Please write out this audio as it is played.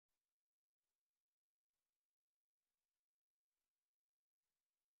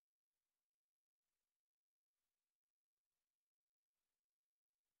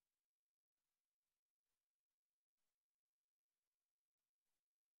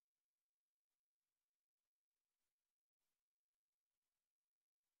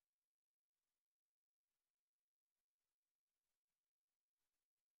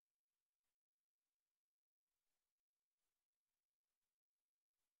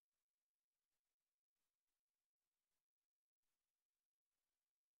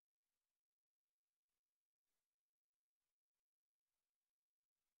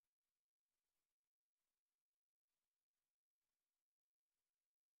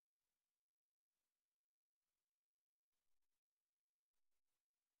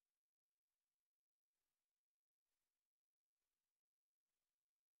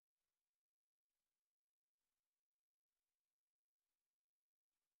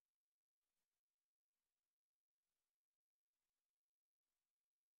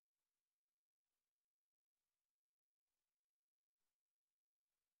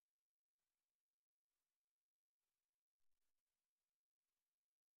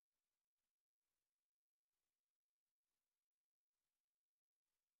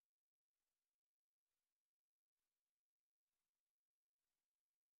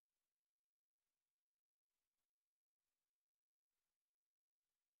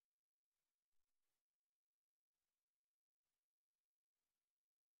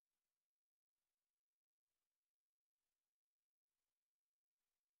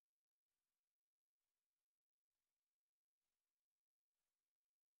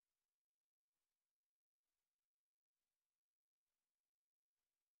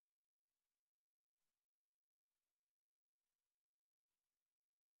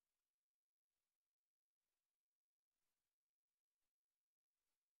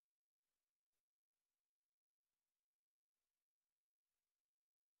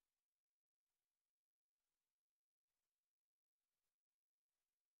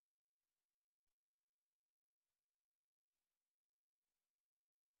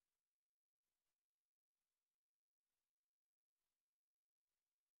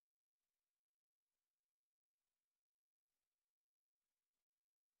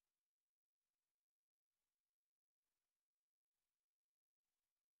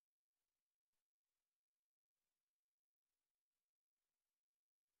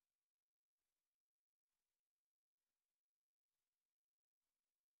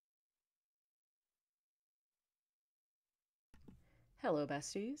Hello,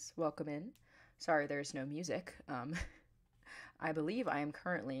 besties. Welcome in. Sorry there's no music. I believe I am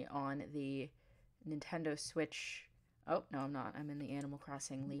currently on the Nintendo Switch. Oh, no, I'm not. I'm in the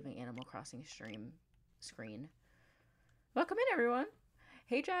Leaving Animal Crossing stream screen. Welcome in, everyone.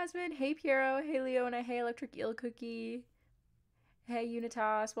 Hey, Jasmine. Hey, Piero. Hey, Leona. Hey, Electric Eel Cookie. Hey,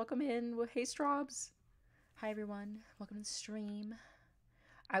 Unitas. Welcome in. Hey, Straubs. Hi, everyone. Welcome to the stream.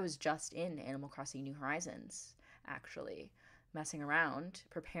 I was just in Animal Crossing New Horizons, actually, messing around,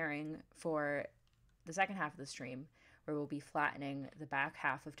 preparing for the second half of the stream, where we'll be flattening the back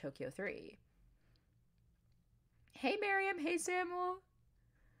half of Tokyo 3. Hey, Miriam. Hey, Samuel.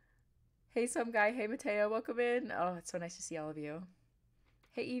 Hey, some guy. Hey, Mateo. Welcome in. Oh, it's so nice to see all of you.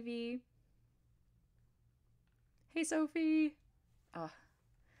 Hey, Evie. Hey, Sophie. Oh,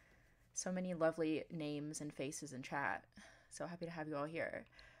 so many lovely names and faces in chat. So happy to have you all here.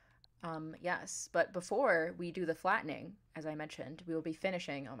 Yes, but before we do the flattening, as I mentioned, we will be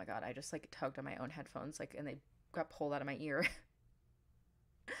finishing. Oh my god, I just like tugged on my own headphones, and they got pulled out of my ear.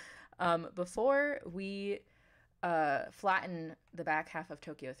 Before we flatten the back half of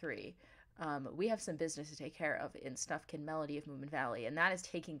Tokyo 3, we have some business to take care of in Snufkin Melody of Moomin Valley, and that is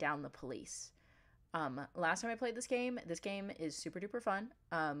taking down the police. Last time I played this game is super duper fun.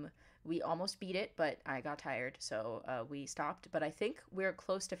 We almost beat it, but I got tired, so we stopped. But I think we're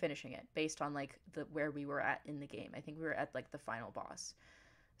close to finishing it based on like where we were at in the game. I think we were at like the final boss.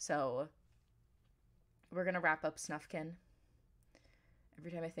 So we're gonna wrap up Snufkin.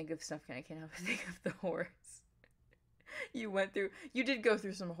 Every time I think of Snufkin, I can't help but think of the horrors. You did go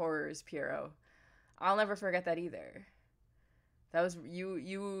through some horrors, Piero. I'll never forget that either. That was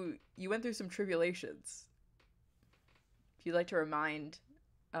you went through some tribulations. If you'd like to remind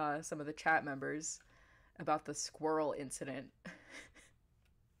some of the chat members about the squirrel incident,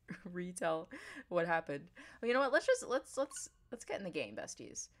 retell what happened. Well, you know what? Let's get in the game,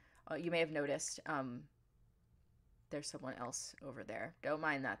 besties. You may have noticed there's someone else over there. Don't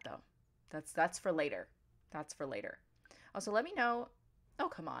mind that though. That's for later. That's for later. Also, let me know. Oh,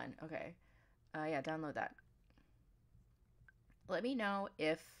 come on. Okay. Yeah, download that. Let me know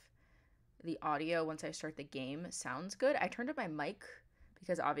if the audio once I start the game sounds good. I turned up my mic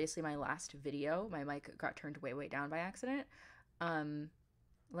because obviously my last video, my mic got turned way down by accident.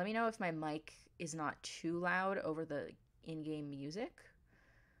 Let me know if my mic is not too loud over the in-game music.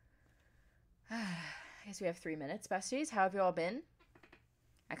 I guess we have 3 minutes, besties. How have you all been?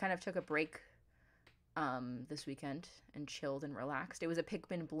 I kind of took a break this weekend and chilled and relaxed. It was a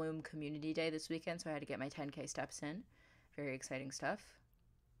Pikmin Bloom community day this weekend, so I had to get my 10K steps in. Very exciting stuff.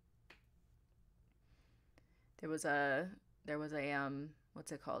 There was a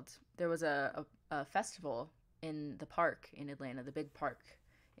what's it called? There was a festival in the park in Atlanta, the big park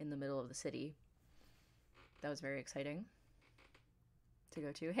in the middle of the city. That was very exciting to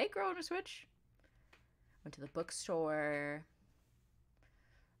go to. Hey, girl on a Switch. Went to the bookstore.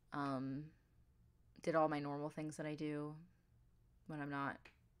 Did all my normal things that I do when I'm not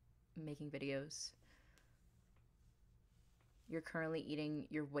making videos. You're currently eating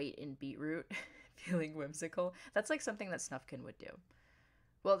your weight in beetroot, feeling whimsical. That's like something that Snufkin would do.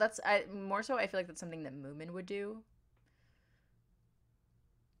 Well, more so I feel like that's something that Moomin would do.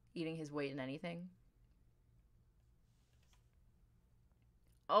 Eating his weight in anything.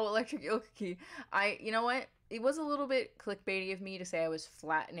 Oh, Electric Eel Cookie. You know what? It was a little bit clickbaity of me to say I was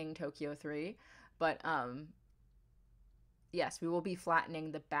flattening Tokyo 3, but yes, we will be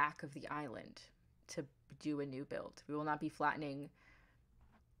flattening the back of the island to do a new build. We will not be flattening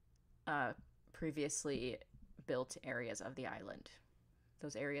previously built areas of the island.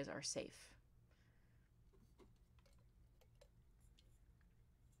 Those areas are safe.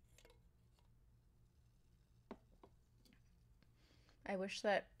 I wish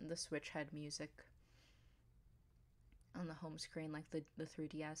that the Switch had music on the home screen like the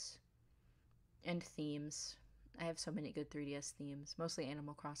 3DS. And themes. I have so many good 3DS themes. Mostly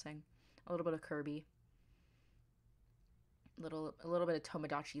Animal Crossing. A little bit of Kirby. A little bit of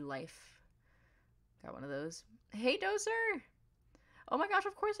Tomodachi Life. Got one of those. Hey, Dozer! Oh my gosh,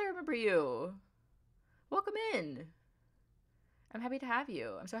 of course I remember you! Welcome in! I'm happy to have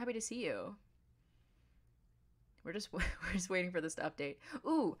you. I'm so happy to see you. We're just waiting for this to update.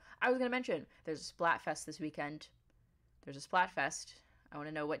 Ooh, I was gonna mention, there's a Splatfest this weekend. There's a Splatfest. I want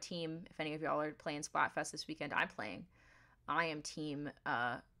to know what team, if any of y'all are playing Splatfest this weekend. I'm playing. I am Team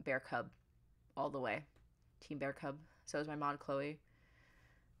Bear Cub all the way. Team Bear Cub. So is my mod, Chloe.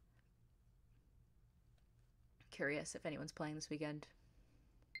 Curious if anyone's playing this weekend.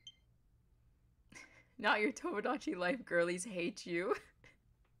 Not your Tomodachi Life girlies hate you.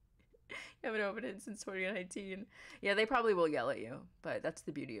 You haven't opened it since 2019. Yeah, they probably will yell at you, but that's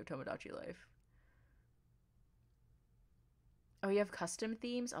the beauty of Tomodachi Life. Oh, you have custom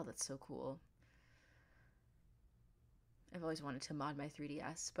themes? Oh, that's so cool. I've always wanted to mod my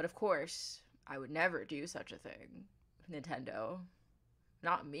 3DS, but of course, I would never do such a thing. Nintendo.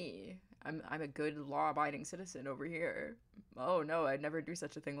 Not me. I'm a good law-abiding citizen over here. Oh no, I'd never do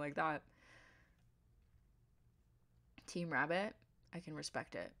such a thing like that. Team Rabbit, I can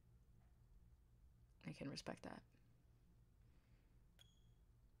respect it. I can respect that.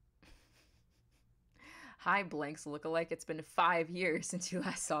 Hi, Blanks lookalike. It's been 5 years since you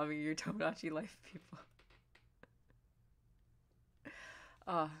last saw me, your Tomodachi Life people.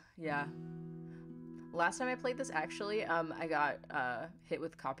 Oh, yeah. Last time I played this, actually, I got hit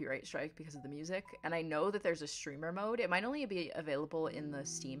with copyright strike because of the music, and I know that there's a streamer mode. It might only be available in the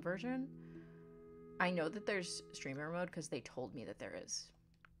Steam version. I know that there's streamer mode because they told me that there is.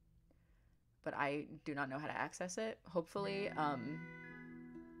 But I do not know how to access it. Hopefully,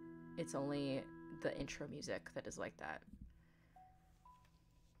 it's only the intro music that is like that.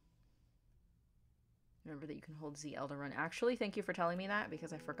 Remember that you can hold ZL to run. Actually, thank you for telling me that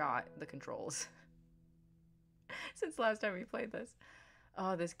because I forgot the controls. Since last time we played this.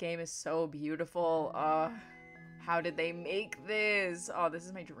 Oh, this game is so beautiful. How did they make this? Oh, this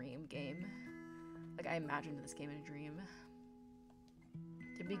is my dream game. Like, I imagined this game in a dream.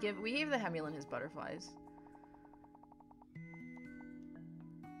 Did we gave the Hemulin his butterflies.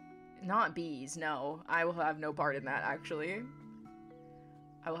 Not bees, no. I will have no part in that, actually.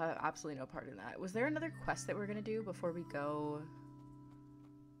 I will have absolutely no part in that. Was there another quest that we're gonna do before we go?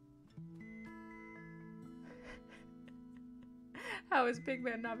 How is Big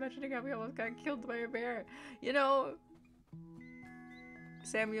Man not mentioning how we almost got killed by a bear? You know,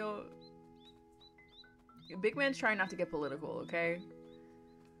 Samuel, Big Man's trying not to get political, okay?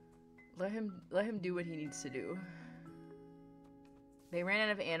 Let him do what he needs to do. They ran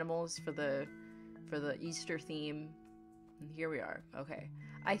out of animals for the Easter theme, and here we are. Okay,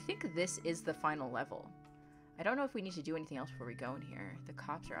 I think this is the final level. I don't know if we need to do anything else before we go in here. The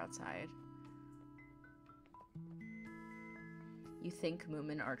cops are outside. You think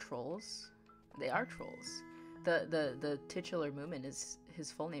Moomin are trolls? They are trolls. The titular Moomin is,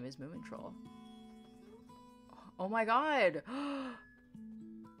 his full name is Moomin Troll. Oh my god!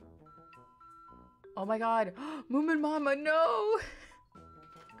 Oh my god! Moomin Mama, no!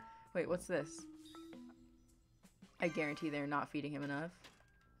 Wait, what's this? I guarantee they're not feeding him enough.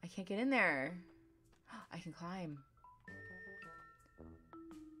 I can't get in there. I can climb.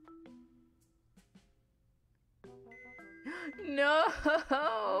 No!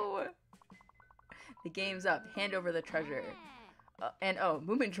 The game's up. Hand over the treasure. And oh,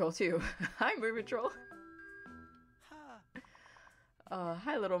 Moomin Troll too. Hi, Moomin Troll.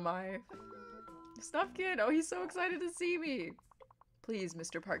 Hi, little Mai. Snufkin! Oh, he's so excited to see me. Please,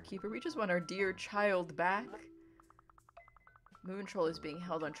 Mr. Parkkeeper, we just want our dear child back. Moomin Troll is being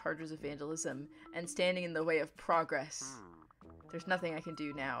held on charges of vandalism and standing in the way of progress. There's nothing I can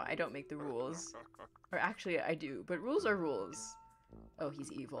do now. I don't make the rules. Or actually, I do, but rules are rules. Oh,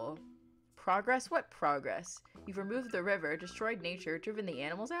 he's evil. Progress? What progress? You've removed the river, destroyed nature, driven the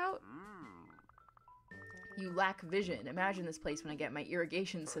animals out? You lack vision. Imagine this place when I get my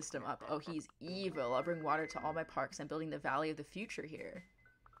irrigation system up. Oh, he's evil. I'll bring water to all my parks. I'm building the Valley of the Future here.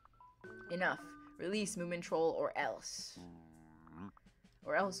 Enough. Release Moomin Troll or else.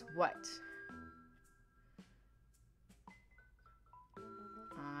 Or else what?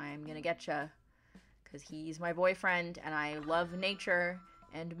 I'm gonna getcha. Because he's my boyfriend, and I love nature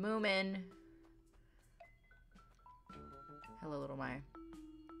and Moomin. Hello, little Mai.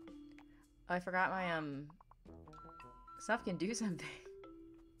 Oh, I forgot my, Snufkin, do something.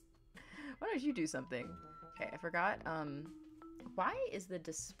 Why don't you do something? Okay, I forgot, why is the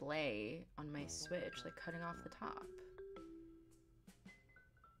display on my Switch, like, cutting off the top?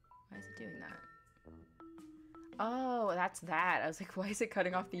 Why is it doing that? Oh, that's that. I was like, why is it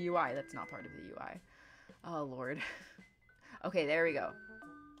cutting off the UI? That's not part of the UI. Oh, Lord. Okay, there we go.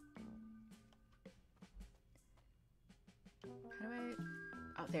 How do I...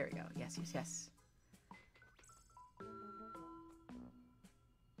 Oh, there we go. Yes, yes, yes.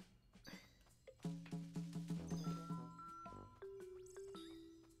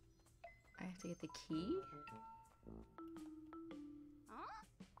 I have to get the key?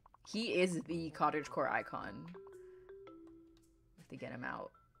 He is the cottagecore icon. We have to get him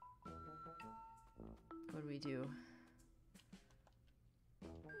out. What do we do?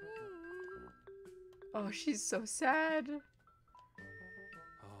 Oh, she's so sad.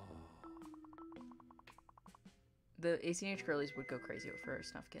 The ACNH girlies would go crazy for a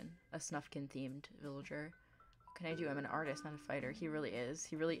Snufkin. A Snufkin-themed villager. What can I do? I'm an artist, not a fighter. He really is.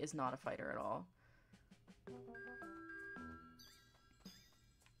 He really is not a fighter at all.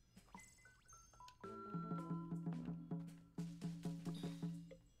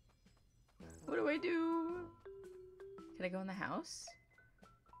 What do I do? Can I go in the house?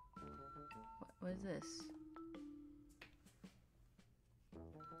 What is this?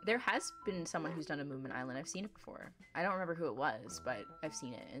 There has been someone who's done a Moomin Island. I've seen it before. I don't remember who it was, but I've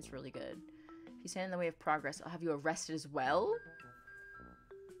seen it, and it's really good. If you stand in the way of progress, I'll have you arrested as well?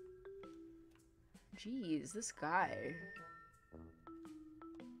 Jeez, this guy.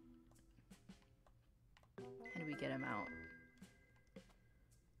 How do we get him out?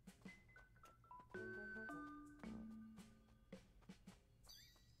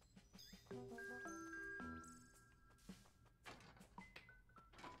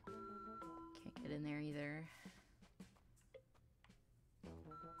 Can't get in there either.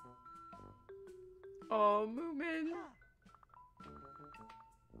 Oh, Moomin!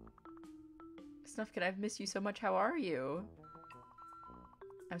 Snufkin, I've missed you so much. How are you?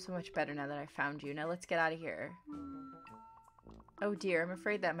 I'm so much better now that I found you. Now let's get out of here. Oh dear, I'm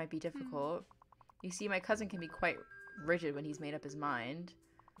afraid that might be difficult. You see, my cousin can be quite rigid when he's made up his mind.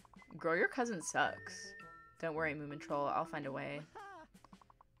 Girl, your cousin sucks. Don't worry, Moomin Troll. I'll find a way.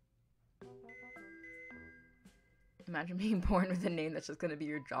 Imagine being born with a name that's just gonna be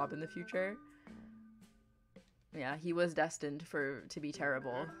your job in the future. Yeah, he was destined to be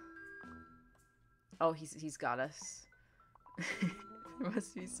terrible. Oh, he's got us. There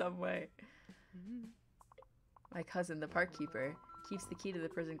must be some way. My cousin, the park keeper, keeps the key to the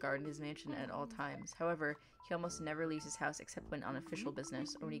prison guard in his mansion at all times. However, he almost never leaves his house except when on official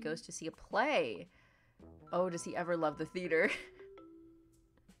business or when he goes to see a play. Oh, does he ever love the theater?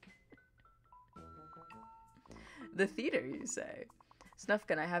 The theater, you say?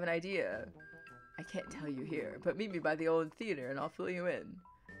 Snufkin, I have an idea. I can't tell you here, but meet me by the old theater and I'll fill you in.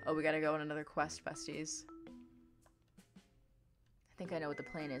 Oh, we gotta go on another quest, besties. I think I know what the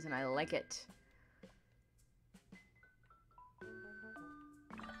plan is, and I like it.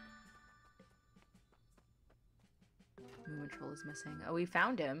 Moomin Troll is missing. Oh, we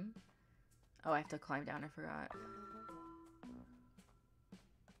found him. Oh, I have to climb down. I forgot.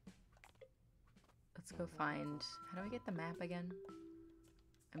 Let's go find... How do I get the map again?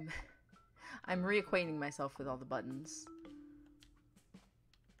 I'm reacquainting myself with all the buttons.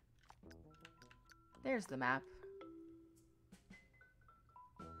 There's the map.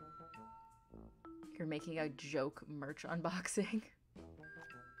 You're making a joke merch unboxing.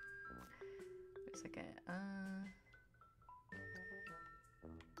 Wait a second.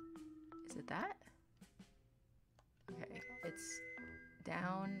 Is it that? Okay, it's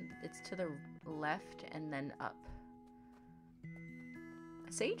down, it's to the left and then up.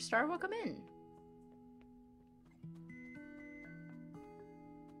 Sage Star, welcome in.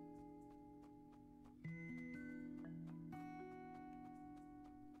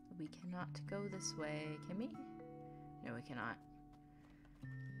 We cannot go this way, can we? No, we cannot.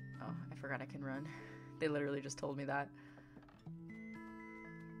 Oh, I forgot I can run. They literally just told me that.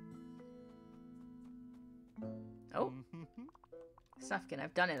 Oh! Snufkin,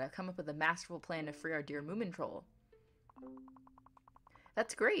 I've done it. I've come up with a masterful plan to free our dear Moomin Troll.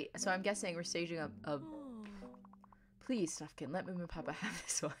 That's great. So I'm guessing we're staging a... Please, Snufkin, let Moomin Papa have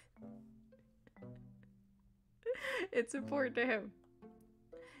this one. It's important to him.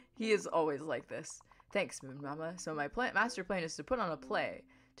 He is always like this. Thanks, Moomin Mama. So my master plan is to put on a play.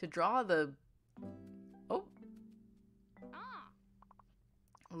 To draw the... Oh!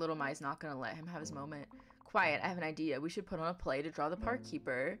 Little Mai's not gonna let him have his moment. Quiet, I have an idea. We should put on a play to draw the park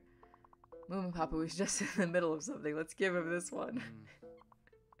keeper. Moomin Papa was just in the middle of something. Let's give him this one.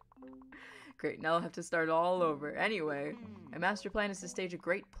 Great, now I'll have to start all over. Anyway, my master plan is to stage a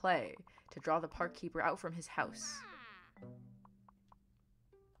great play to draw the park keeper out from his house.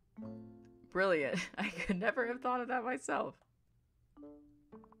 Brilliant. I could never have thought of that myself.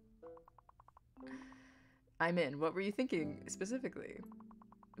 I'm in. What were you thinking specifically?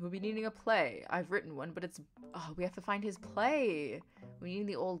 We'll be needing a play. I've written one, but it's... Oh, we have to find his play. We need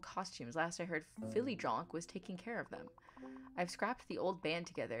the old costumes. Last I heard, Philly Jonk was taking care of them. I've scrapped the old band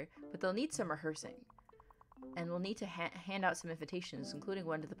together, but they'll need some rehearsing. And we'll need to hand out some invitations, including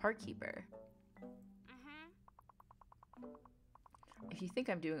one to the park keeper. If you think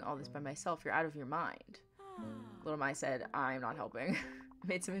I'm doing all this by myself, you're out of your mind. Little Mai said, I'm not helping. I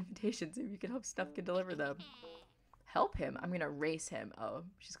made some invitations. If you can help Snufkin deliver them. Help him? I'm gonna race him. Oh,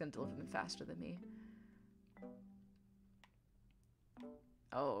 she's gonna deliver them faster than me.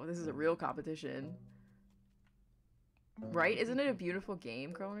 Oh, this is a real competition. Right? Isn't it a beautiful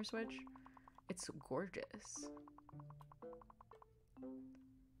game, Girl Owner Switch? It's gorgeous.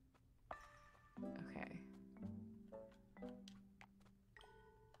 Okay.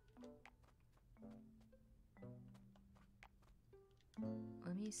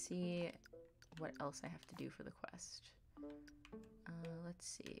 Let me see what else I have to do for the quest. Let's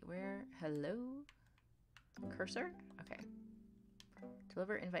see. Where? Hello? Cursor? Okay.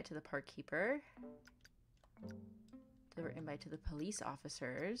 Deliver invite to the park keeper. Deliver invite to the police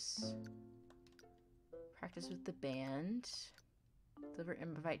officers. Practice with the band. Deliver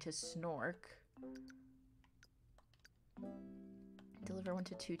invite to Snork. Deliver 1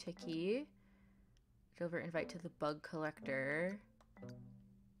 to 2 Tiki. Deliver invite to the bug collector.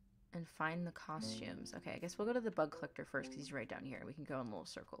 And find the costumes. Okay, I guess we'll go to the bug collector first because he's right down here. We can go in a little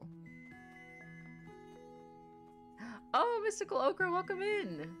circle. Oh, Mystical Ochre, welcome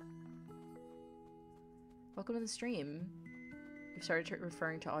in! Welcome to the stream. You've started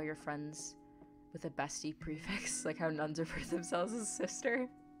referring to all your friends with a bestie prefix, like how nuns refer to themselves as sister.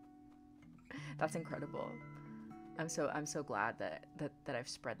 That's incredible. I'm so glad that I've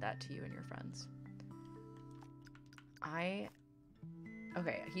spread that to you and your friends.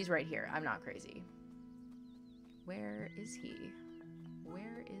 Okay, he's right here. I'm not crazy. Where is he?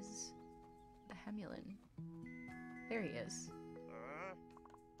 Where is the Hemulin? There he is.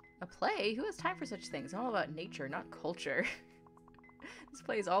 A play? Who has time for such things? I'm all about nature, not culture. This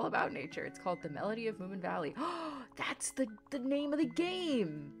play is all about nature. It's called The Melody of Moomin Valley. Oh, that's the name of the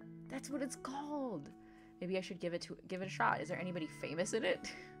game. That's what it's called. Maybe I should give it a shot. Is there anybody famous in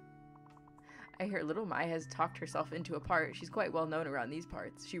it? I hear Little Mai has talked herself into a part. She's quite well known around these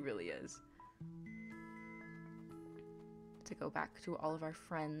parts. She really is. To go back to all of our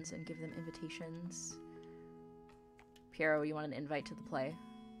friends and give them invitations. Piero, you want an invite to the play?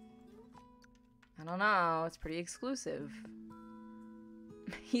 I don't know. It's pretty exclusive.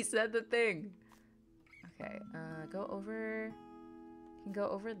 He said the thing. Okay, go over... You can go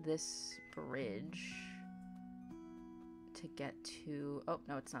over this bridge to get to... Oh,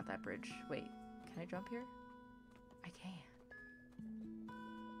 no, it's not that bridge. Wait, can I jump here? I can.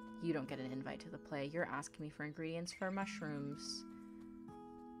 You don't get an invite to the play. You're asking me for ingredients for mushrooms.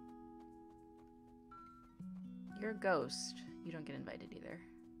 You're a ghost. You don't get invited either.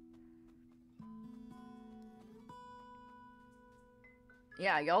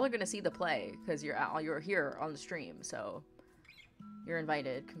 Yeah, y'all are gonna see the play because you're here on the stream, so you're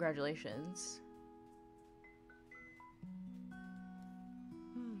invited. Congratulations.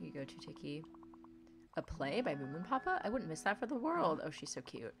 Here you go, Tutiki. A play by Moomin Papa? I wouldn't miss that for the world. Oh, she's so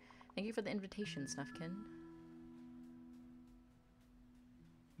cute. Thank you for the invitation, Snufkin.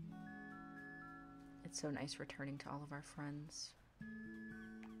 It's so nice returning to all of our friends.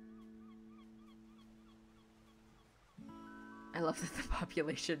 I love that the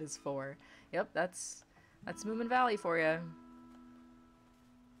population is 4. Yep, that's Moomin Valley for you.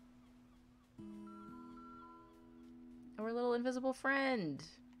 Our little invisible friend.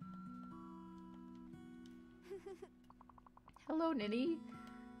 Hello, Ninny.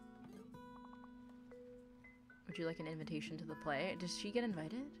 Would you like an invitation to the play? Does she get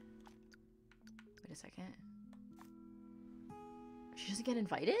invited? Wait a second. She doesn't get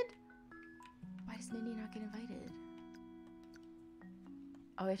invited? Why does Ninny not get invited?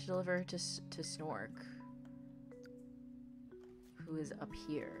 Oh, I have to deliver to Snork, who is up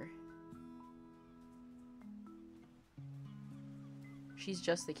here. She's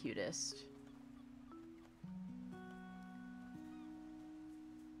just the cutest.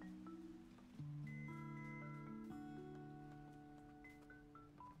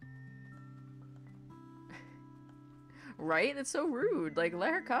 Right? That's so rude. Like,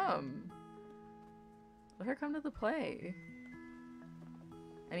 let her come. Let her come to the play.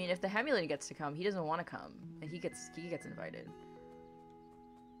 I mean, if the Hemulin gets to come, he doesn't want to come, and he gets invited.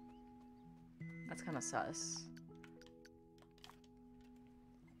 That's kind of sus.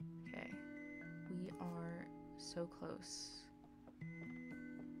 Okay, we are so close.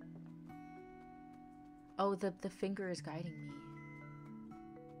 Oh, the finger is guiding me.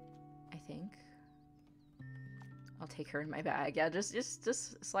 I think. I'll take her in my bag. Yeah,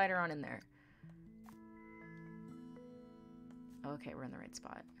 just slide her on in there. Okay, we're in the right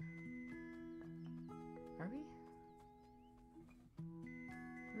spot. Are we?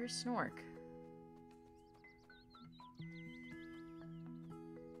 Where's Snork?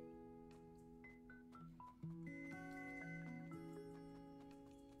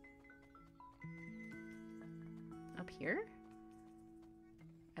 Up here?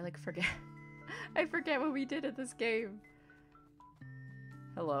 I like forget. I forget what we did at this game.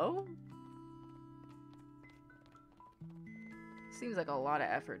 Hello? Seems like a lot of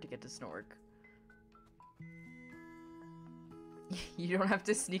effort to get to Snork. You don't have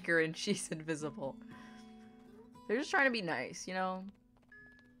to sneak her in, she's invisible. They're just trying to be nice, you know?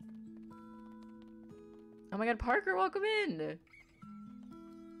 Oh my god, Parker, welcome in!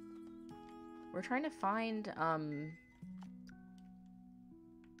 We're trying to find,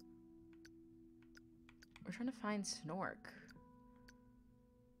 we're trying to find Snork.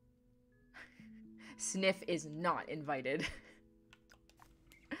 Sniff is not invited.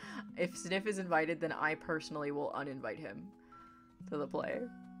 If Sniff is invited, then I personally will uninvite him to the play.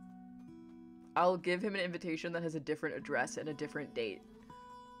 I'll give him an invitation that has a different address and a different date.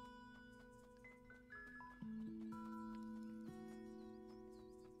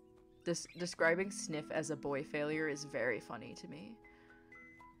 Describing Sniff as a boy failure is very funny to me.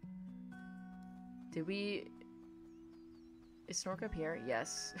 Did we... Is Snork up here?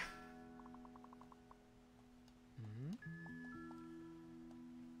 Yes.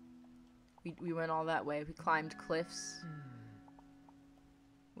 We went all that way. We climbed cliffs.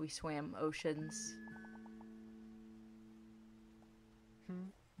 We swam oceans.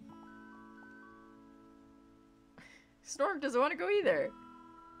 Snork doesn't want to go either.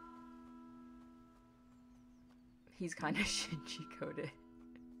 He's kind of Shinji coded.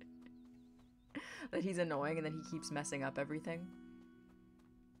 That he's annoying and then he keeps messing up everything.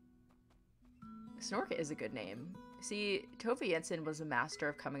 Snork is a good name. See, Tove Jansson was a master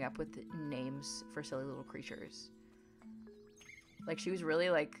of coming up with names for silly little creatures. Like, she was really,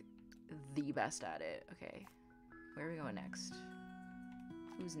 like, the best at it. Okay, where are we going next?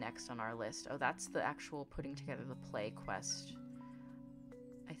 Who's next on our list? Oh, that's the actual putting together the play quest.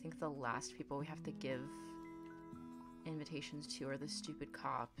 I think the last people we have to give invitations to are the stupid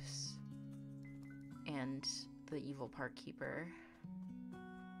cops and the evil park keeper.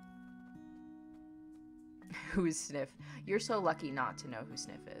 Who is Sniff? You're so lucky not to know who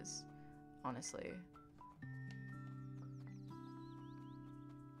Sniff is, honestly.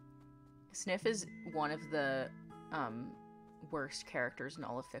 Sniff is one of the worst characters in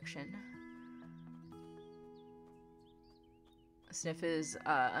all of fiction. Sniff is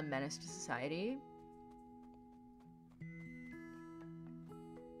a menace to society.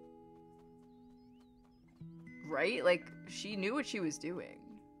 Right? Like, she knew what she was doing.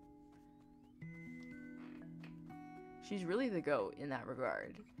 She's really the GOAT in that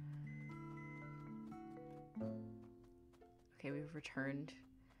regard. Okay, we've returned.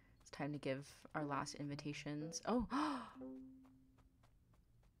 It's time to give our last invitations. Oh!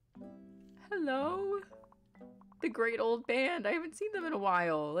 Hello! The great old band! I haven't seen them in a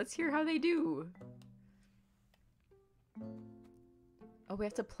while. Let's hear how they do. Oh, we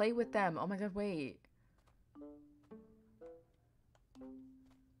have to play with them. Oh my god, wait.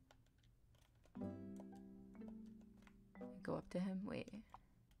 Go up to him? Wait.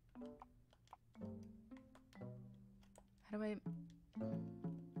 How do I...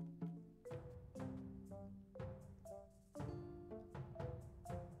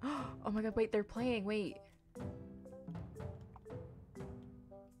 Oh my god, wait, they're playing, wait.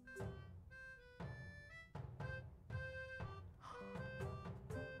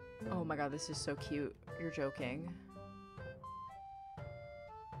 Oh my god, this is so cute. You're joking.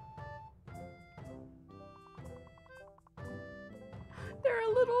 They're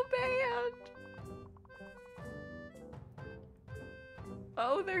a little band.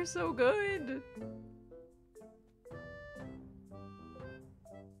 Oh, they're so good.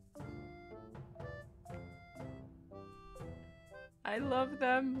 I love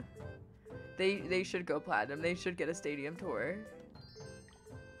them. They should go platinum. They should get a stadium tour.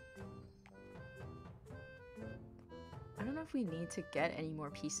 I don't know if we need to get any more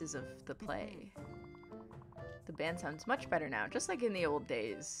pieces of the play. The band sounds much better now, just like in the old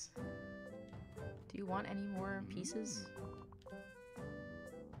days. Do you want any more pieces?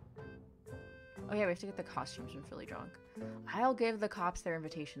 Oh yeah, we have to get the costumes from Philly Drunk. I'll give the cops their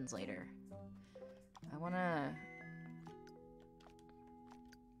invitations later. I wanna...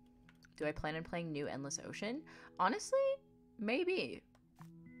 Do I plan on playing New Endless Ocean? Honestly, maybe.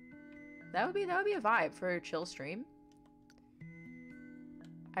 That would be a vibe for a chill stream.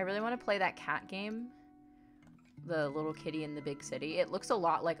 I really want to play that cat game. The Little Kitty in the Big City. It looks a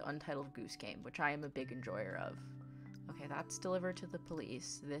lot like Untitled Goose Game, which I am a big enjoyer of. Okay, that's delivered to the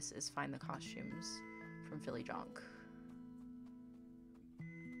police. This is find the costumes from Philly Jonk.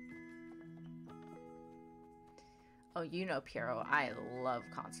 Oh, you know, Piero, I love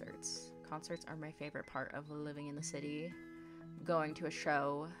concerts. Concerts are my favorite part of living in the city. Going to a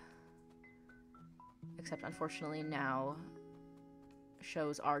show. Except, unfortunately, now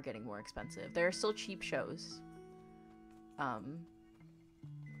shows are getting more expensive. There are still cheap shows.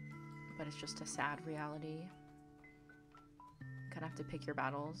 but it's just a sad reality. Kind of have to pick your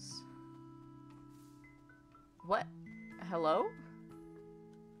battles. What? Hello?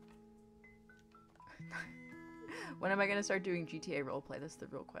 When am I gonna start doing GTA roleplay? That's the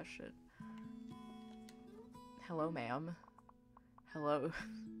real question. Hello, ma'am. Hello.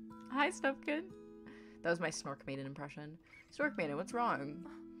 Hi, Snufkin. That was my Snork Maiden impression. Snork Maiden, what's wrong?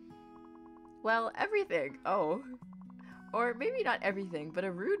 Well, everything. Oh. Or maybe not everything, but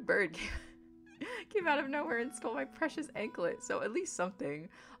a rude bird came out of nowhere and stole my precious anklet, so at least something.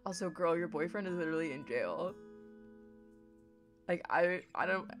 Also, girl, your boyfriend is literally in jail. Like, I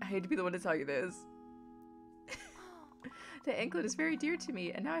hate to be the one to tell you this. The anklet is very dear to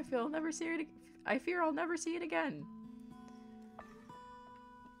me, and now I fear I'll never see it again.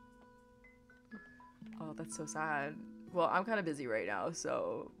 Oh, that's so sad. Well, I'm kind of busy right now,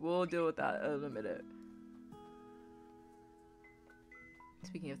 so we'll deal with that in a minute.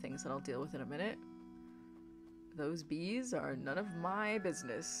 Speaking of things that I'll deal with in a minute, those bees are none of my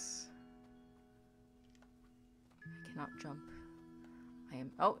business. I cannot jump. I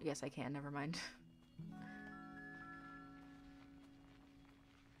am... Oh, yes, I can. Never mind.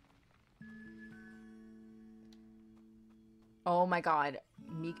 Oh my god.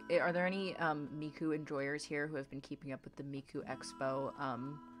 Are there any Miku enjoyers here who have been keeping up with the Miku Expo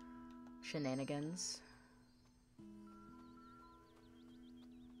shenanigans?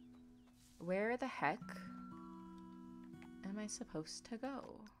 Where the heck am I supposed to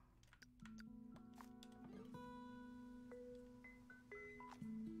go?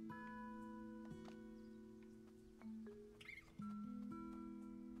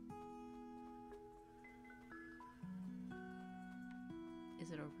 Is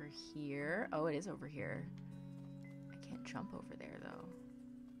it over here? Oh, it is over here. I can't jump over there, though.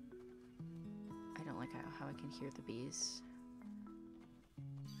 I don't like how I can hear the bees.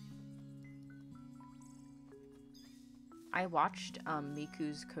 I watched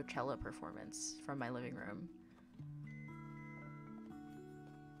Miku's Coachella performance from my living room.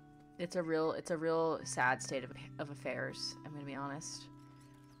 It's a real sad state of affairs, I'm gonna be honest.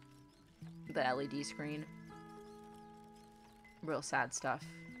 The LED screen. Real sad stuff.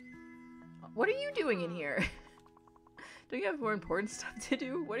 What are you doing in here? Don't you have more important stuff to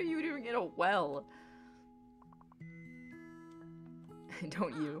do? What are you doing in a well?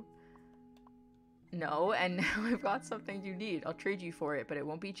 Don't you? No, and now I've got something you need. I'll trade you for it, but it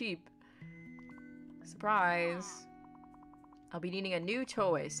won't be cheap. Surprise. I'll be needing a new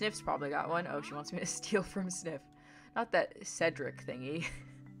toy. Sniff's probably got one. Oh, she wants me to steal from Sniff. Not that Cedric thingy.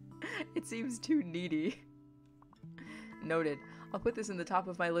 It seems too needy. Noted. I'll put this in the top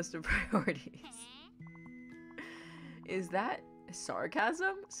of my list of priorities. Is that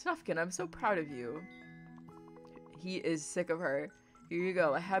sarcasm? Snufkin, I'm so proud of you. He is sick of her. Here you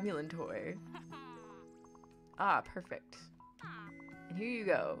go, a Hamulan toy. Ah, perfect. And here you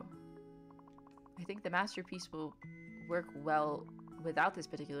go. I think the masterpiece will work well without this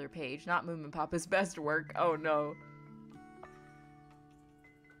particular page. Not Moomin Papa's best work. Oh no.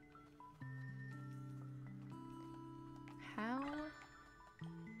 How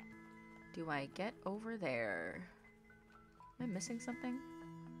do I get over there? Am I missing something?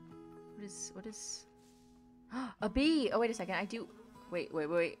 What is... A bee! Oh, wait a second. I do... Wait,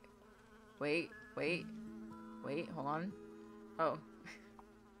 hold on. Oh.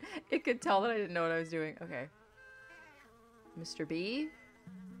 It could tell that I didn't know what I was doing. Okay. Mr. B?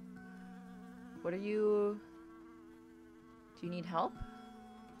 What are you... Do you need help?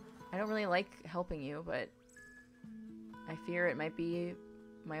 I don't really like helping you, but I fear it might be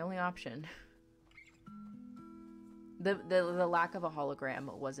my only option. The lack of a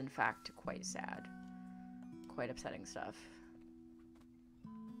hologram was in fact quite sad. Quite upsetting stuff.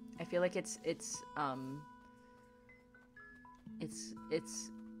 I feel like it's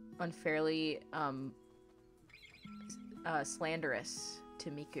unfairly slanderous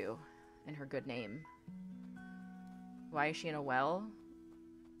to Miku and her good name. Why is she in a well?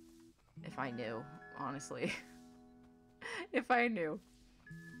 If I knew, honestly. If I knew.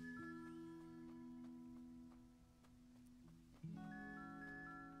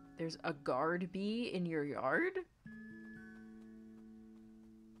 There's a guard bee in your yard?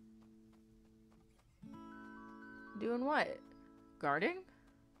 Doing what? Guarding?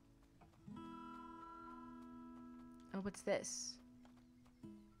 Oh, what's this?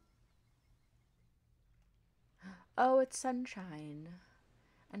 Oh, it's sunshine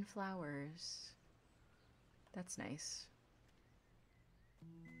and flowers. That's nice.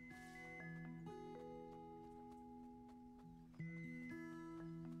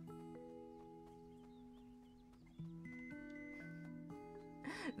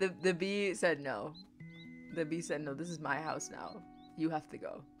 The bee said no. The bee said no, this is my house now. You have to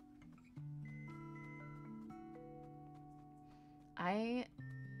go. I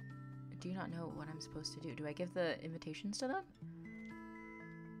do not know what I'm supposed to do. Do I give the invitations to them?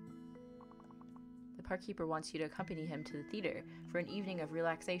 The park keeper wants you to accompany him to the theater for an evening of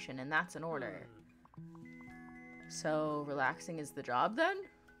relaxation, and that's an order. So, relaxing is the job then?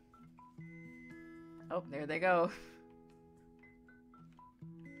 Oh, there they go.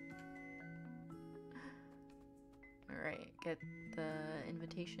 Alright, get the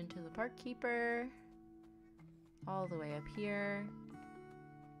invitation to the park keeper. All the way up here.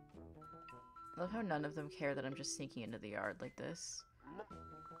 I love how none of them care that I'm just sneaking into the yard like this.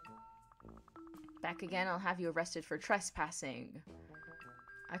 Back again, I'll have you arrested for trespassing.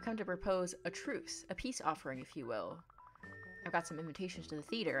 I've come to propose a truce, a peace offering, if you will. I've got some invitations to the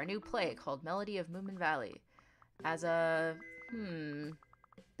theater, a new play called Melody of Moomin Valley. As a,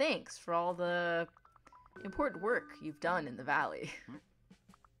 thanks for all the important work you've done in the valley.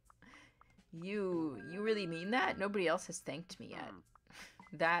 You really mean that? Nobody else has thanked me yet.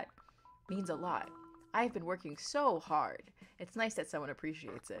 That means a lot. I've been working so hard. It's nice that someone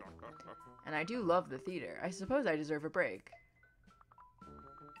appreciates it. And I do love the theater. I suppose I deserve a break.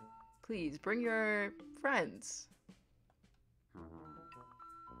 Please, bring your friends.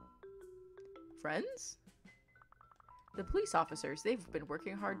 Friends? The police officers, they've been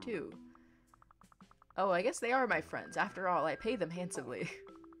working hard too. Oh, I guess they are my friends. After all, I pay them handsomely.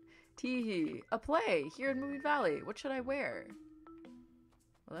 Teehee, a play here in Moomin Valley. What should I wear?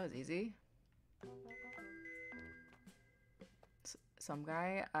 Well, that was easy. Some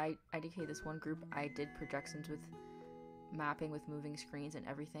guy, I IDK this one group. I did projections with mapping with moving screens and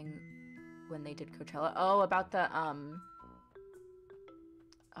everything when they did Coachella. Oh, about the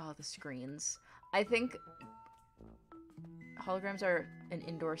screens. I think holograms are an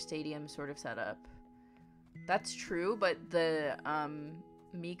indoor stadium sort of setup. That's true, but the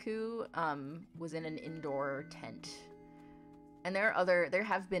Miku was in an indoor tent. And there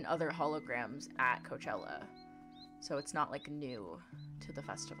have been other holograms at Coachella. So it's not like new to the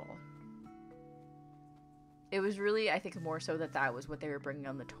festival. It was really, I think, more so that was what they were bringing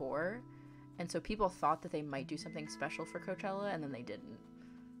on the tour. And so people thought that they might do something special for Coachella, and then they didn't.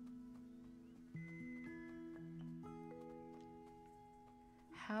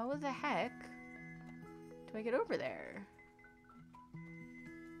 How the heck do I get over there?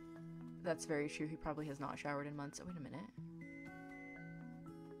 That's very true. He probably has not showered in months. Oh, wait a minute.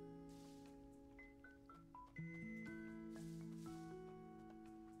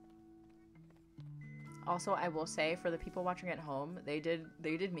 Also, I will say, for the people watching at home, they did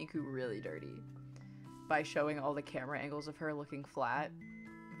Miku really dirty by showing all the camera angles of her looking flat.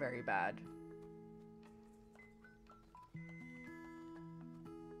 Very bad.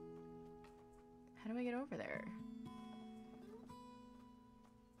 How do I get over there?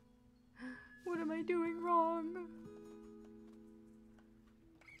 What am I doing wrong?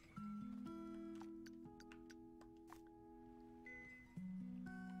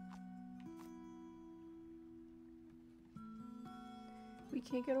 We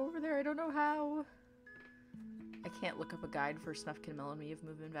can't get over there. I don't know how. I can't look up a guide for Snufkin Melody of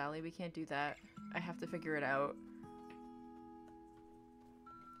Moomin Valley. We can't do that. I have to figure it out.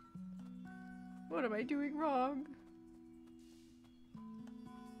 What am I doing wrong?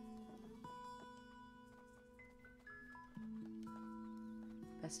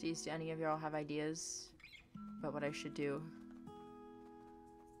 Besties, do any of y'all have ideas about what I should do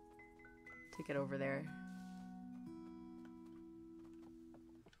to get over there?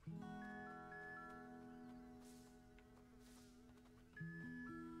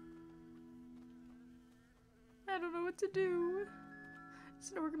 I don't know what to do.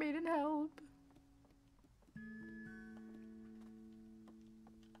 Snork Maiden, help.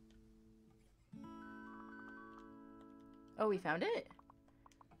 Oh, we found it?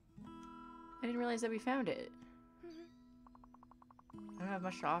 I didn't realize that we found it. I don't have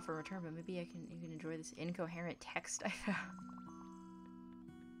much to offer in return, but maybe you can enjoy this incoherent text I found.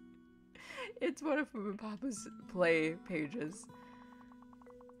 It's one of Moomin Papa's play pages.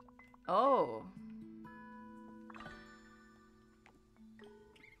 Oh.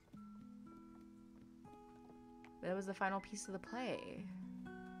 That was the final piece of the play.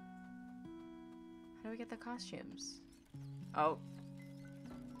 How do we get the costumes? Oh.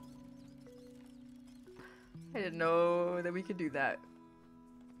 I didn't know that we could do that.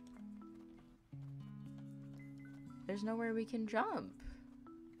 There's nowhere we can jump.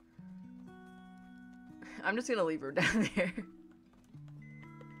 I'm just gonna leave her down there.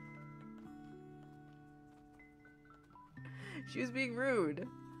 She was being rude.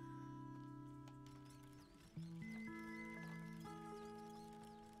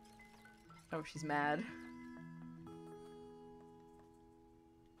 Oh, she's mad.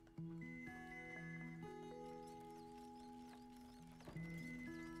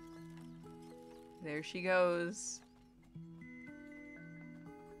 There she goes.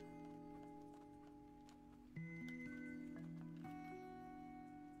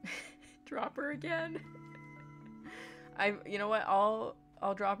 Drop her again. You know what? I'll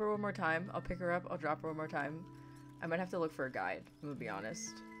drop her one more time. I'll pick her up. I'll drop her one more time. I might have to look for a guide. I'm gonna be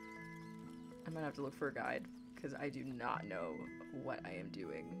honest. I might have to look for a guide because I do not know what I am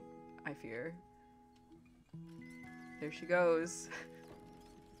doing. I fear. There she goes.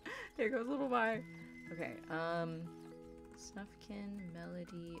 There goes little Mai. Okay, Snufkin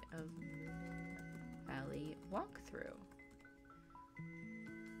Melody of Moomin Valley walkthrough.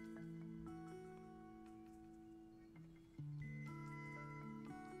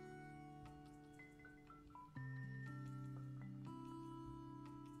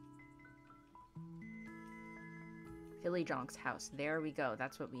 Philly Jonk's house. There we go.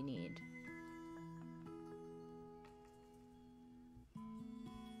 That's what we need.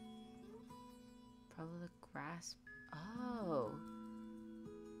 Follow the grass. Oh.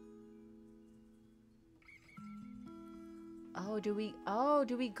 Oh, do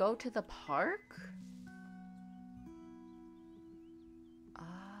we go to the park?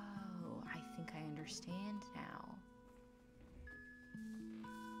 Oh, I think I understand now.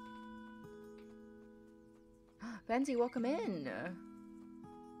 Benzie, welcome in.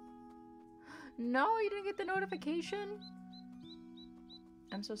 No, you didn't get the notification?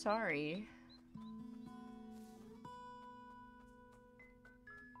 I'm so sorry.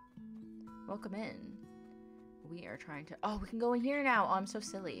 Welcome in. We are trying to... Oh, we can go in here now. Oh, I'm so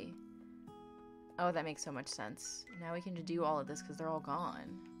silly. Oh, that makes so much sense. Now we can do all of this because they're all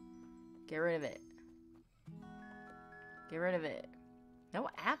gone. Get rid of it. Get rid of it. No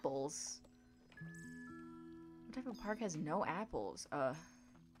apples. What type of park has no apples?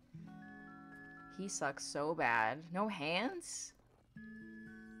 He sucks so bad. No hands?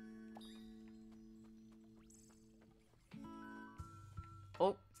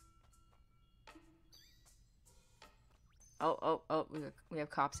 Oh. Oh, we have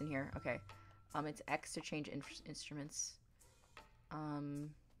cops in here. Okay. It's X to change instruments.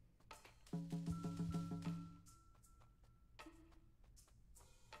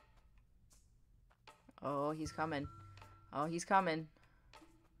 Oh, he's coming. Oh, he's coming.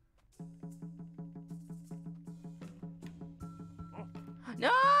 No!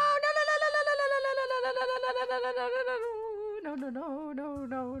 No, no, no, no, no,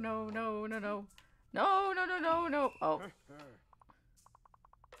 no, no, no, no, no. No, no, no, no, no. Oh.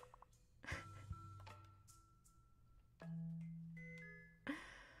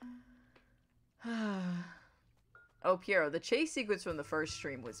 Oh, Piero, the chase sequence from the first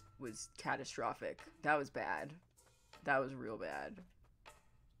stream was catastrophic. That was bad. That was real bad.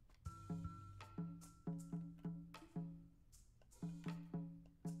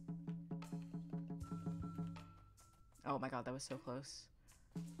 Oh my god, that was so close.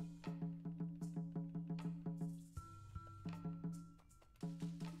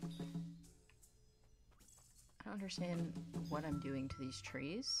 I don't understand what I'm doing to these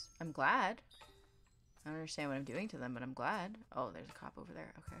trees. I'm glad. I don't understand what I'm doing to them, but I'm glad. Oh, there's a cop over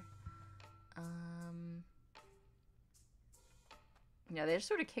there. Okay. Yeah, they just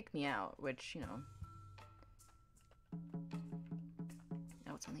sort of kicked me out, which, you know.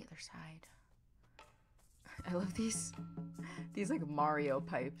 Oh, it's on the other side. I love these like Mario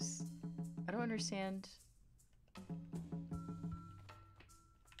pipes. I don't understand.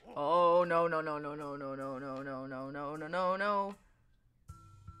 Oh, no, no, no, no, no, no, no, no, no, no, no, no, no, no.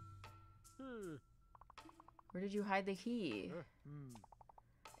 Where did you hide the key?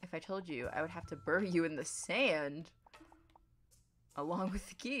 If I told you, I would have to bury you in the sand along with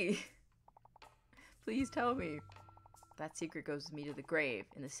the key. Please tell me. That secret goes with me to the grave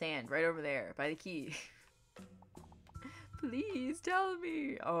in the sand right over there by the key. Please tell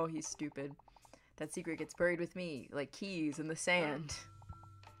me. Oh, he's stupid. That secret gets buried with me like keys in the sand.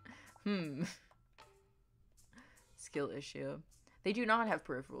 Skill issue. They do not have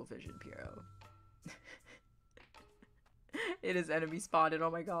peripheral vision, Piero. It is enemy spotted.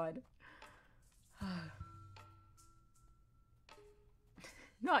 Oh my god.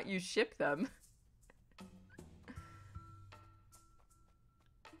 Not you ship them.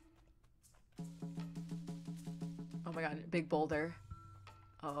 Oh my god, big boulder.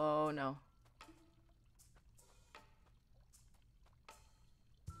 Oh no.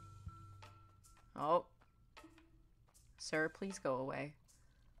 Oh. Sir, please go away.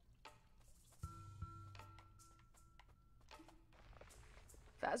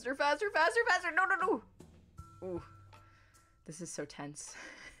 Faster, faster, faster, faster! No, no, no! Ooh. This is so tense.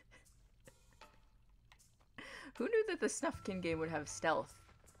 Who knew that the Snufkin game would have stealth?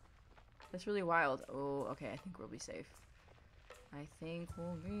 That's really wild. Oh, okay, I think we'll be safe. I think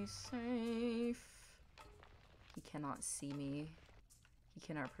we'll be safe. He cannot see me. He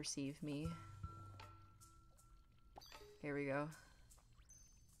cannot perceive me. Here we go.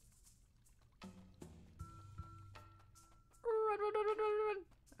 Run, run, run, run, run, run.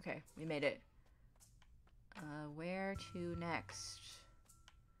 Okay, we made it. Where to next?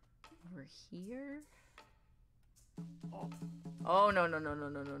 Over here? Oh, no, no, no, no,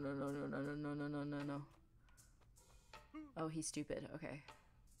 no, no, no, no, no, no, no, no, no, no, no, no. Oh, he's stupid. Okay.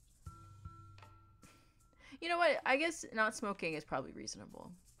 You know what? I guess not smoking is probably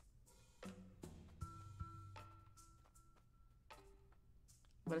reasonable.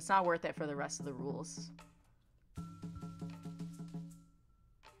 But it's not worth it for the rest of the rules.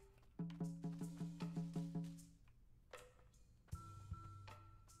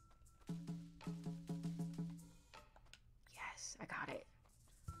 Yes, I got it.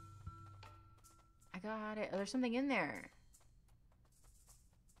 I got it. Oh, there's something in there.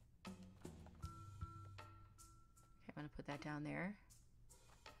 Okay, I'm gonna put that down there.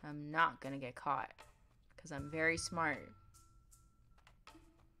 I'm not gonna get caught because I'm very smart.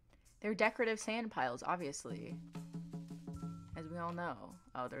 They're decorative sand piles, obviously. As we all know.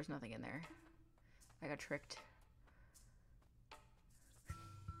 Oh, there's nothing in there. I got tricked.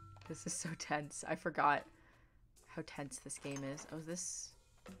 This is so tense. I forgot how tense this game is. Oh, is this...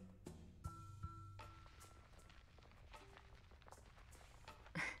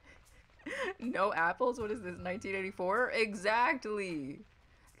 No apples? What is this, 1984? Exactly!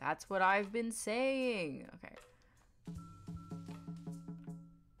 That's what I've been saying. Okay.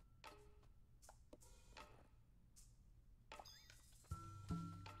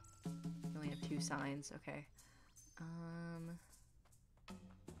 We only have 2 signs. Okay.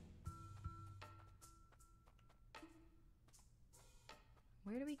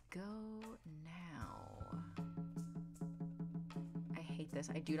 Where do we go now? I hate this.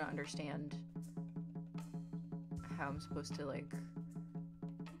 I do not understand how I'm supposed to, like,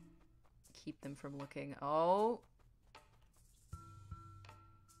 keep them from looking. Oh!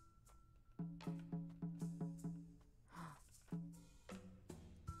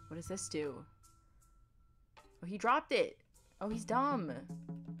 What does this do? Oh, he dropped it! Oh, he's dumb!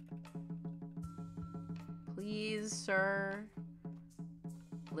 Please, sir.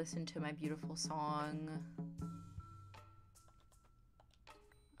 Listen to my beautiful song.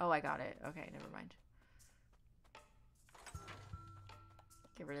 Oh, I got it. Okay, never mind.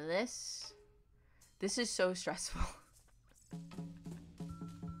 Get rid of this. This is so stressful.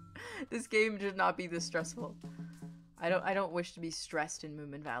 This game should not be this stressful. I don't wish to be stressed in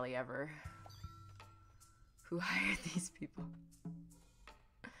Moomin Valley ever. Who hired these people?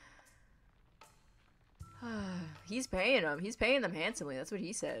 He's paying them. He's paying them handsomely. That's what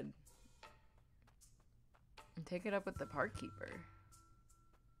he said. And take it up with the park keeper.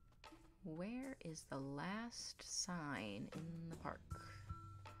 Where is the last sign in the park?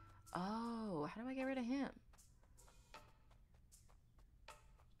 Oh, how do I get rid of him?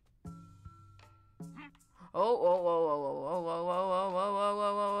 Oh, whoa, whoa, whoa, whoa, whoa, whoa, whoa, whoa, whoa,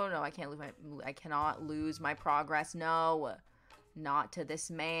 whoa, whoa, whoa, no, I cannot lose my progress. No, not to this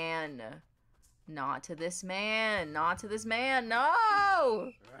man. Not to this man. Not to this man. No!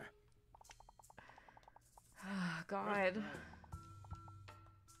 Oh, God.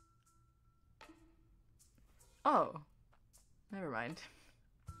 Oh. Never mind.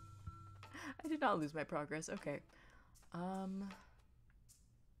 I did not lose my progress. Okay.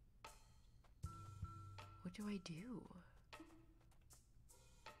 What do I do?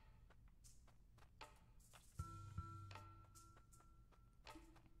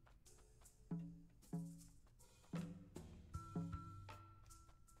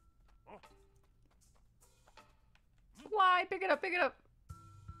 Why? Pick it up, pick it up.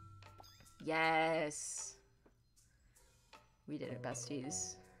 Yes. We did it,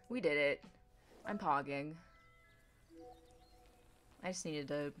 besties. We did it. I'm pogging. I just needed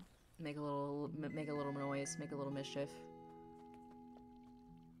to make a little noise, make a little mischief.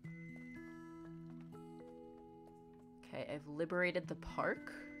 Okay, I've liberated the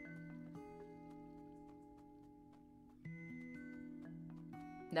park.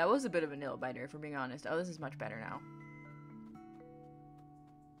 That was a bit of a nail biter, if we're being honest. Oh, this is much better now.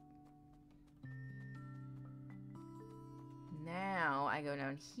 Now I go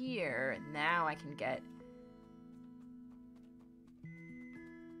down here. Now I can get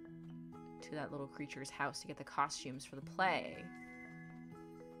to that little creature's house to get the costumes for the play.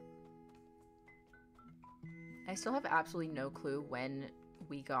 I still have absolutely no clue when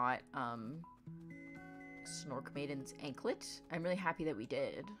we got Snork Maiden's anklet. I'm really happy that we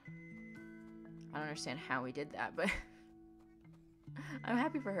did. I don't understand how we did that, but I'm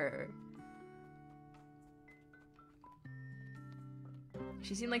happy for her.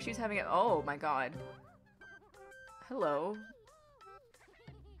 She seemed like she was having a— oh my god. Hello.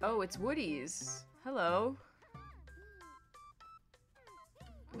 Oh, it's Woody's. Hello.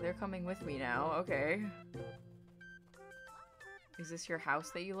 They're coming with me now. Okay. Is this your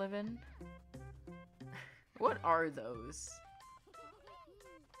house that you live in? What are those?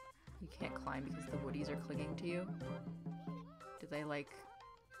 You can't climb because the Woodies are clinging to you? Do they like...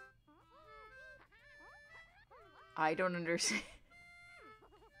 I don't understand.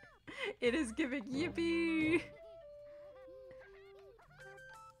 It is giving yippee!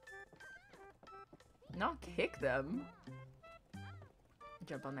 Not kick them.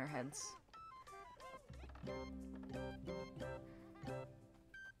 Jump on their heads.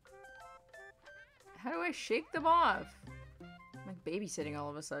 How do I shake them off? I'm like babysitting all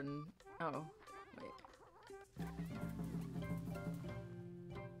of a sudden. Oh, wait.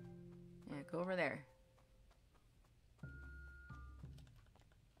 Yeah, go over there.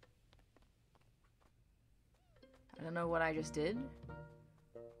 I don't know what I just did,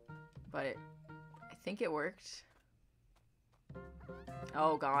 but I think it worked.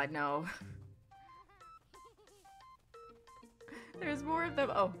 Oh god, no. There's more of them.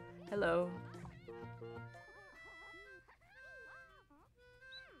 Oh, hello.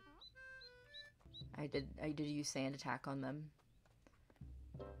 I did use sand attack on them.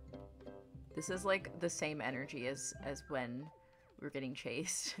 This is like the same energy as when we were getting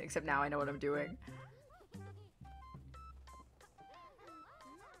chased, except now I know what I'm doing.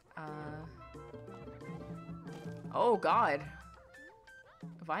 Oh god.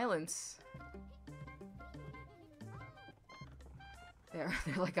 Violence. They're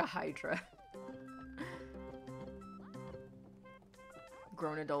like a hydra.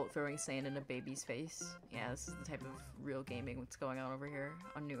 Grown adult throwing sand in a baby's face. Yeah, this is the type of real gaming that's going on over here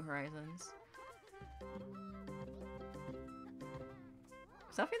on New Horizons.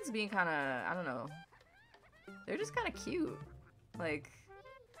 Snufkin's being kind of, I don't know. They're just kind of cute. Like...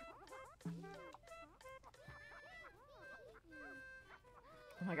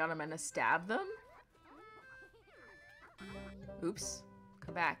 oh my god, I'm gonna stab them? Oops.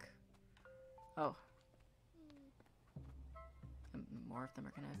 Come back. Oh. More of them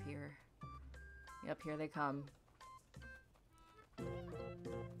are gonna appear. Yep, here they come.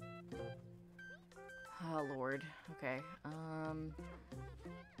 Oh, Lord. Okay.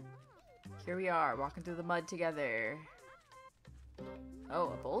 Here we are, walking through the mud together.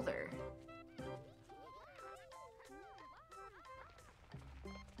 Oh, a boulder.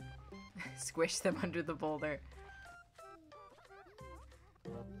 Squish them under the boulder.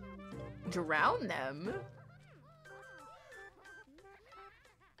 Drown them?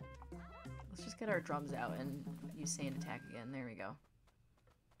 Let's just get our drums out and use sand attack again. There we go.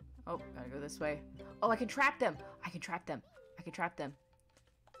 Oh, gotta go this way. Oh, I can trap them! I can trap them! I can trap them.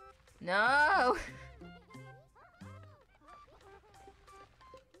 No!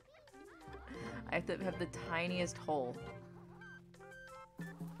 I have to have the tiniest hole.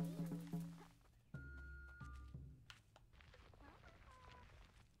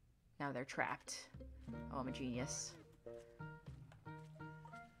 Now they're trapped. Oh, I'm a genius.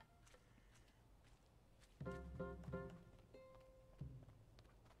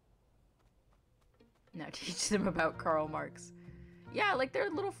 Now teach them about Karl Marx. Yeah, like they're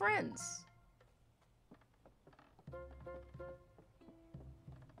little friends.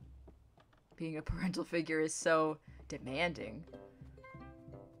 Being a parental figure is so demanding.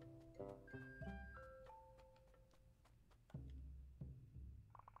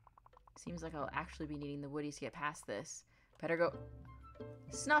 Seems like I'll actually be needing the Woodies to get past this. Better go...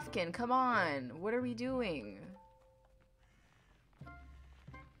 Snufkin, come on! What are we doing?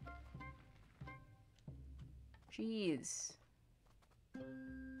 Jeez.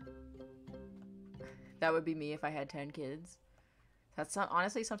 That would be me if I had 10 kids. That's not...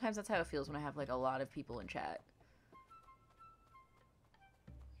 honestly, sometimes that's how it feels when I have, like, a lot of people in chat.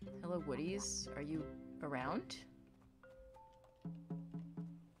 Hello, Woodies. Are you around?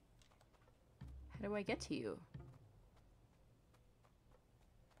 How do I get to you?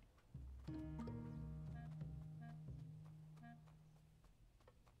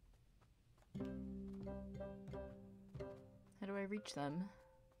 How do I reach them?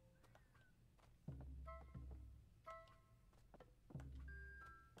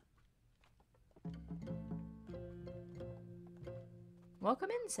 Welcome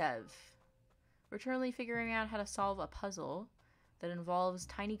in, Sev. We're currently figuring out how to solve a puzzle that involves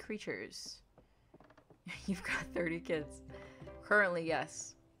tiny creatures. You've got 30 kids. Currently,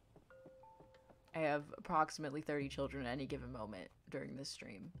 yes. I have approximately 30 children at any given moment during this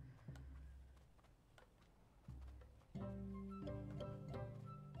stream.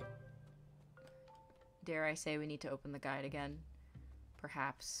 Dare I say we need to open the guide again?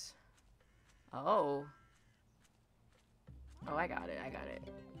 Perhaps. Oh. Oh, I got it. I got it.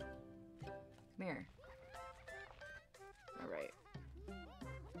 Come here. Alright.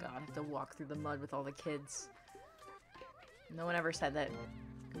 God, I have to walk through the mud with all the kids. No one ever said that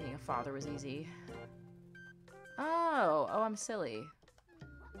being a father was easy. Oh! Oh, I'm silly.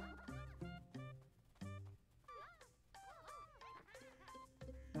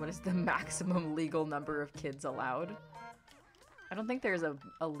 What is the maximum legal number of kids allowed? I don't think there's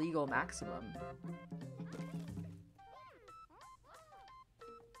a legal maximum.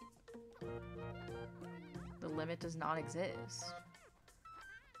 The limit does not exist.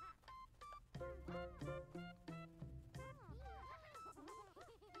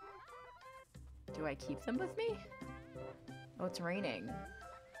 Do I keep them with me? Oh, it's raining.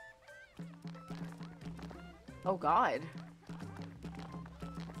 Oh, God.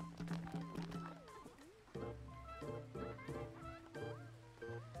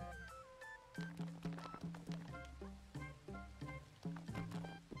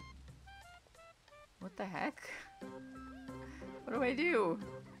 What the heck? What do I do?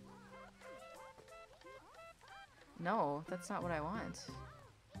 No, that's not what I want.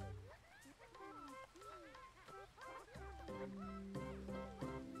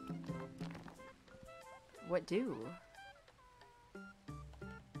 What do?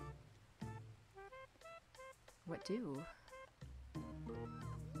 What do?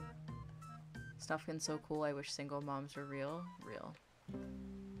 Snufkin's so cool, I wish single moms were real. Real.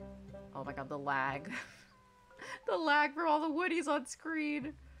 Oh my god, the lag. The lag for all the woodies on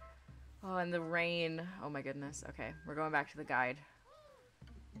screen. Oh, and the rain. Oh my goodness. Okay, we're going back to the guide.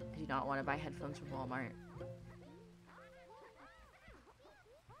 I do not want to buy headphones from Walmart.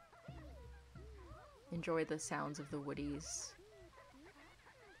 Enjoy the sounds of the woodies.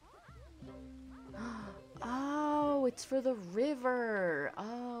 Oh, it's for the river.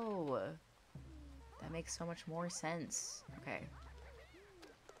 Oh. That makes so much more sense. Okay.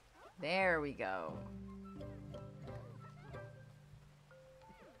 There we go.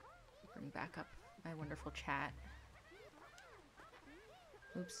 Bring back up my wonderful chat.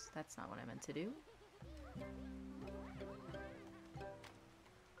 Oops, that's not what I meant to do.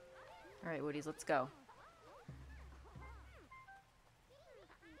 Alright, Woodies, let's go.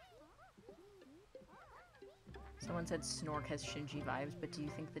 Someone said Snork has Shinji vibes, but do you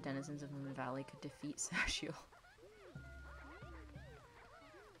think the denizens of Moomin Valley could defeat Sashio?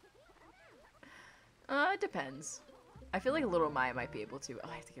 It depends. I feel like Little Maya might be able to. Oh,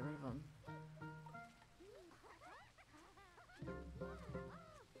 I have to get rid of him.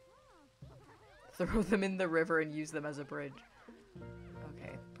 Throw them in the river and use them as a bridge.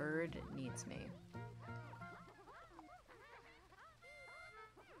 Okay, bird needs me.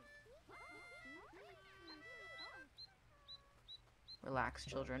 Relax,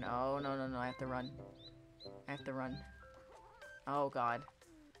 children. Oh, no, no, no, I have to run. I have to run. Oh, God.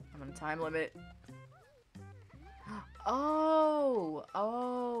 I'm on a time limit. Oh!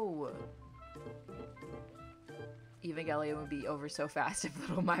 Oh! Evangelion would be over so fast if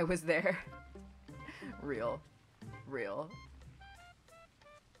Little Mai was there. Real. Real.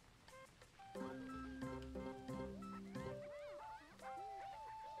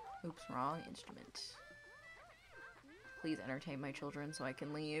 Oops, wrong instrument. Please entertain my children so I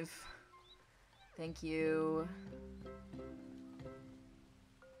can leave. Thank you.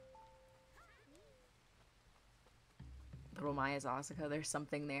 Little Maya's Asuka, there's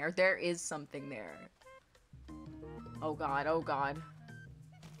something there. There is something there. Oh god, oh god.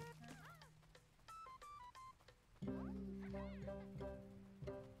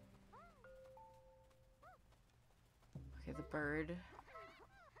 Okay, the bird.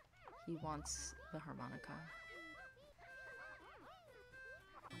 He wants the harmonica.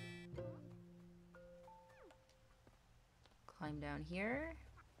 Climb down here.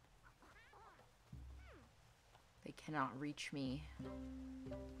 They cannot reach me.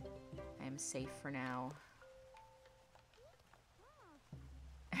 I am safe for now.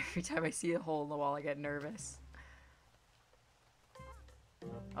 Every time I see a hole in the wall, I get nervous.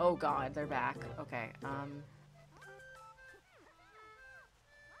 Oh god, they're back. Okay,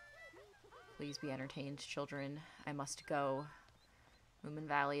 please be entertained, children. I must go. Moomin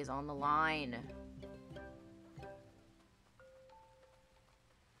Valley is on the line.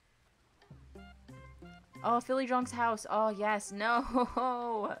 Oh, Philly Drunk's house. Oh, yes.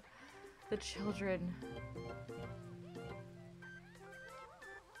 No. The children.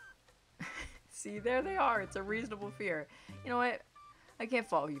 See, there they are. It's a reasonable fear. You know what? I can't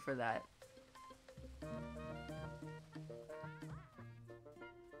fault you for that.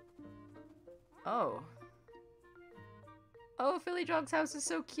 Oh. Oh, Philly Drunk's house is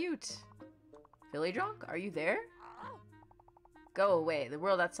so cute. Philly Drunk, are you there? Go away. The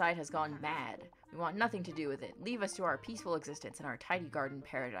world outside has gone mad. We want nothing to do with it. Leave us to our peaceful existence in our tidy garden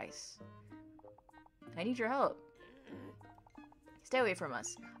paradise. I need your help. Stay away from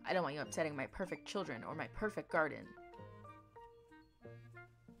us. I don't want you upsetting my perfect children or my perfect garden.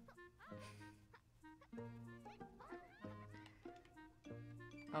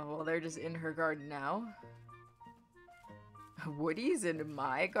 Oh, well, they're just in her garden now. Woody's in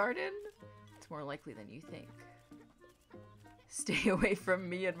my garden? It's more likely than you think. Stay away from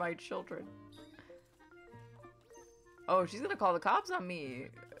me and my children. Oh, she's gonna call the cops on me.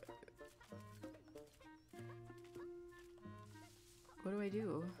 What do I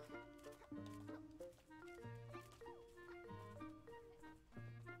do?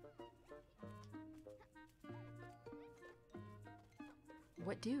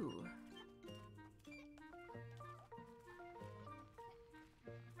 What do?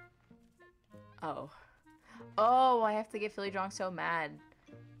 Oh. Oh, I have to get Philly Drunk so mad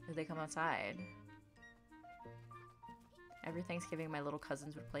that they come outside. Every Thanksgiving, my little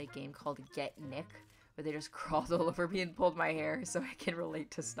cousins would play a game called Get Nick, where they just crawled all over me and pulled my hair so I can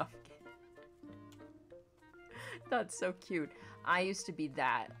relate to Snufkin. That's so cute. I used to be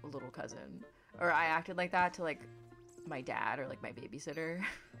that little cousin. Or I acted like that to, like, my dad or, like, my babysitter.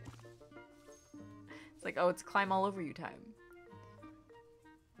 It's like, oh, it's climb all over you time.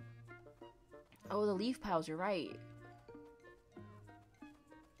 Oh, the leaf pals, you're right.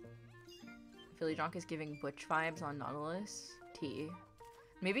 Philly Drunk is giving Butch vibes on Nautilus. T.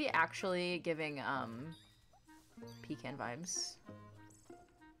 Maybe actually giving, pecan vibes.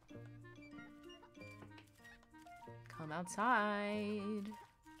 Come outside.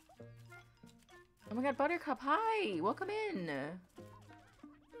 Oh my god, Buttercup, hi! Welcome in!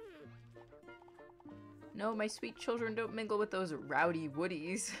 No, my sweet children don't mingle with those rowdy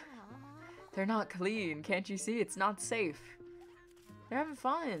woodies. They're not clean, can't you see? It's not safe. They're having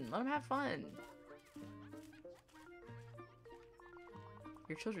fun. Let them have fun.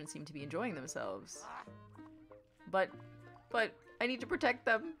 Your children seem to be enjoying themselves. But I need to protect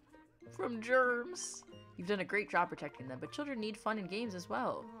them from germs. You've done a great job protecting them, but children need fun and games as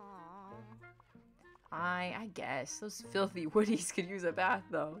well. I guess. Those filthy woodies could use a bath,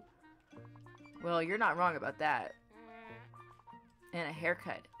 though. Well, you're not wrong about that. And a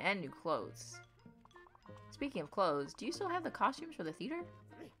haircut. And new clothes. Speaking of clothes, do you still have the costumes for the theater?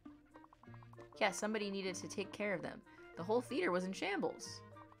 Yeah, somebody needed to take care of them. The whole theater was in shambles.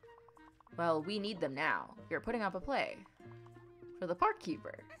 Well, we need them now. You're putting up a play. For the park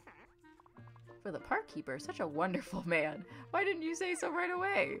keeper. For the park keeper? Such a wonderful man. Why didn't you say so right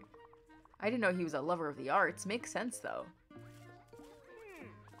away? I didn't know he was a lover of the arts. Makes sense, though.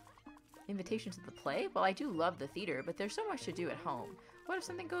 Invitation to the play? Well, I do love the theater, but there's so much to do at home. What if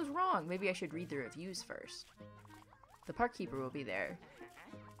something goes wrong? Maybe I should read the reviews first. The park keeper will be there.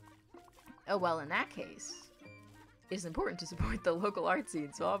 Oh, well, in that case, it is important to support the local art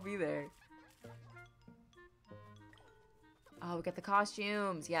scene, so I'll be there. Oh, we got the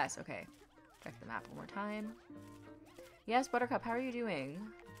costumes. Yes, okay. Check the map one more time. Yes, Buttercup, how are you doing?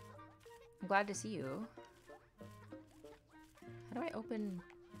 I'm glad to see you. How do I open...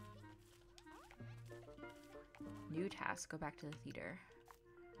 New task, go back to the theater.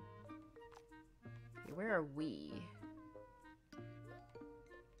 Okay, where are we?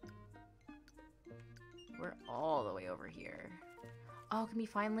 We're all the way over here. Oh, can we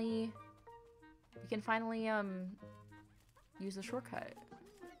finally... We can finally, use the shortcut.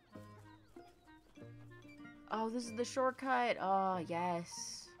 Oh, this is the shortcut! Oh,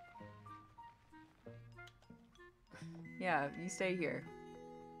 yes. Yeah, you stay here.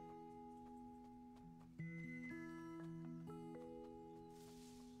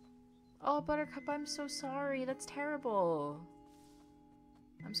 Oh, Buttercup, I'm so sorry. That's terrible.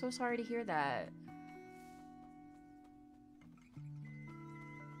 I'm so sorry to hear that.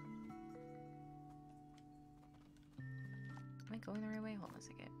 Am I going the right way? Hold on a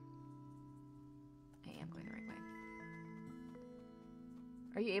second. I am going the right way.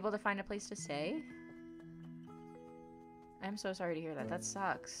 Are you able to find a place to stay? I'm so sorry to hear that. That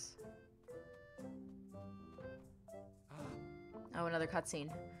sucks. Oh, another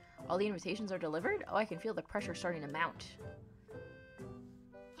cutscene. All the invitations are delivered? Oh, I can feel the pressure starting to mount.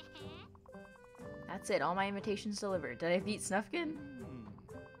 That's it, all my invitations delivered. Did I beat Snufkin?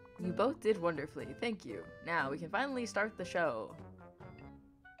 You both did wonderfully, thank you. Now we can finally start the show.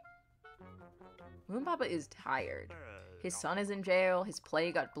 Moon Papa is tired. His son is in jail, his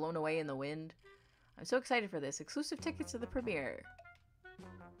play got blown away in the wind. I'm so excited for this. Exclusive tickets to the premiere.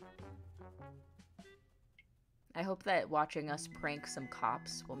 I hope that watching us prank some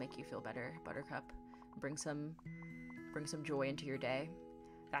cops will make you feel better, Buttercup. Bring some joy into your day.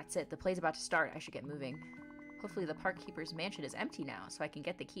 That's it. The play's about to start. I should get moving. Hopefully the park keeper's mansion is empty now, so I can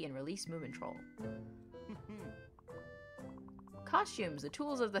get the key and release Moomin Troll. Costumes, the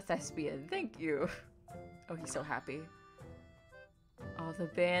tools of the thespian. Thank you. Oh, he's so happy. Oh, the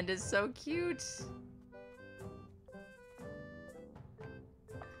band is so cute.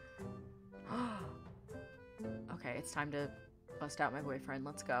 Okay, it's time to bust out my boyfriend.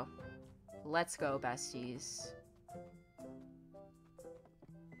 Let's go. Let's go, besties.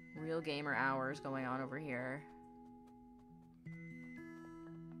 Real gamer hours going on over here.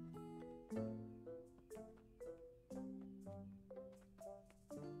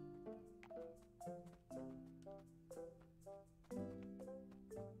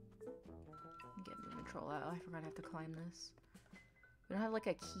 Get Moomin Troll out. Oh, I forgot I have to climb this. We don't have like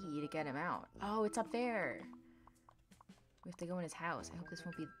a key to get him out. Oh, it's up there. We have to go in his house. I hope this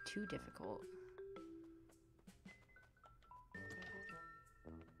won't be too difficult.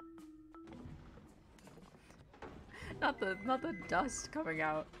 Not the dust coming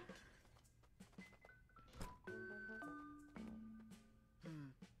out.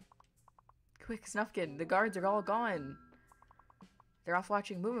 Quick, Snufkin, the guards are all gone. They're off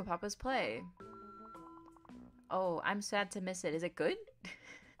watching Moomin Papa's play. Oh, I'm sad to miss it. Is it good?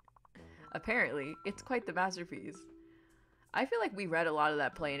 Apparently, it's quite the masterpiece. I feel like we read a lot of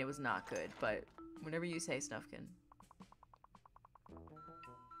that play and it was not good, but whenever you say, Snufkin.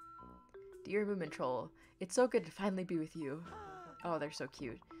 Dear Moomin Troll, it's so good to finally be with you. Oh, they're so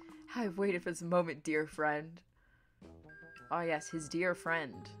cute. I've waited for this moment, dear friend. Oh yes, his dear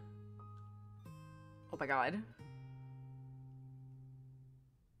friend. Oh my god.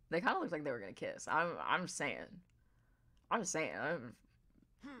 They kind of looked like they were gonna kiss. I'm saying.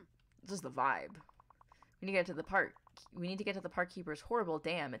 Just the vibe. We need to get to the park. We need to get to the park keeper's horrible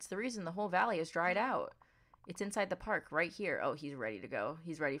dam. It's the reason the whole valley is dried out. It's inside the park, right here. Oh, he's ready to go.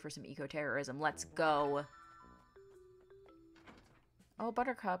 He's ready for some eco-terrorism. Let's go. Oh,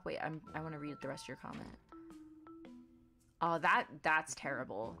 Buttercup. Wait, I want to read the rest of your comment. Oh, that's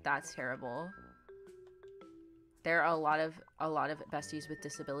terrible. That's terrible. There are a lot of besties with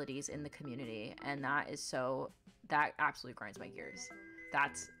disabilities in the community, and that absolutely grinds my gears.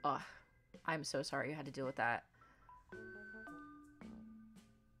 That's, ugh. I'm so sorry you had to deal with that.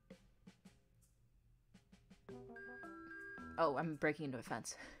 Oh, I'm breaking into a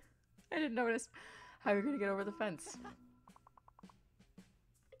fence. I didn't notice. How are we gonna get over the fence?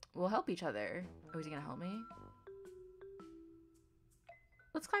 We'll help each other. Oh, is he gonna help me?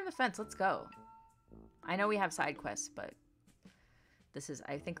 Let's climb the fence. Let's go. I know we have side quests, but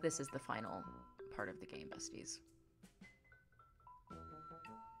I think this is the final part of the game, besties.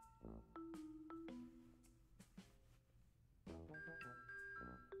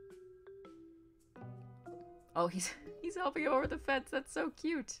 Oh, he's helping over the fence. That's so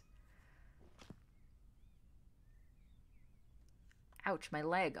cute. Ouch, my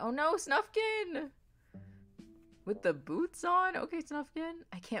leg. Oh no, Snufkin! With the boots on? Okay, Snufkin.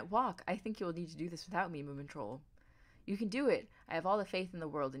 I can't walk. I think you'll need to do this without me, Moomin Troll. You can do it. I have all the faith in the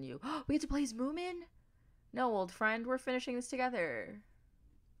world in you. We have to play as Moomin? No, old friend. We're finishing this together.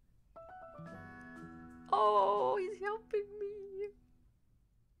 Oh, he's helping me.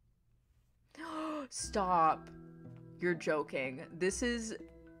 Stop. You're joking. This is...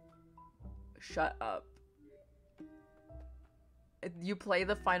 Shut up. You play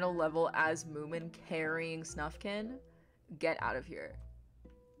the final level as Moomin carrying Snufkin? Get out of here.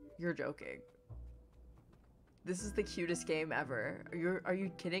 You're joking. This is the cutest game ever. Are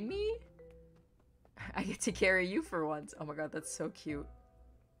you kidding me? I get to carry you for once. Oh my god, that's so cute.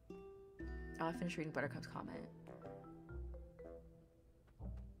 I'll finish reading Buttercup's comment.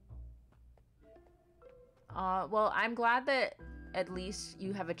 Well, I'm glad that at least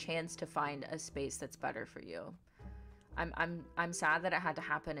you have a chance to find a space that's better for you. I'm sad that it had to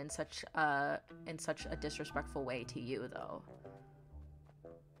happen in such a disrespectful way to you, though.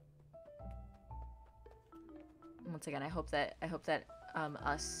 Once again, I hope that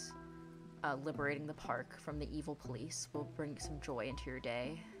us liberating the park from the evil police will bring some joy into your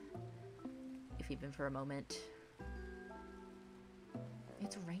day, if even for a moment.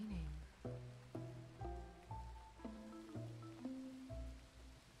 It's raining.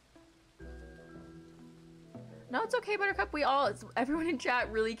 No, it's okay, Buttercup. Everyone in chat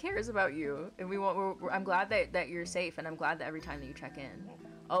really cares about you, and I'm glad that you're safe, and I'm glad that every time that you check in.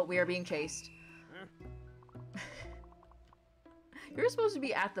 Oh, we are being chased. You're supposed to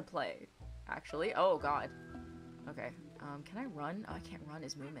be at the play, actually. Oh God. Okay. Can I run? Oh, I can't run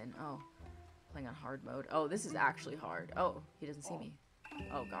as Moomin. Oh, playing on hard mode. Oh, this is actually hard. Oh, he doesn't see me.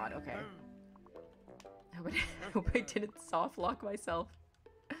 Oh God. Okay. I hope I didn't soft lock myself.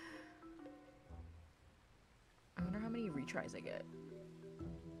 I wonder how many retries I get.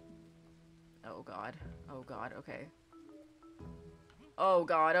 Oh God. Oh God. Okay. Oh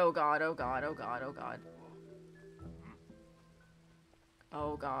God. Oh God. Oh God. Oh God. Oh God.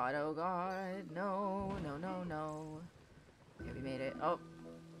 Oh God. Oh God. No. No. No. No. Okay, we made it. Oh.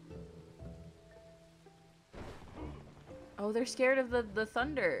 Oh, they're scared of the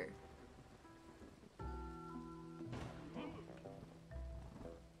thunder.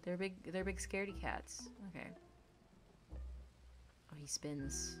 They're big scaredy cats. Okay. Oh, he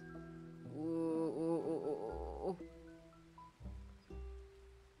spins. Ooh, ooh, ooh, ooh, ooh.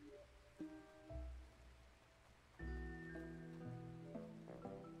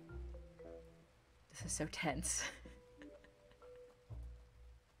 This is so tense.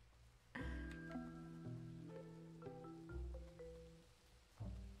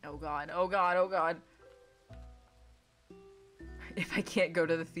 Oh God, oh God, oh God. If I can't go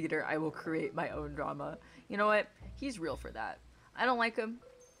to the theater, I will create my own drama. You know what? He's real for that. I don't like him,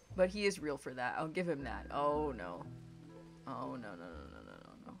 but he is real for that. I'll give him that. Oh no. Oh no, no, no, no, no,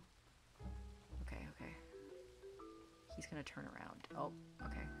 no, no. Okay, okay. He's gonna turn around. Oh,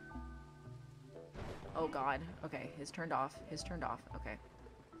 okay. Oh God. Okay, his turned off. His turned off. Okay.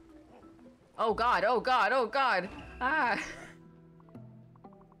 Oh God, oh God, oh God. Ah.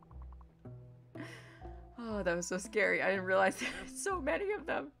 Oh, that was so scary. I didn't realize there were so many of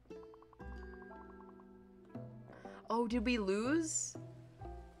them. Oh, did we lose?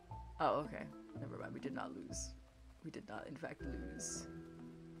 Oh, okay. Never mind. We did not lose. We did not, in fact, lose.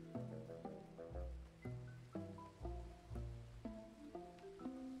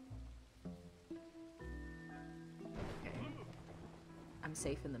 Okay. I'm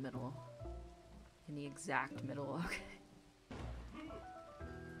safe in the middle. In the exact middle. Okay.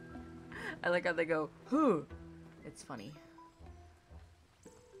 I like how they go, whoo! It's funny.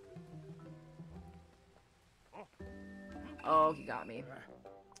 Oh, he got me.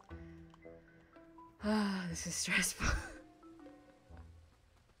 Ah, this is stressful.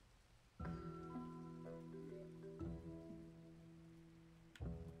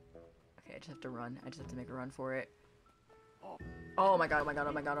 Okay, I just have to run. I just have to make a run for it. Oh my God, oh my God,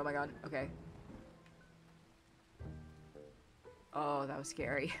 oh my God, oh my God. Okay. Oh, that was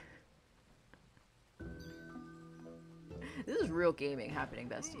scary. This is real gaming happening,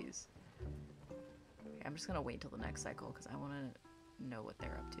 besties. Okay, I'm just gonna wait till the next cycle because I want to know what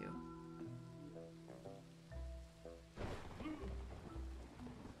they're up to.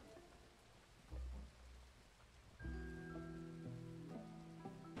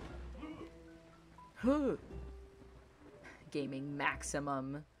 Huh. Gaming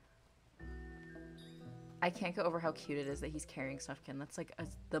maximum. I can't get over how cute it is that he's carrying Snufkin. That's like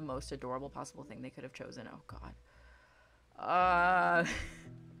the most adorable possible thing they could have chosen. Oh God.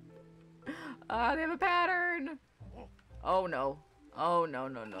 They have a pattern. Oh no. Oh no,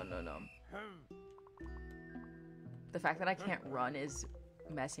 no, no, no, no. The fact that I can't run is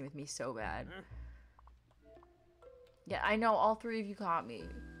messing with me so bad. Yeah, I know all three of you caught me.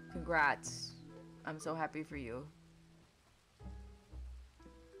 Congrats. I'm so happy for you.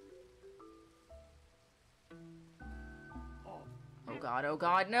 Oh God, oh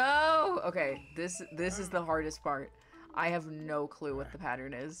God, no! Okay, this is the hardest part. I have no clue what the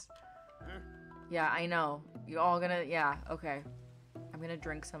pattern is. Yeah, I know. You all gonna, yeah, okay. I'm gonna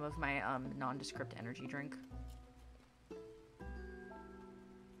drink some of my nondescript energy drink.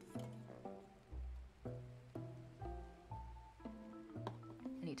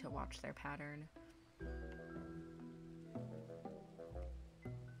 I need to watch their pattern.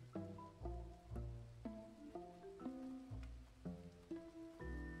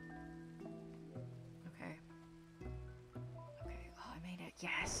 Okay. Okay. Oh, I made it.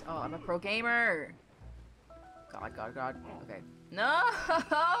 Yes. Oh, I'm a pro gamer. God, God, God. Okay. No!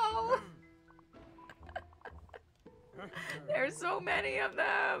 There's so many of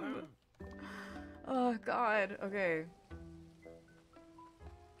them. Oh, God. Okay.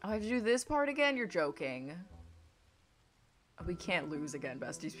 Oh, I have to do this part again? You're joking. We can't lose again,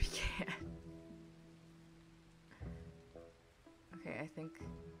 besties. We can't. Okay, I think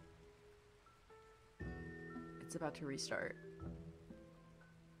it's about to restart.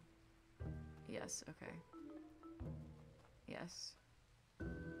 Yes, okay. Yes.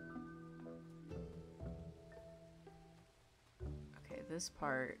 Okay, this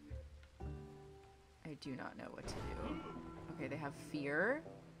part, I do not know what to do. Okay, they have fear.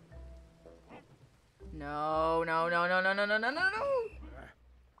 No, no, no, no, no, no, no, no, no, no!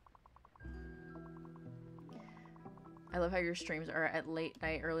 I love how your streams are at late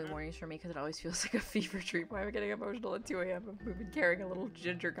night, early mornings for me because it always feels like a fever dream. Why am I getting emotional at 2 a.m? We've been carrying a little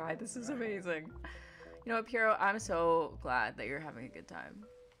ginger guy. This is amazing. You know what, Piero? I'm so glad that you're having a good time.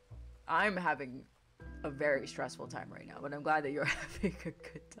 I'm having a very stressful time right now, but I'm glad that you're having a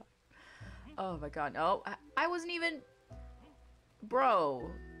good time. Oh my god, no. I wasn't even...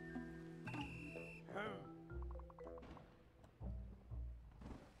 Bro.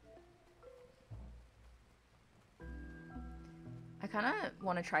 I kind of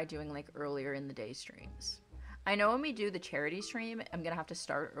want to try doing like earlier in the day streams. I know when we do the charity stream, I'm gonna have to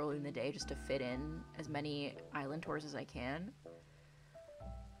start early in the day just to fit in as many island tours as I can.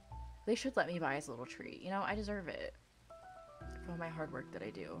 They should let me buy us a little treat. You know, I deserve it for all my hard work that I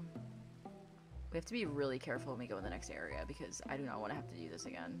do. We have to be really careful when we go in the next area because I do not want to have to do this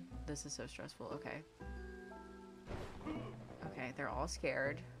again. This is so stressful. Okay. Okay, they're all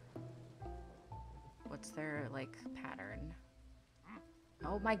scared. What's their, like, pattern?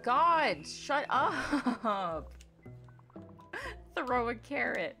 Oh my god! Shut up! Throw a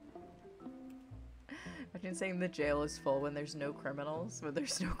carrot. Imagine saying the jail is full when there's no criminals, when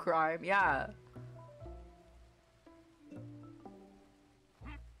there's no crime. Yeah.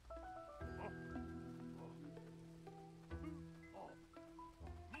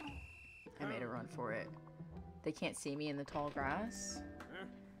 I made a run for it. They can't see me in the tall grass?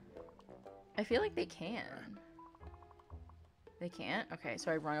 I feel like they can. They can't? Okay,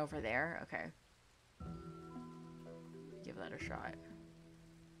 so I run over there. Okay. Give that a shot.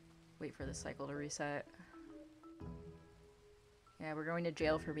 Wait for the cycle to reset. Yeah, we're going to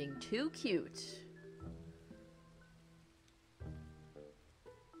jail for being too cute.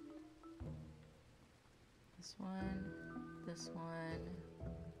 This one. This one.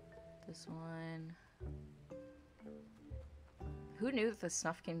 This one. Who knew that the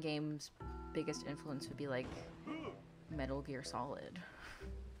Snufkin game's biggest influence would be like Metal Gear Solid?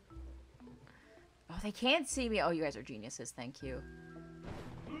 Oh, they can't see me. Oh, you guys are geniuses. Thank you.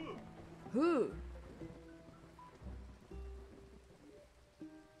 Who?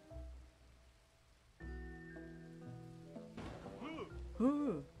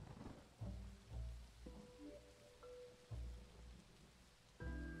 Who?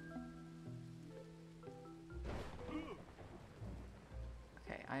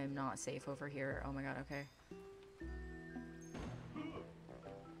 Okay, I am not safe over here. Oh my god, okay.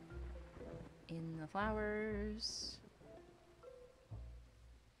 In the flowers.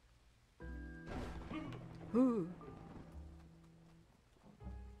 Ooh.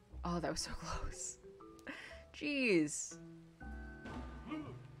 Oh, that was so close. Jeez.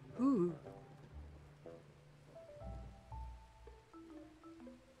 Ooh.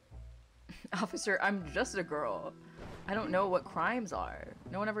 Officer, I'm just a girl. I don't know what crimes are.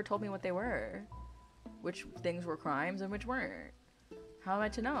 No one ever told me what they were. Which things were crimes and which weren't. How am I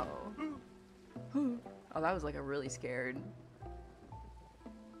to know? Oh, that was like a really scared.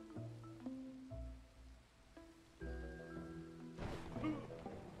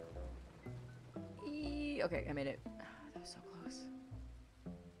 Okay, I made it. That was so close.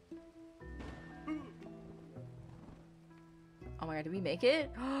 Oh my god, did we make it?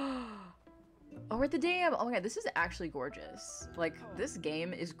 Oh, we're at the dam! Oh my god, this is actually gorgeous. Like, this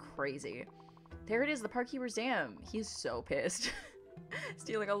game is crazy. There it is, the Parkkeeper's Dam. He's so pissed.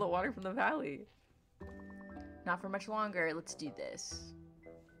 Stealing all the water from the valley. Not for much longer. Let's do this.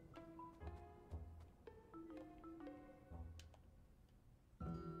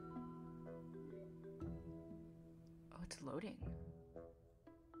 Oh, it's loading.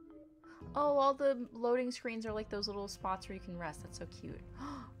 Oh, all the loading screens are like those little spots where you can rest. That's so cute.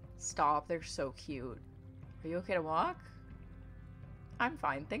 Stop. They're so cute. Are you okay to walk? I'm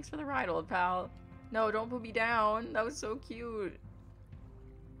fine. Thanks for the ride, old pal. No, don't put me down. That was so cute.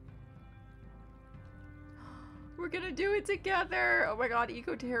 We're gonna do it together! Oh my god,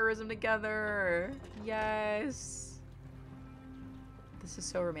 eco-terrorism together! Yes! This is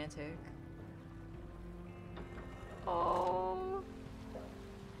so romantic. Oh!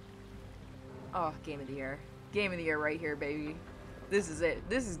 Oh, game of the year. Game of the year right here, baby. This is it.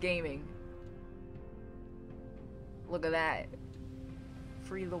 This is gaming. Look at that.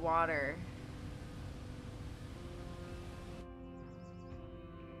 Free the water.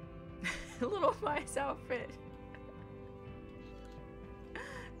 Little mice outfit.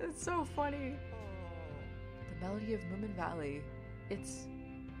 That's so funny. The Melody of Moomin Valley. It's...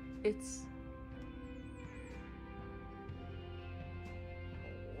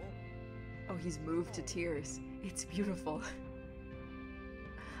 Oh, he's moved to tears. It's beautiful.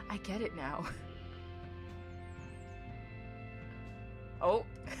 I get it now. Oh.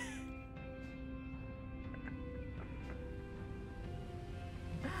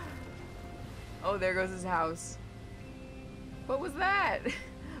 Oh, there goes his house. What was that?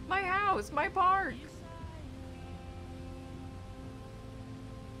 My house, my park.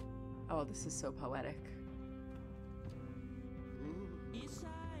 Oh, this is so poetic.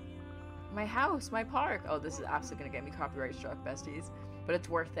 My house, my park. Oh, this is absolutely gonna get me copyright struck, besties. But it's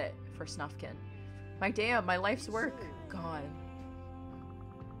worth it for Snufkin. My damn, my life's work gone.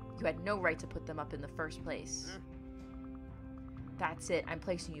 You had no right to put them up in the first place. That's it. I'm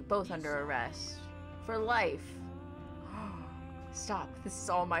placing you both under arrest. For life. Stop. This is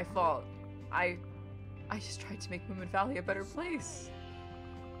all my fault. I just tried to make Moomin Valley a better place.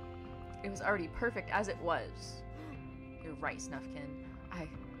 It was already perfect as it was. You're right, Snufkin. I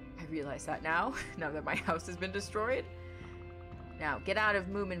realize that now. Now that my house has been destroyed. Now, get out of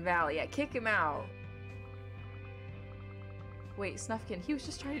Moomin Valley. Yeah, kick him out. Wait, Snufkin, he was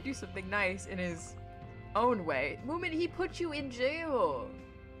just trying to do something nice in his own way. Moomin, he put you in jail.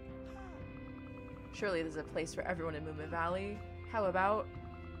 Surely there's a place for everyone in Moomin Valley. How about,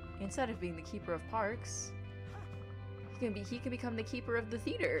 instead of being the keeper of parks, he can become the keeper of the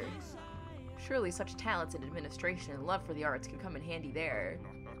theater. Surely such talents in administration and love for the arts could come in handy there.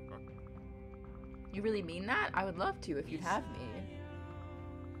 You really mean that? I would love to if you'd have me.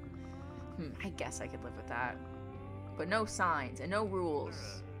 I guess I could live with that. But no signs and no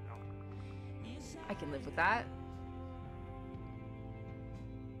rules. I can live with that.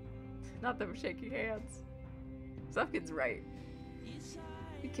 Not them shaking hands. Snufkin's right.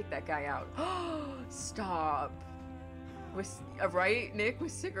 You kick that guy out. Stop. Right, Nick,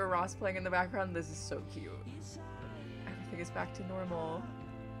 with Sigur Rós playing in the background? This is so cute. Everything is back to normal.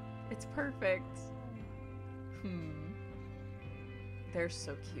 It's perfect. They're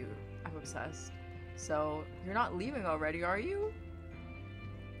so cute. I'm obsessed. So, you're not leaving already, are you?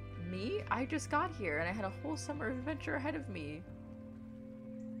 Me? I just got here and I had a whole summer adventure ahead of me.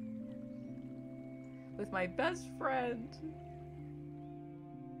 With my best friend.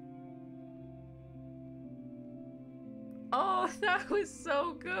 Oh, that was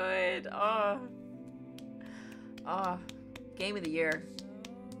so good. Game of the year.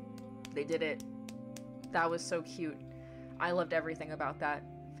 They did it. That was so cute. I loved everything about that.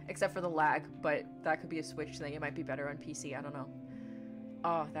 Except for the lag, but that could be a Switch thing. It might be better on PC, I don't know.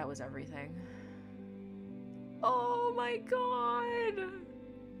 Oh, that was everything. Oh my god!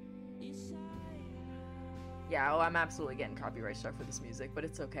 Yeah, oh, I'm absolutely getting copyright struck for this music, but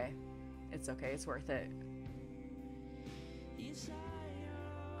it's okay. It's okay, it's worth it.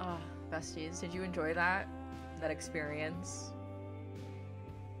 Oh, besties, did you enjoy that? That experience?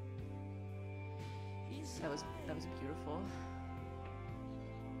 That was beautiful.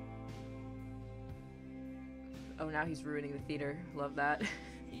 Oh, now he's ruining the theater. Love that.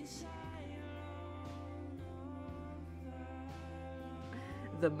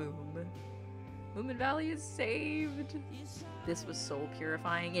 The Moom. Moomin Valley is saved. This was soul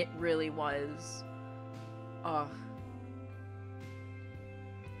purifying. It really was. Oh.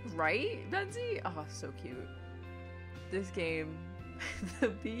 Right, Benzie? Oh, so cute. This game. The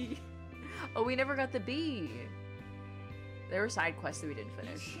bee. Oh, we never got the bee. There were side quests that we didn't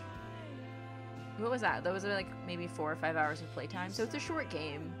finish. What was that? That was like maybe 4 or 5 hours of playtime. So it's a short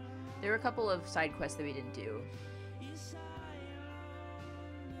game. There were a couple of side quests that we didn't do.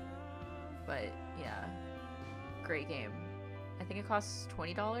 But yeah, great game. I think it costs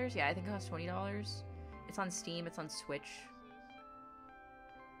 $20. Yeah, I think it costs $20. It's on Steam. It's on Switch.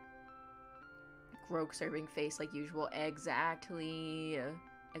 Rogue serving face like usual. Exactly.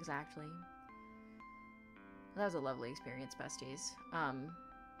 Exactly. That was a lovely experience, besties.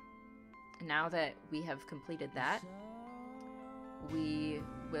 Now that we have completed that, we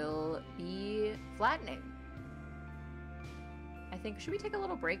will be flattening. I think, should we take a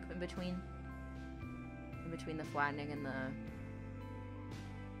little break in between the flattening and the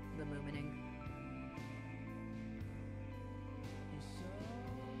moomining?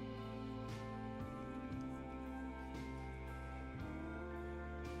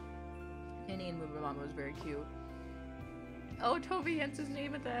 Annie and Moomin Mama was very cute. Oh, Toby Hens's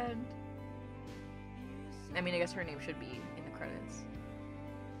name at the end. I mean, I guess her name should be in the credits.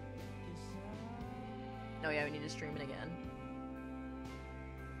 Oh yeah, we need to stream it again.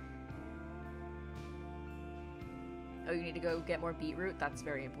 Oh, you need to go get more beetroot? That's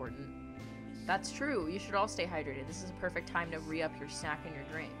very important. That's true. You should all stay hydrated. This is a perfect time to re-up your snack and your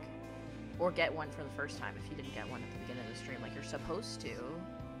drink. Or get one for the first time if you didn't get one at the beginning of the stream like you're supposed to.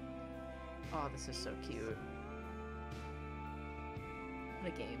 Oh, this is so cute.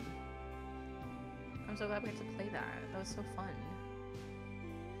 What a game. I'm so glad we got to play that. That was so fun.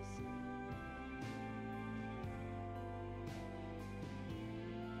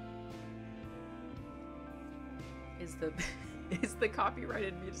 Is the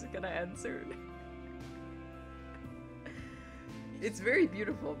copyrighted music gonna end soon? It's very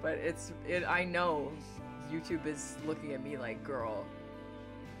beautiful, but I know YouTube is looking at me like, girl,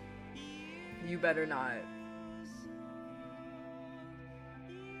 you better not.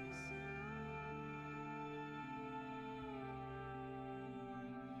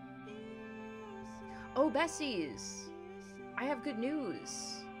 Oh, besties! I have good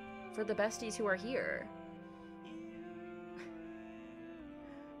news for the besties who are here.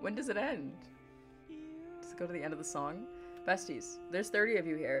 When does it end? Does it go to the end of the song? Besties, there's 30 of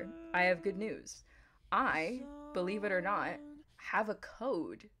you here. I have good news. I, believe it or not, have a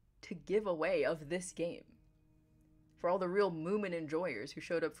code to give away of this game. For all the real Moomin enjoyers who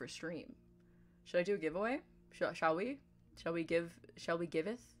showed up for stream. Should I do a giveaway? Shall we? Shall we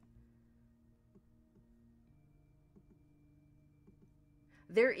giveth?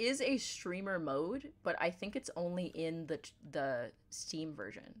 There is a streamer mode, but I think it's only in the Steam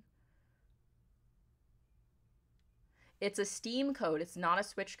version. It's a Steam code. It's not a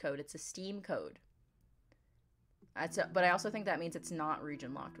Switch code. It's a Steam code. But I also think that means it's not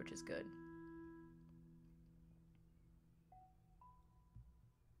region locked, which is good.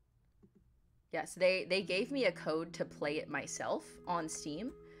 Yes, they gave me a code to play it myself on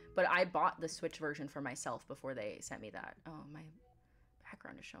Steam, but I bought the Switch version for myself before they sent me that. Oh, my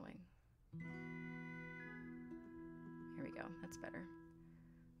background is showing. Here we go. That's better.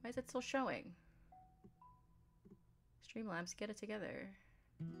 Why is it still showing? Streamlabs, get it together.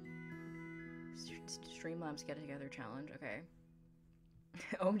 Streamlabs, get it together challenge. Okay.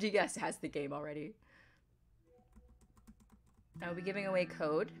 OMG Guest has the game already. I'll be giving away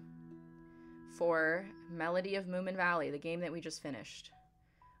code for Melody of Moomin Valley, the game that we just finished.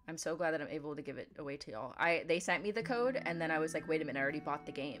 I'm so glad that I'm able to give it away to y'all. They sent me the code, and then I was like, wait a minute, I already bought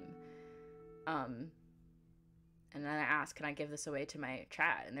the game. And then I asked, can I give this away to my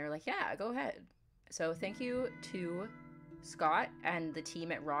chat? And they're like, yeah, go ahead. So thank you to Scott and the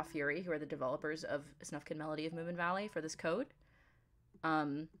team at Raw Fury, who are the developers of Snufkin Melody of Moomin Valley, for this code.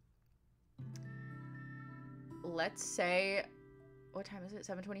 Let's say, what time is it?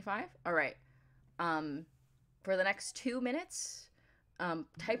 7:25? All right. For the next 2 minutes,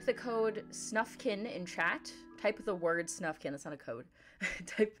 type the code Snufkin in chat. Type the word Snufkin. That's not a code.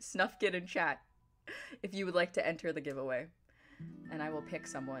 Type Snufkin in chat if you would like to enter the giveaway. And I will pick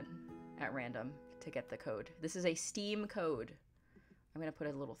someone at random to get the code. This is a Steam code. I'm going to put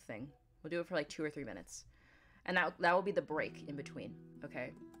a little thing. We'll do it for like 2 or 3 minutes. And that will be the break in between.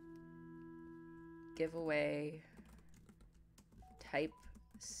 Okay. Giveaway. Type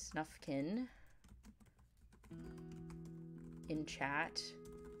Snufkin in chat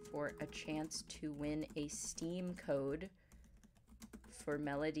for a chance to win a Steam code for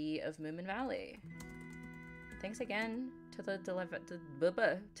Melody of Moomin Valley. Thanks again to the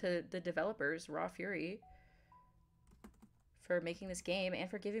developers, Raw Fury, for making this game and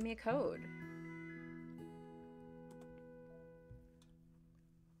for giving me a code.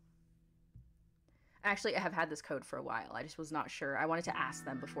 Actually, I have had this code for a while. I just was not sure. I wanted to ask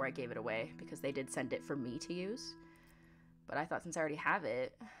them before I gave it away because they did send it for me to use. But I thought since I already have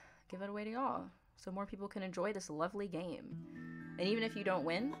it, give it away to y'all so more people can enjoy this lovely game. And even if you don't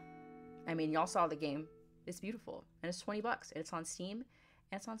win, I mean, y'all saw the game. It's beautiful. And it's 20 bucks. And it's on Steam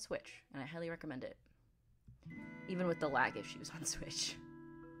and it's on Switch. And I highly recommend it. Even with the lag issues on Switch.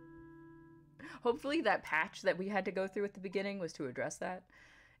 Hopefully that patch that we had to go through at the beginning was to address that.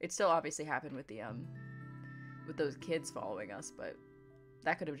 It still obviously happened with the with those kids following us, but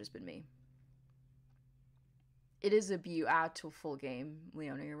that could have just been me. It is a beautiful game,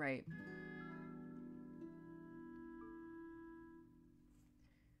 Leona, you're right.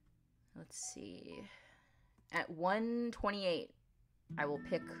 Let's see. At 1:28, I will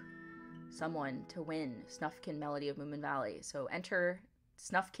pick someone to win Snufkin Melody of Moomin Valley. So enter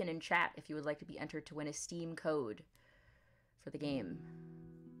Snufkin in chat if you would like to be entered to win a Steam code for the game.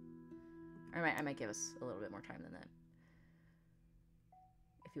 I might give us a little bit more time than that.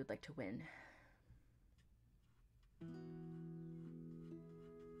 If you would like to win.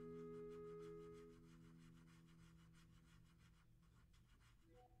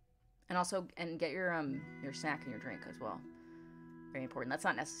 And also, and get your snack and your drink as well. Very important. That's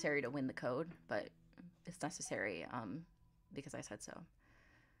not necessary to win the code, but it's necessary because I said so.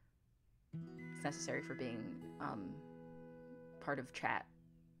 It's necessary for being part of chat.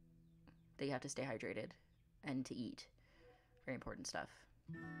 That you have to stay hydrated and to eat. Very important stuff.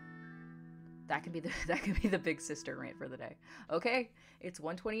 That can be the big sister rant for the day. Okay, it's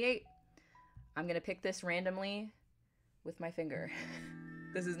 1:28. I'm gonna pick this randomly with my finger.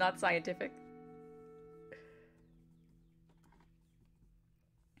 This is not scientific.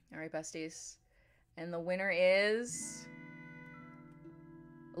 All right, besties. And the winner is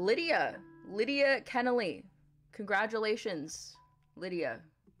Lydia. Lydia Kennelly. Congratulations, Lydia,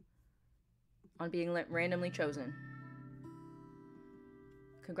 on being randomly chosen.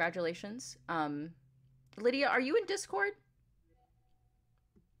 Congratulations. Lydia, are you in Discord?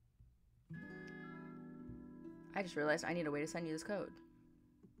 I just realized I need a way to send you this code.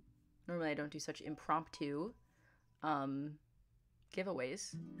 Normally I don't do such impromptu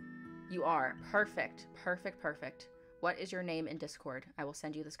giveaways. You are. Perfect. Perfect, perfect. What is your name in Discord? I will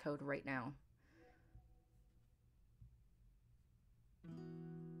send you this code right now.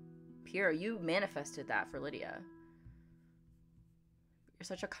 Piero, you manifested that for Lydia. You're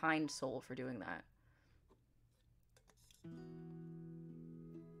such a kind soul for doing that.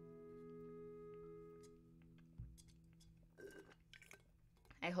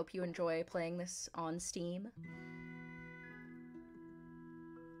 I hope you enjoy playing this on Steam.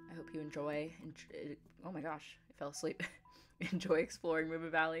 I hope you enjoy oh my gosh, I fell asleep. Enjoy exploring Moomin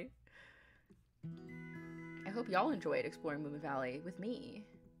Valley. I hope y'all enjoyed exploring Moomin Valley with me.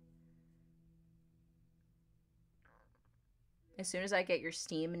 As soon as I get your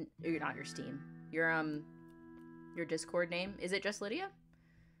Steam, or not your Steam, your Discord name, is it just Lydia?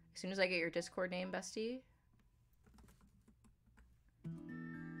 As soon as I get your Discord name, bestie,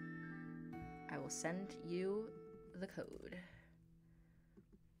 I will send you the code.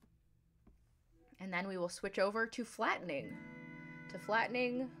 And then we will switch over to flattening. To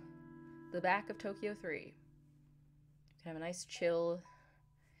flattening the back of Tokyo-3. Have a nice chill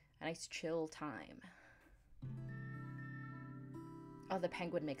time. Oh, the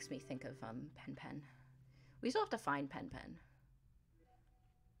penguin makes me think of Pen Pen. We still have to find Pen Pen.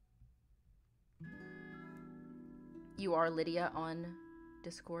 You are Lydia on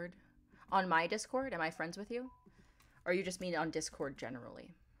Discord? On my Discord? Am I friends with you? Or you just mean on Discord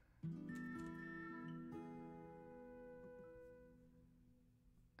generally?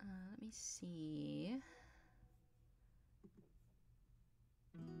 Let me see.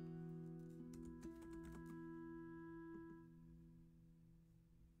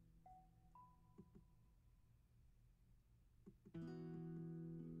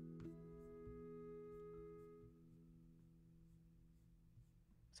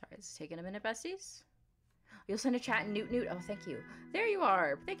 Sorry, it's taking a minute, besties. You'll send a chat in Newt Newt. Oh, thank you. There you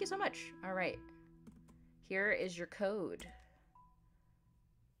are. Thank you so much. All right. Here is your code.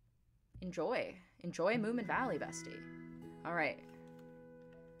 Enjoy. Enjoy Moomin Valley, bestie. All right.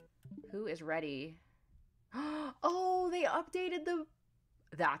 Who is ready? Oh, they updated the...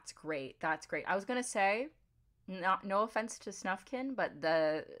 That's great. That's great. I was going to say, no offense to Snufkin, but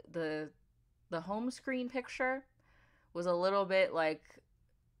the home screen picture was a little bit like...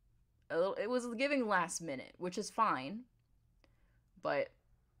 It was giving last minute, which is fine. But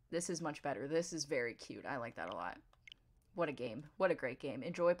this is much better. This is very cute. I like that a lot. What a game. What a great game.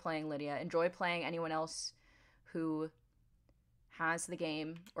 Enjoy playing, Lydia. Enjoy playing anyone else who has the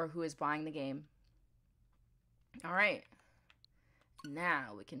game or who is buying the game. All right.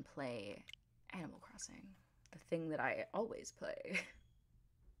 Now we can play Animal Crossing. The thing that I always play.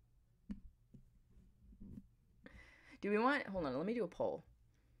 Do we want... Hold on. Let me do a poll.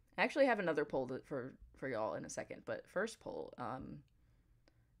 I actually have another poll for y'all in a second. But first poll.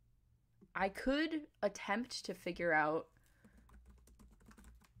 I could attempt to figure out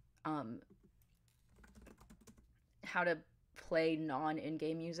how to play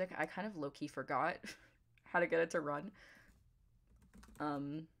non-in-game music. I kind of low-key forgot how to get it to run.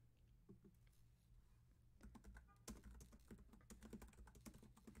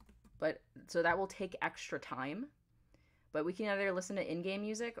 But so that will take extra time. But we can either listen to in-game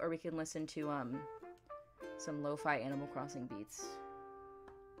music or we can listen to some lo-fi Animal Crossing beats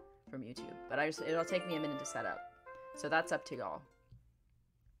from YouTube. But it'll take me a minute to set up. So that's up to y'all.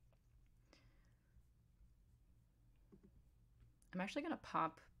 I'm actually going to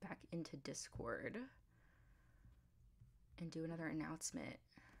pop back into Discord and do another announcement.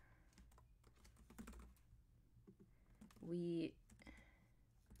 Live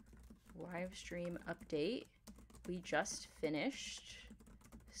stream update. We just finished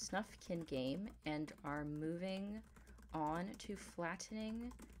Snufkin game and are moving on to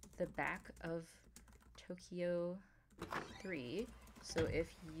Flattening the Back of Tokyo-3. So if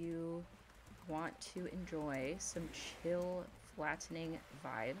you want to enjoy some chill flattening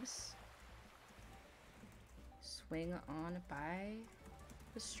vibes, swing on by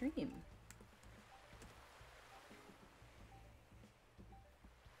the stream.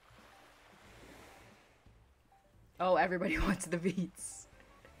 Oh, everybody wants the beats.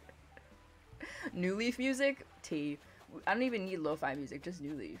 New Leaf music? Tea. I don't even need lo-fi music, just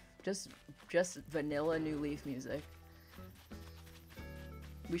New Leaf. Just vanilla New Leaf music.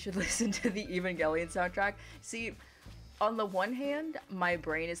 We should listen to the Evangelion soundtrack. See, on the one hand, my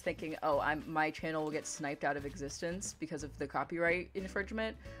brain is thinking, oh, my channel will get sniped out of existence because of the copyright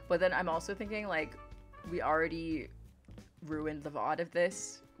infringement. But then I'm also thinking, like, we already ruined the VOD of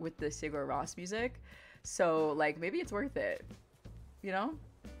this with the Sigur Rós music. So, like, maybe it's worth it. You know?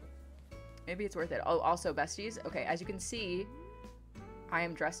 Maybe it's worth it. Oh, also, besties. Okay, as you can see, I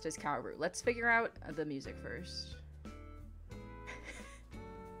am dressed as Kaoru. Let's figure out the music first.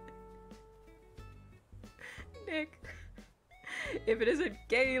 Nick. If it isn't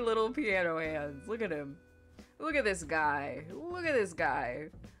gay little piano hands. Look at him. Look at this guy. Look at this guy.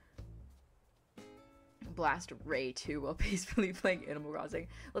 Blast Ray 2 while peacefully playing Animal Crossing.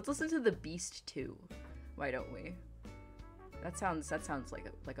 Let's listen to The Beast 2. Why don't we? That sounds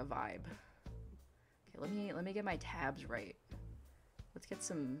like a vibe. Okay, let me get my tabs right. Let's get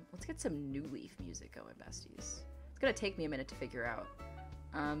some New Leaf music going, besties. It's gonna take me a minute to figure out.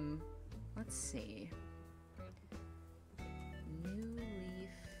 Let's see. New Leaf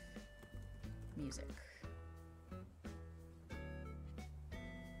music.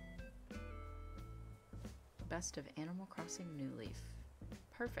 Best of Animal Crossing New Leaf.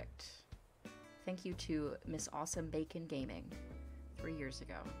 Perfect. Thank you to Miss Awesome Bacon Gaming 3 years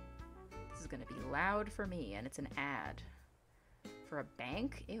ago. This is gonna be loud for me, and it's an ad for a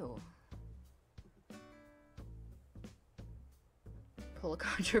bank? Ew. Pull a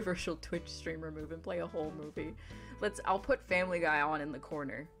controversial Twitch streamer move and play a whole movie. I'll put Family Guy on in the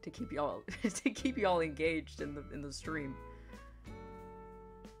corner to keep y'all engaged in the stream.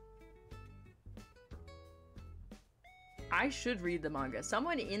 I should read the manga.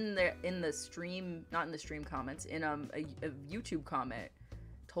 Someone in the stream, not in the stream comments, in a YouTube comment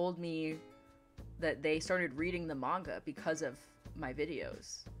told me that they started reading the manga because of my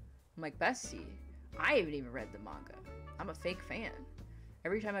videos. I'm like, bestie, I haven't even read the manga. I'm a fake fan.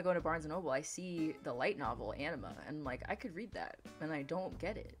 Every time I go to Barnes & Noble, I see the light novel Anima, and like, I could read that, and I don't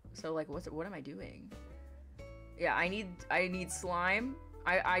get it. So like, what am I doing? Yeah, I need slime.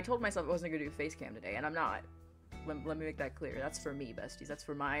 I told myself I wasn't gonna do face cam today, and I'm not. Let me make that clear. That's for me, besties. That's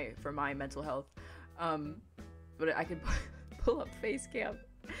for my mental health. But I could pull up face cam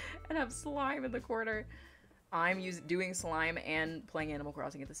and have slime in the corner. I'm doing slime and playing Animal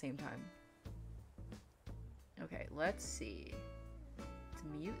Crossing at the same time. Okay, let's see. Let's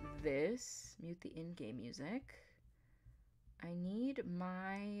mute this. Mute the in-game music. I need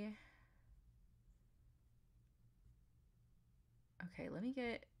my... Okay, let me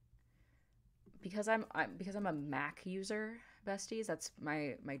get... Because I'm a Mac user, besties, that's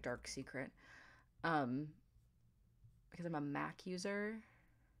my dark secret. Because I'm a Mac user,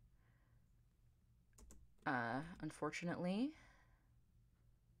 unfortunately,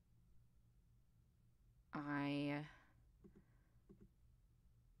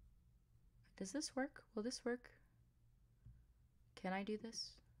 does this work? Will this work? Can I do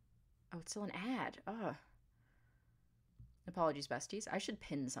this? Oh, it's still an ad. Ugh. Apologies, besties. I should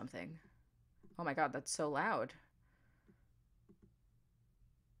pin something. Oh my god, that's so loud.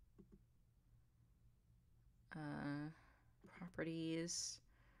 Properties.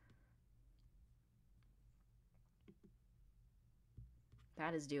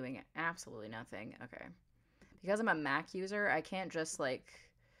 That is doing absolutely nothing. Okay. Because I'm a Mac user, I can't just, like,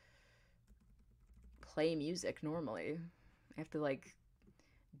 play music normally. I have to, like,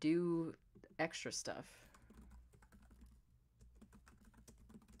 do extra stuff.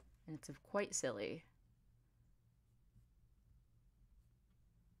 And it's quite silly.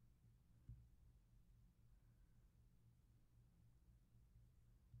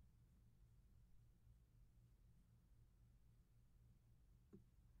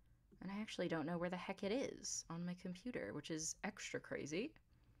 And I actually don't know where the heck it is on my computer, which is extra crazy.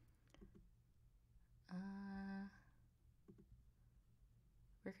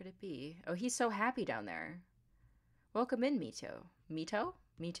 Where could it be? Oh, he's so happy down there. Welcome in, Mito. Mito?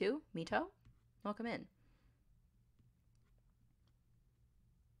 Me too? Mito? Welcome in.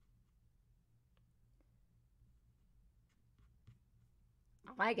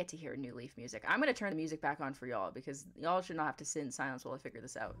 I get to hear New Leaf music. I'm gonna turn the music back on for y'all because y'all should not have to sit in silence while I figure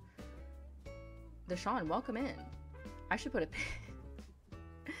this out. Deshaun, welcome in. I should put a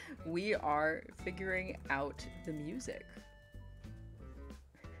We are figuring out the music.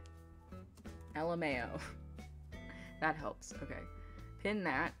 LMAO. That helps. Okay. Pin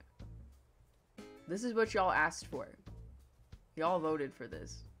that. This is what y'all asked for. Y'all voted for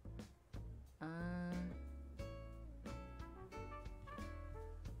this. I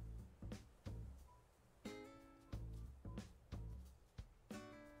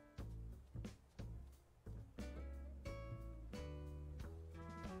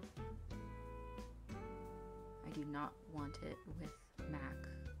do not want it with Mac.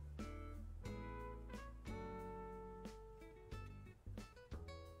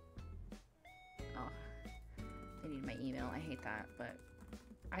 Oh, I need my email. I hate that, but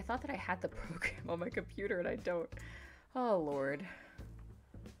I thought that I had the program on my computer and I don't. Oh, Lord.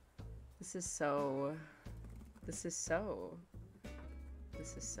 This is so...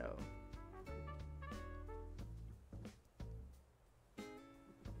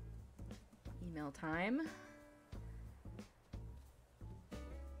 Email time.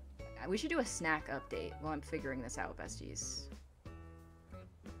 We should do a snack update while I'm figuring this out, besties.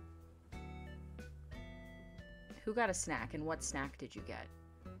 Who got a snack and what snack did you get?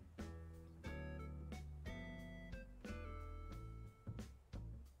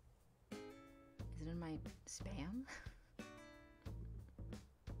 Is it in my spam?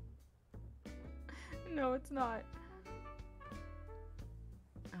 No, it's not.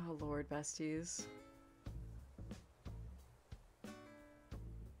 Oh, Lord, besties.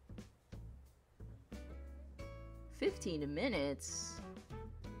 $15 minutes?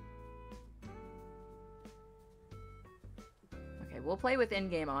 Okay, we'll play with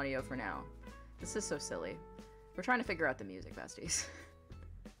in-game audio for now. This is so silly. We're trying to figure out the music, besties.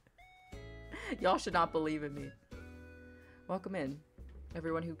 Y'all should not believe in me. Welcome in,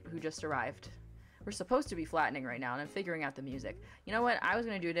 everyone who just arrived. We're supposed to be flattening right now, and I'm figuring out the music. You know what? I was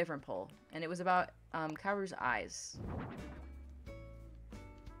going to do a different poll, and it was about Kaoru's eyes.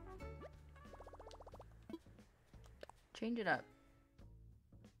 Change it up.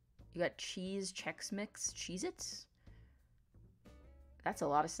 You got cheese Chex Mix Cheez-Its? That's a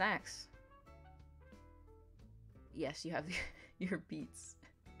lot of snacks. Yes, you have your beets.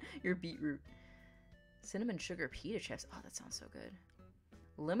 Your beetroot. Cinnamon sugar pita chips. Oh, that sounds so good.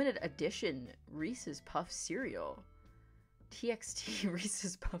 Limited edition Reese's Puff cereal. TXT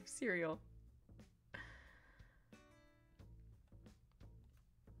Reese's Puff cereal.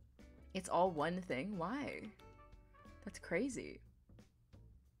 It's all one thing? Why? That's crazy.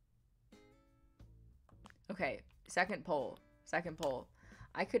 Okay, second poll. Second poll.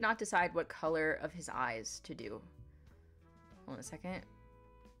 I could not decide what color of his eyes to do. Hold on a second.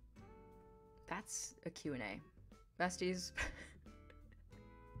 That's a Q&A. Besties.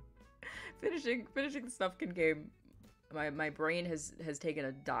 finishing the Snufkin game. My brain has taken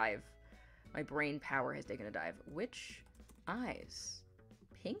a dive. My brain power has taken a dive. Which eyes?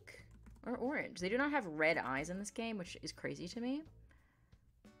 Pink or orange? They do not have red eyes in this game, which is crazy to me.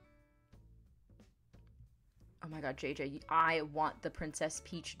 Oh my god, JJ, I want the Princess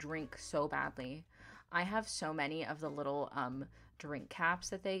Peach drink so badly. I have so many of the little drink caps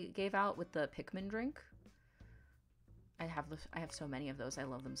that they gave out with the Pikmin drink. I have so many of those. I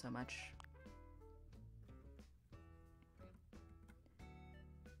love them so much.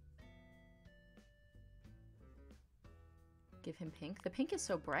 Give him pink. The pink is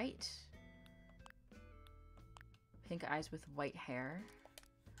so bright. Pink eyes with white hair.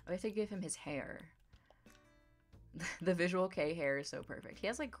 Oh, I have to give him his hair. The visual K hair is so perfect. He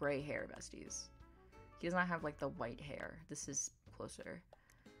has like gray hair, besties. He does not have like the white hair. This is closer.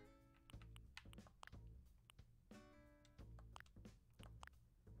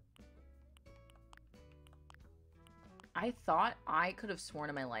 I thought I could have sworn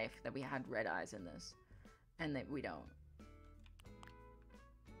in my life that we had red eyes in this, and that we don't.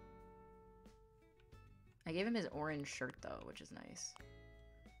 I gave him his orange shirt though, which is nice.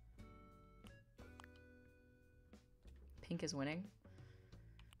 Pink is winning.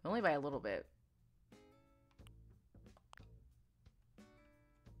 Only by a little bit.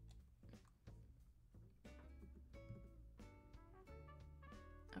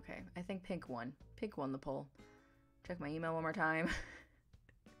 Okay, I think pink won. Pink won the poll. Check my email one more time.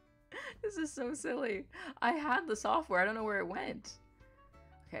 This is so silly. I had the software. I don't know where it went.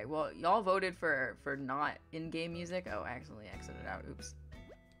 Okay, well, y'all voted for not in-game music. Oh, I accidentally exited out. Oops.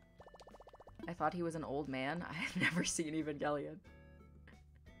 I thought he was an old man. I had never seen Evangelion.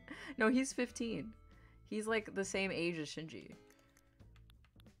 No, he's 15. He's like the same age as Shinji.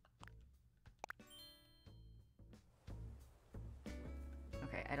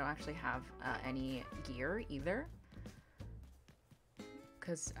 don't actually have any gear either,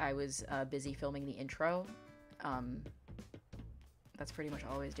 because I was busy filming the intro. That's pretty much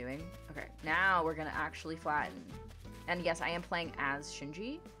all I was doing. Okay, now we're gonna actually flatten. And yes, I am playing as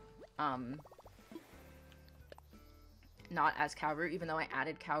Shinji. Not as Kaoru, even though I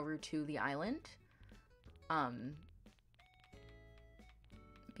added Kaoru to the island.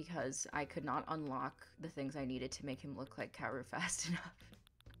 Because I could not unlock the things I needed to make him look like Kaoru fast enough.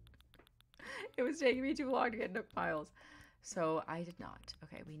 It was taking me too long to get enough files. So I did not.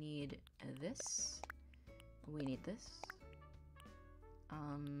 Okay, we need this. We need this.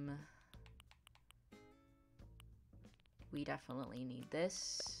 We definitely need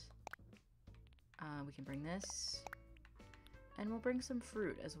this. We can bring this. And we'll bring some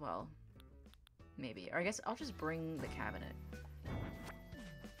fruit as well. Maybe. Or I guess I'll just bring the cabinet.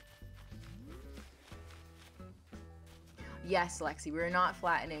 Yes, Lexi, we're not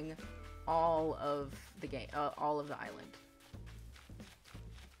flattening all of the game, all of the island.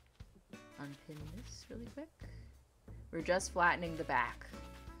 Unpin this really quick. We're just flattening the back.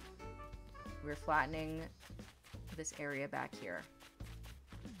 We're flattening this area back here.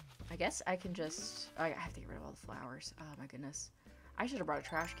 I guess I can just... I have to get rid of all the flowers. Oh my goodness. I should have brought a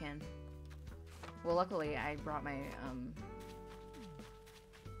trash can. Well, luckily I brought my,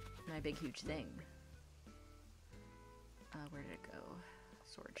 my big huge thing. Where did it go?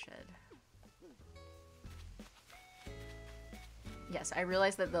 Sword shed. Yes, I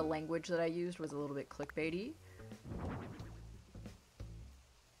realized that the language that I used was a little bit clickbaity.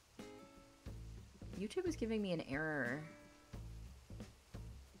 YouTube is giving me an error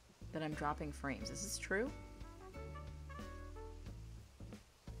that I'm dropping frames. Is this true?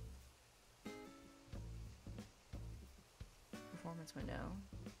 Performance window.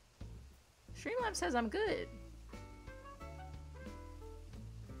 Streamlabs says I'm good.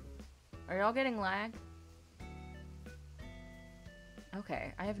 Are y'all getting lag?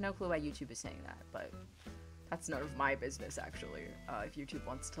 Okay, I have no clue why YouTube is saying that, but that's none of my business, actually, if YouTube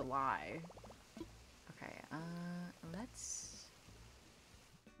wants to lie. Okay, let's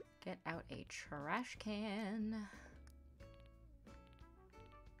get out a trash can.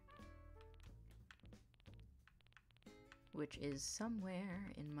 Which is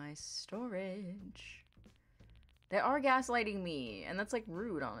somewhere in my storage. They are gaslighting me, and that's like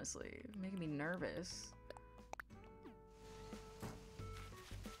rude, honestly. Making me nervous.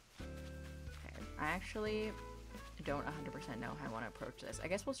 Okay, I actually don't 100% know how I want to approach this. I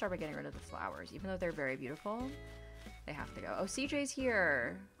guess we'll start by getting rid of the flowers. Even though they're very beautiful, they have to go. Oh, CJ's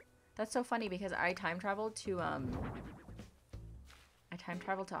here! That's so funny because I time traveled to,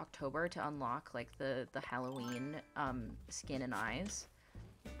 October to unlock, like, the Halloween, skin and eyes.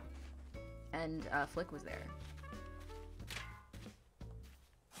 And, Flick was there.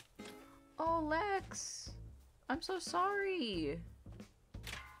 Oh, Lex! I'm so sorry!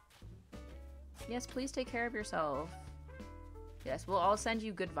 Yes, please take care of yourself. Yes, we'll all send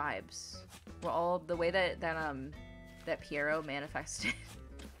you good vibes. We're all, the way that Piero manifested...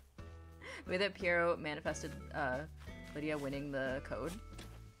 the way that Piero manifested, Lydia winning the code.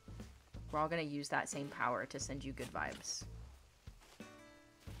 We're all gonna use that same power to send you good vibes.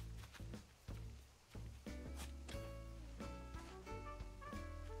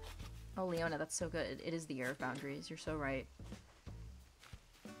 Oh, Leona, that's so good. It is the year of boundaries. You're so right.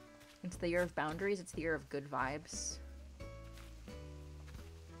 It's the year of boundaries. It's the year of good vibes.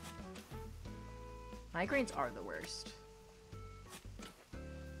 Migraines are the worst.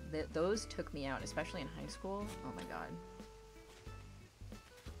 Those took me out, especially in high school. Oh my god.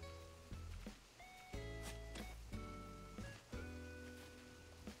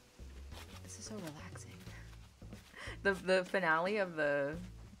 This is so relaxing. The finale of the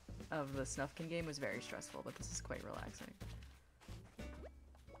Snufkin game was very stressful, but this is quite relaxing.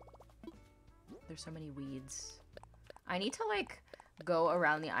 There's so many weeds. I need to, like, go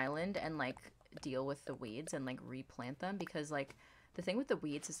around the island and, like, deal with the weeds and, like, replant them, because, like, the thing with the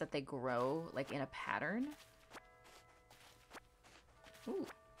weeds is that they grow, like, in a pattern. Ooh.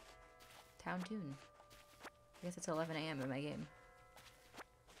 Town tune. I guess it's 11 AM in my game.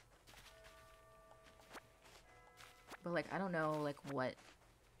 But, like, I don't know, like, what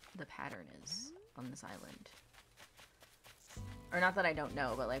the pattern is on this island. Or not that I don't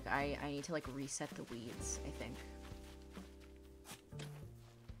know, but, like, I need to, like, reset the weeds, I think.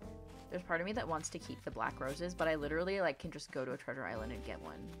 There's part of me that wants to keep the black roses, but I literally, like, can just go to a treasure island and get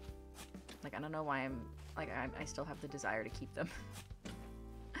one. Like, I don't know why I still have the desire to keep them.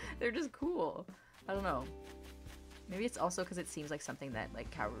 They're just cool. I don't know. Maybe it's also because it seems like something that,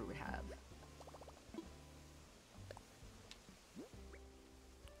 like, Kaoru would have.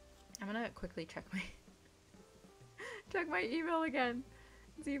 gonna quickly check my check my email again.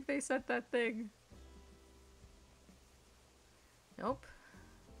 See if they sent that thing. Nope.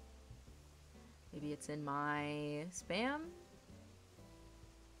 Maybe it's in my spam?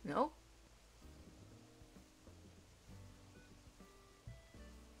 Nope.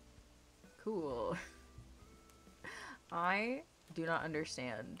 Cool. I do not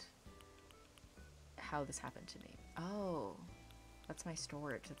understand how this happened to me. Oh, that's my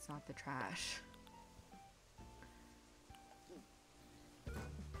storage. That's not the trash.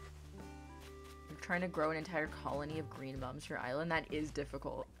 You're trying to grow an entire colony of green mums for your island. That is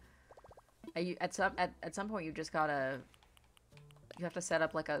difficult. At some point, you just gotta. You have to set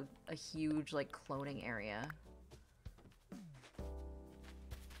up like a huge like cloning area.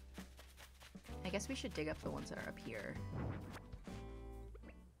 I guess we should dig up the ones that are up here.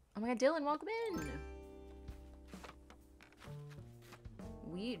 Oh my god, Dylan, welcome in!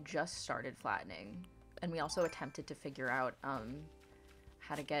 We just started flattening. And we also attempted to figure out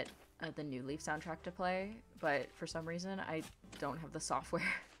how to get the New Leaf soundtrack to play. But for some reason, I don't have the software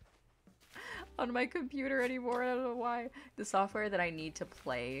on my computer anymore. I don't know why. The software that I need to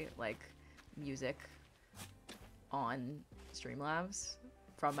play, like, music on Streamlabs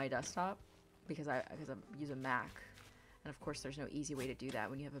from my desktop. Because I use a Mac, and of course there's no easy way to do that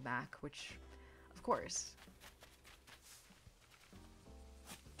when you have a Mac, which, of course.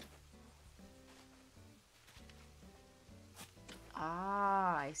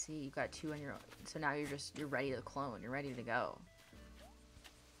 Ah, I see. You got two on your own. So now you're ready to clone. You're ready to go.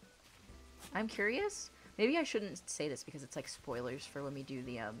 I'm curious. Maybe I shouldn't say this because it's like spoilers for when we do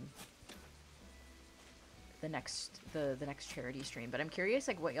the next charity stream, but I'm curious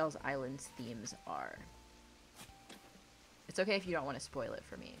like what y'all's island's themes are. It's okay if you don't want to spoil it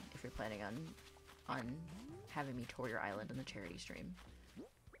for me if you're planning on having me tour your island in the charity stream.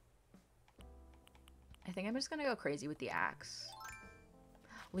 I think I'm just gonna go crazy with the axe.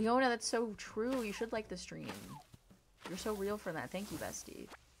 Leona, that's so true. You should like the stream. You're so real for that. Thank you, bestie.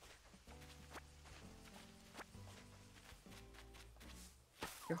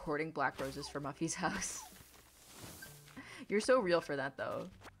 You're hoarding black roses for Muffy's house. You're so real for that, though.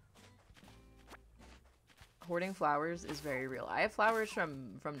 Hoarding flowers is very real. I have flowers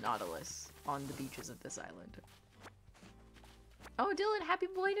from Nautilus on the beaches of this island. Oh, Dylan, happy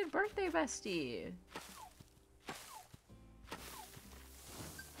belated birthday, bestie!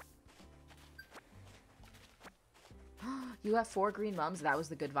 You have 4 green mums? That was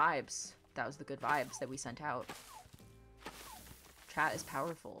the good vibes. That was the good vibes that we sent out. Chat is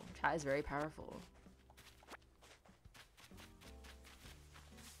powerful. Chat is very powerful.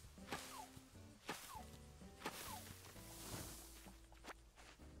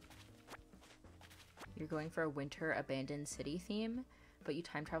 You're going for a winter abandoned city theme, but you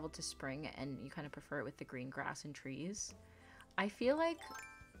time traveled to spring and you kind of prefer it with the green grass and trees. I feel like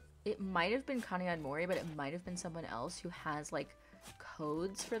it might have been Kanyan Mori, but it might have been someone else who has like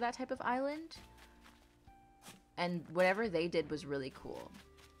codes for that type of island. And whatever they did was really cool.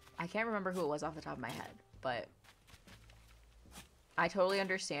 I can't remember who it was off the top of my head, but I totally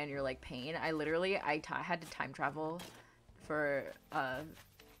understand your like pain. I literally had to time travel for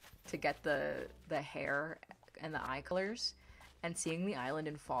to get the hair and the eye colors, and seeing the island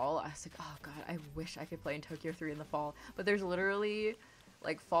in fall, I was like, oh god, I wish I could play in Tokyo-3 in the fall. But there's literally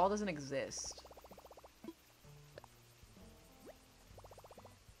like fall doesn't exist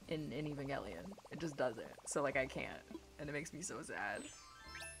in Evangelion. It just doesn't. So like I can't, and it makes me so sad.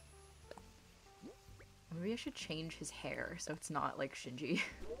 Maybe I should change his hair so it's not like Shinji.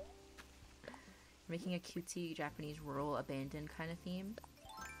 Making a cutesy Japanese rural abandoned kind of theme.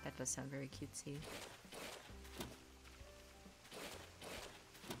 That does sound very cutesy.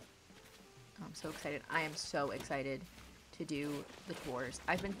 Oh, I'm so excited. I am so excited to do the tours.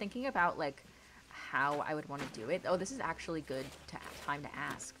 I've been thinking about like how I would want to do it. Oh, this is actually good time to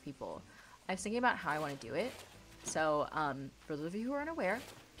ask people. I was thinking about how I want to do it. So for those of you who are unaware,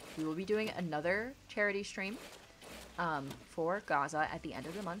 we will be doing another charity stream for Gaza at the end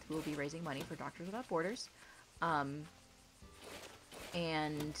of the month. We will be raising money for Doctors Without Borders.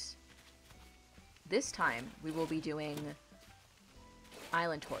 And this time we will be doing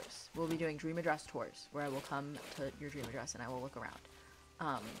island tours. We'll be doing dream address tours where I will come to your dream address and I will look around.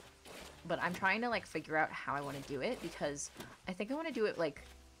 But I'm trying to like figure out how I want to do it because I think I want to do it like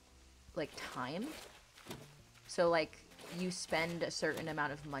timed. So like you spend a certain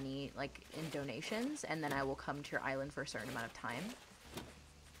amount of money like in donations and then I will come to your island for a certain amount of time.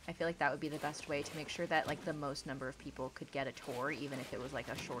 I feel like that would be the best way to make sure that like the most number of people could get a tour, even if it was like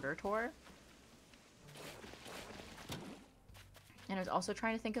a shorter tour. And I was also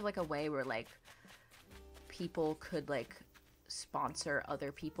trying to think of like a way where like people could like sponsor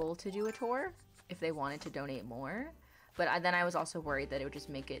other people to do a tour if they wanted to donate more. But then I was also worried that it would just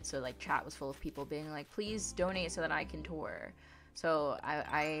make it so like chat was full of people being like, please donate so that I can tour. So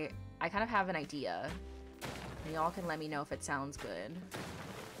I kind of have an idea, and y'all can let me know if it sounds good.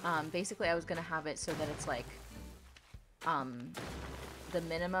 Basically I was gonna have it so that it's like the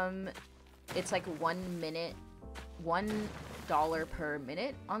minimum, it's like $1 per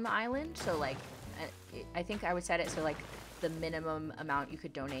minute on the island. So like I think I would set it so like the minimum amount you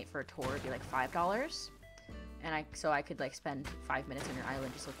could donate for a tour would be like $5. And so I could like spend 5 minutes on your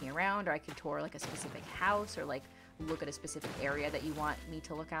island just looking around, or I could tour like a specific house, or like look at a specific area that you want me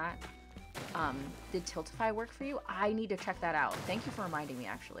to look at. Did Tiltify work for you? I need to check that out. Thank you for reminding me,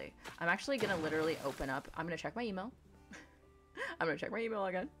 actually. I'm actually gonna literally open up, I'm gonna check my email. I'm gonna check my email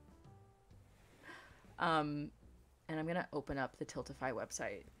again. And I'm gonna open up the Tiltify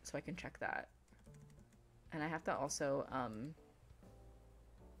website so I can check that. And I have to also,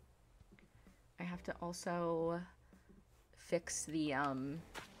 fix the, I have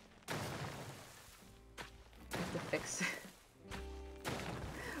to fix,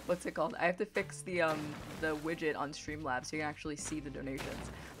 what's it called? I have to fix the widget on Streamlabs so you can actually see the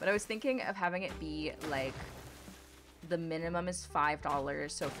donations. But I was thinking of having it be like, the minimum is $5,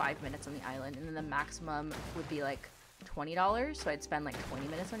 so 5 minutes on the island, and then the maximum would be like $20, so I'd spend like 20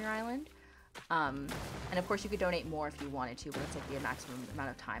 minutes on your island. And of course you could donate more if you wanted to, but it's like the maximum amount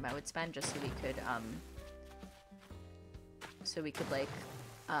of time I would spend, just so we could like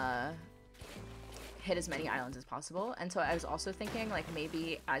hit as many islands as possible. And so I was also thinking like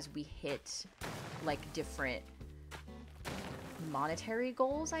maybe as we hit like different monetary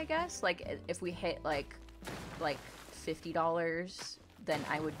goals, I guess, like if we hit like $50, then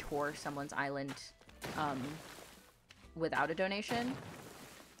I would tour someone's island without a donation.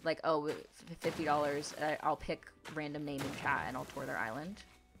 Like, oh, $50, I'll pick random name in chat and I'll tour their island.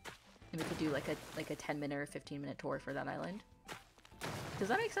 And we could do like a 10-minute or 15-minute tour for that island. Does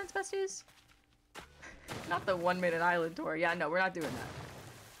that make sense, besties? Not the 1-minute island tour. Yeah, no, we're not doing that.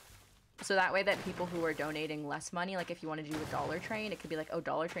 So that way that people who are donating less money, like if you want to do a dollar train, it could be like, oh,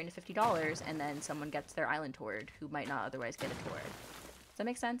 dollar train to $50, and then someone gets their island toured who might not otherwise get a tour. Does that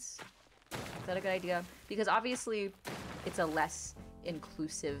make sense? Is that a good idea? Because obviously it's a less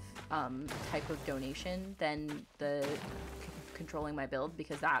inclusive type of donation than the controlling my build,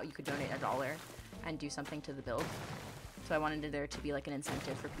 because that you could donate $1 and do something to the build. So I wanted there to be like an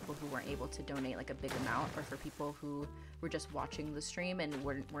incentive for people who weren't able to donate like a big amount, or for people who were just watching the stream and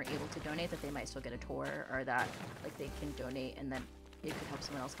weren't able to donate, that they might still get a tour, or that like they can donate and then it could help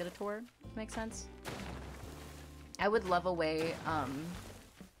someone else get a tour. Makes sense? I would love a way,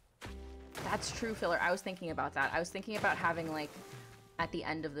 that's true, Filler. I was thinking about that. I was thinking about having like at the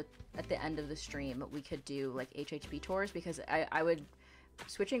end of the stream we could do like HHP tours, because I would,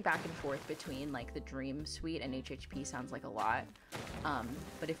 switching back and forth between like the Dream Suite and HHP sounds like a lot,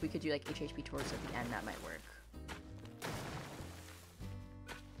 but if we could do like HHP tours at the end, that might work.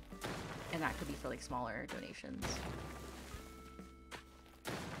 And that could be for like smaller donations.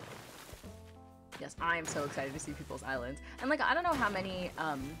 Yes, I am so excited to see people's islands. And like, I don't know how many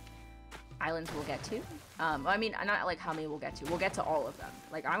islands we'll get to. I mean, not like how many we'll get to. We'll get to all of them.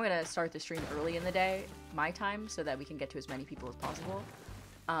 Like, I'm gonna start the stream early in the day, my time, so that we can get to as many people as possible.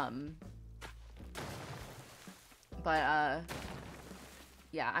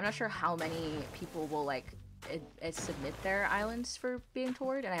 Yeah, I'm not sure how many people will like submit their islands for being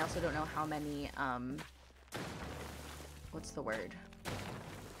toured, and I also don't know how many, what's the word?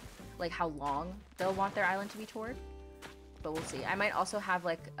 Like how long they'll want their island to be toured. But we'll see. I might also have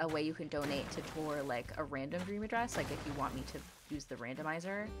like a way you can donate to tour like a random dream address, like if you want me to use the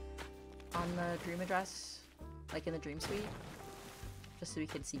randomizer on the dream address, like in the Dream Suite, just so we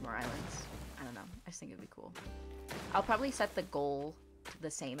can see more islands. I don't know. I just think it'd be cool. I'll probably set the goal to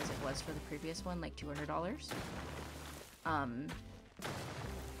the same as it was for the previous one, like $200.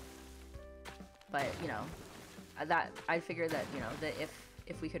 But you know, that I figure that, you know, that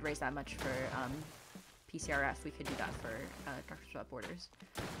if we could raise that much for PCRF, we could do that for Doctors Without Borders.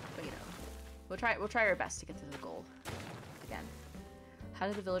 But you know, we'll try our best to get to the goal. Again, how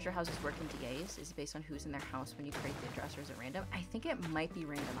do the villager houses work in DAs? Is it based on who's in their house when you create the address, or is it random? I think it might be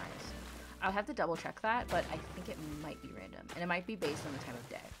randomized. I'll have to double check that, but I think it might be random, and it might be based on the time of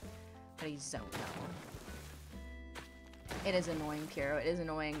day. But I don't know. It is annoying, Piero. It is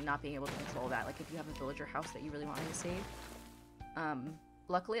annoying not being able to control that. Like if you have a villager house that you really want me to see.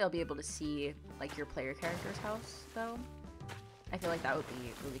 Luckily, I'll be able to see like your player character's house, though. I feel like that would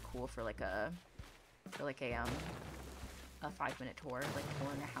be really cool for like a a 5-minute tour, like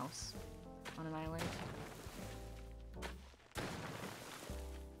touring a house on an island.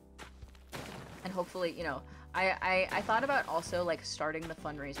 And hopefully, you know, I thought about also like starting the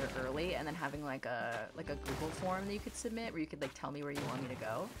fundraiser early and then having like a Google form that you could submit where you could like tell me where you want me to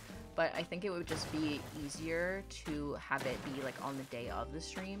go. But I think it would just be easier to have it be like on the day of the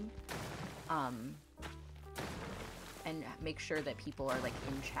stream. And make sure that people are like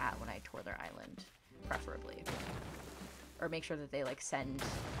in chat when I tour their island, preferably. Or make sure that they like send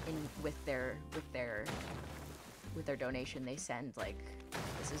in with their donation, they send like,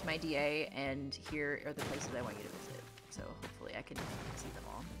 this is my DA and here are the places I want you to visit. So hopefully I can see them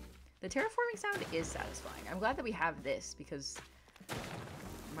all. The terraforming sound is satisfying. I'm glad that we have this because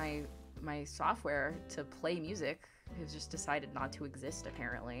my software to play music has just decided not to exist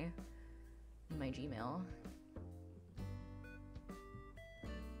apparently in my Gmail.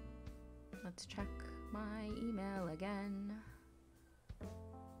 Let's check my email again.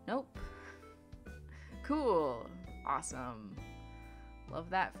 Nope. Cool. Awesome. Love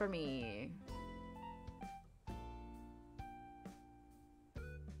that for me.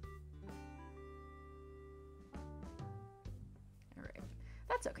 Alright.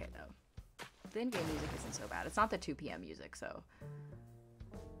 That's okay though. The in-game music isn't so bad. It's not the 2 p.m. music, so.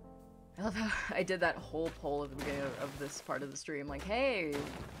 I love how I did that whole poll at the beginning of this part of the stream. Like, hey,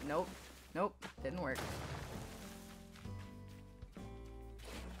 nope. Nope, didn't work.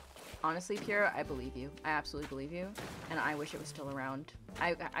 Honestly, Pierre, I believe you. I absolutely believe you. And I wish it was still around.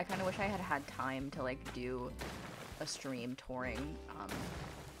 I kind of wish I had had time to, like, do a stream touring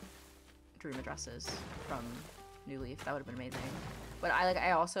dream addresses from New Leaf. That would have been amazing. But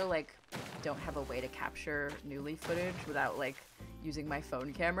I also, like, don't have a way to capture New Leaf footage without, like, using my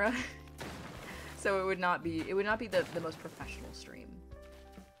phone camera. So it would not be the most professional stream.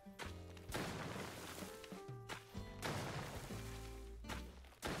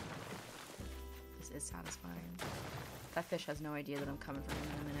 Is satisfying. That fish has no idea that I'm coming for him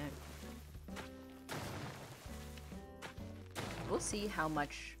in a minute. We'll see how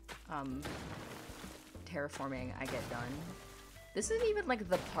much terraforming I get done. This isn't even like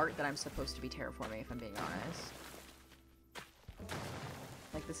the part that I'm supposed to be terraforming, if I'm being honest.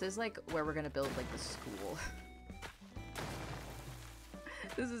 Like this is like where we're gonna build like the school.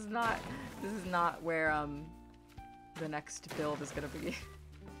 This is not where the next build is gonna be.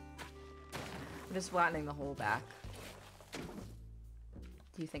 I'm just flattening the whole back.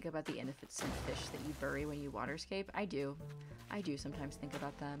 Do you think about the innocent fish that you bury when you waterscape? I do. I do sometimes think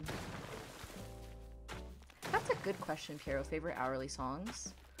about them. That's a good question, Piero. Favorite hourly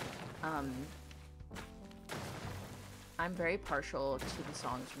songs? I'm very partial to the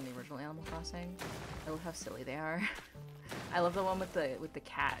songs from the original Animal Crossing. I love how silly they are. I love the one with the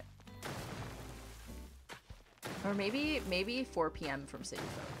cat. Or maybe 4 p.m. from City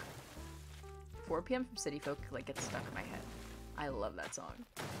Folk. 4 p.m. from City Folk like gets stuck in my head. I love that song.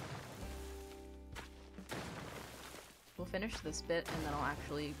 We'll finish this bit and then I'll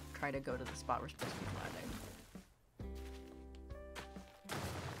actually try to go to the spot we're supposed to be flattening.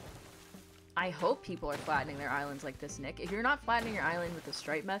 I hope people are flattening their islands like this, Nick. If you're not flattening your island with the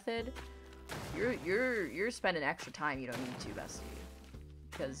stripe method, you're spending extra time you don't need to, bestie.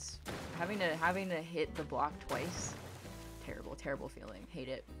 Because having to hit the block twice, terrible feeling. Hate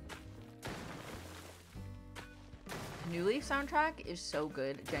it. New Leaf soundtrack is so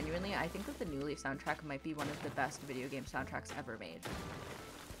good. Genuinely, I think that the New Leaf soundtrack might be one of the best video game soundtracks ever made.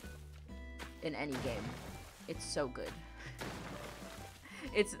 In any game. It's so good.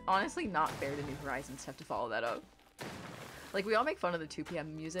 It's honestly not fair to New Horizons to have to follow that up. Like, we all make fun of the 2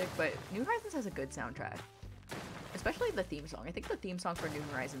 p.m. music, but New Horizons has a good soundtrack. Especially the theme song. I think the theme song for New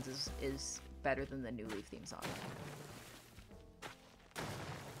Horizons is better than the New Leaf theme song.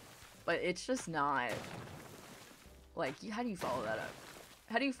 But it's just not... Like, how do you follow that up?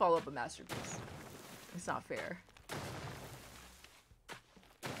 How do you follow up a masterpiece? It's not fair.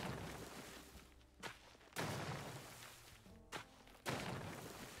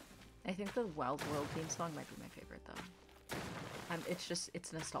 I think the Wild World theme song might be my favorite, though.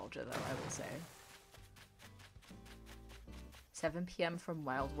 It's nostalgia, though, I will say. 7 p.m. from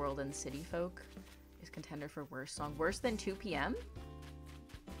Wild World and City Folk is contender for worst song. Worse than 2 p.m.?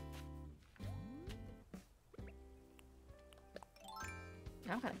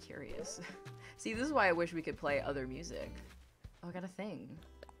 Now I'm kind of curious. See, this is why I wish we could play other music. Oh, I got a thing.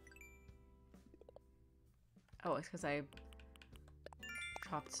 Oh, it's because I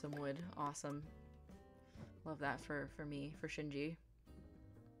chopped some wood. Awesome. Love that for me, for Shinji.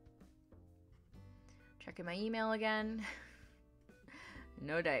 Checking my email again.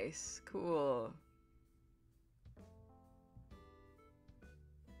 No dice. Cool.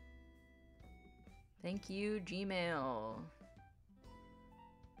 Thank you, Gmail.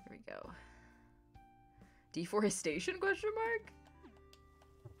 Here we go. Deforestation, question mark?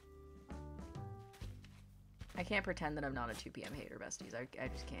 I can't pretend that I'm not a 2 p.m. hater, besties. I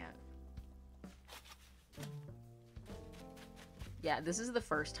just can't. Yeah, this is the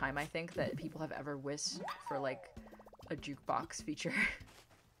first time I think that people have ever wished for like a jukebox feature.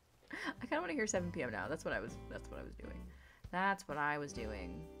 I kind of want to hear 7 p.m. now. That's what I was doing. That's what I was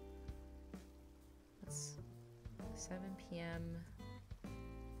doing. Let's 7 p.m.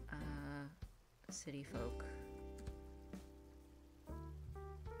 City folk.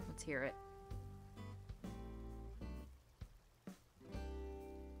 Let's hear it.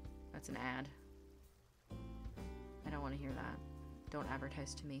 That's an ad. I don't want to hear that. Don't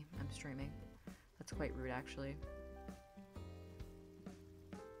advertise to me. I'm streaming. That's quite rude, actually.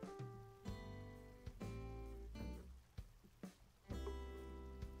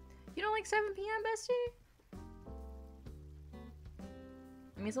 You don't like 7 p.m., bestie?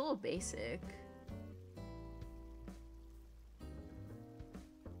 I mean, it's a little basic.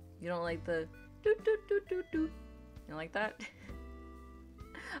 You don't like the doo doo doo doo doo. You don't like that?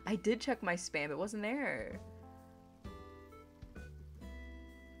 I did check my spam. It wasn't there.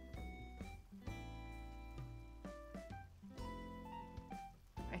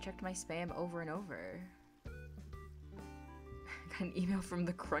 I checked my spam over and over. I got an email from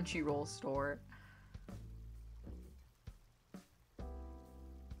the Crunchyroll store.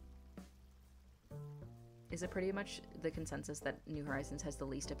 Is it pretty much the consensus that New Horizons has the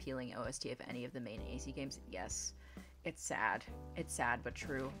least appealing OST of any of the main AC games? Yes. It's sad. It's sad, but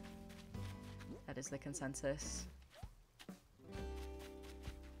true. That is the consensus.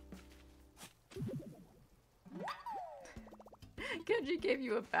 Genji gave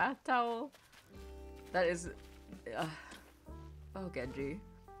you a bath towel? That is... Oh, Genji.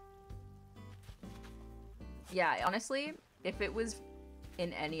 Yeah, honestly, if it was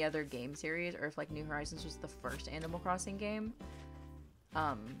in any other game series, or if like New Horizons was the first Animal Crossing game,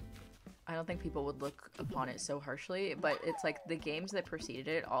 I don't think people would look upon it so harshly, but it's like the games that preceded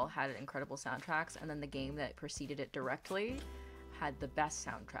it all had incredible soundtracks, and then the game that preceded it directly had the best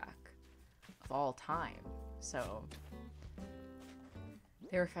soundtrack of all time. So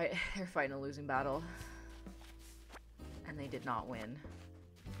they were fighting a losing battle, and they did not win.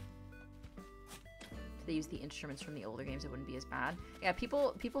 If they used the instruments from the older games, it wouldn't be as bad. Yeah,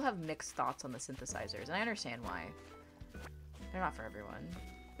 people have mixed thoughts on the synthesizers, and I understand why. They're not for everyone.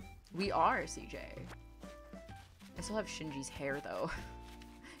 We are, CJ. I still have Shinji's hair, though.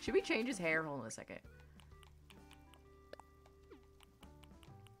 Should we change his hair? Hold on a second.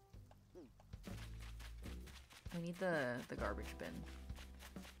 I need the garbage bin.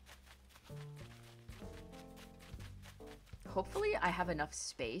 Hopefully I have enough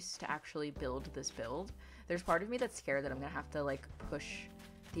space to actually build this build. There's part of me that's scared that I'm gonna have to like push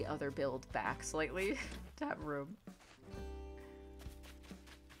the other build back slightly to have room.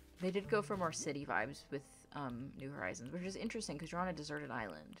 They did go for more city vibes with New Horizons, which is interesting because you're on a deserted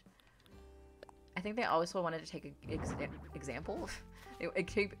island. I think they also wanted to take an example. It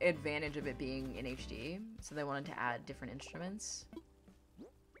take advantage of it being in HD, so they wanted to add different instruments.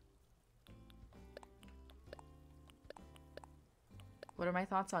 What are my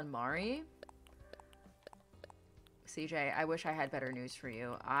thoughts on Mari? CJ, I wish I had better news for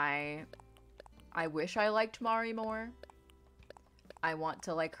you. I wish I liked Mari more. I want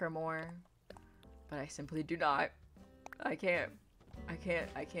to like her more, but I simply do not. I can't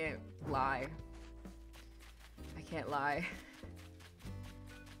lie. I can't lie.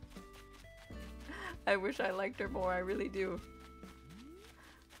 I wish I liked her more, I really do.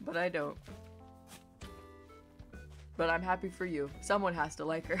 But I don't. But I'm happy for you. Someone has to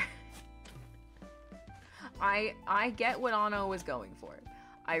like her. I get what Anno was going for.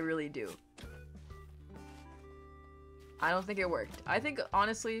 I really do. I don't think it worked. I think,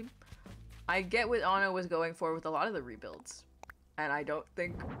 honestly, I get what Anno was going for with a lot of the rebuilds. And I don't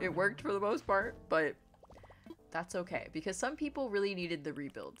think it worked for the most part, but that's okay. Because some people really needed the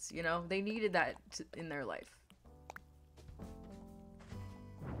rebuilds, you know? They needed that in their life.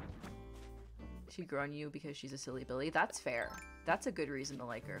 She grew on you because she's a silly Billy. That's fair. That's a good reason to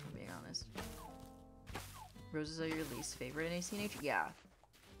like her, if I'm being honest. Roses are your least favorite in ACNH? Yeah.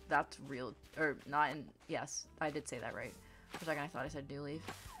 That's real. Or not in... Yes, I did say that right. For a second I thought I said New Leaf.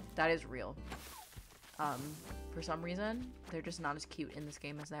 That is real. For some reason, they're just not as cute in this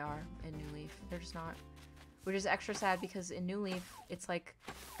game as they are in New Leaf. They're just not. Which is extra sad because in New Leaf, it's like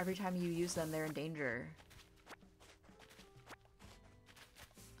every time you use them, they're in danger.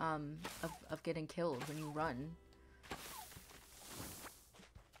 Of getting killed when you run.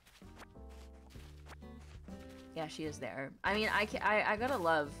 Yeah, she is there. I mean, I gotta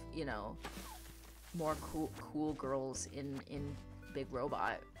love, you know, more cool girls in Big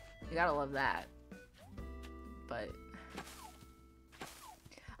Robot. You gotta love that. But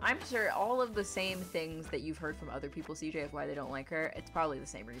I'm sure all of the same things that you've heard from other people, CJ, of why they don't like her, it's probably the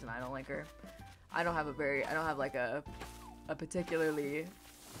same reason I don't like her. I don't have like a particularly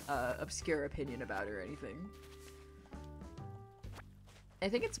obscure opinion about her or anything. I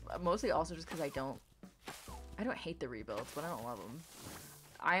think it's mostly also just because I don't hate the rebuilds, but I don't love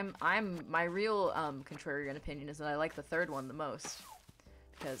them. My real contrarian opinion is that I like the third one the most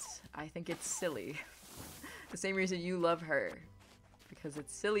because I think it's silly. The same reason you love her, because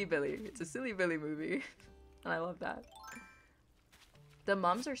it's Silly Billy. It's a Silly Billy movie, and I love that. The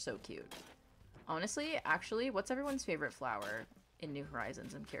mums are so cute. Honestly, actually, what's everyone's favorite flower in New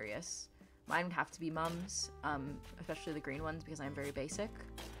Horizons? I'm curious. Mine would have to be mums, especially the green ones because I'm very basic.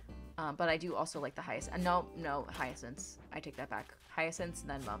 But I do also like the hyacinth. No, hyacinths. I take that back. Hyacinths,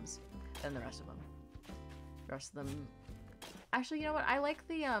 then mums, then the rest of them. The rest of them. Actually, you know what? I like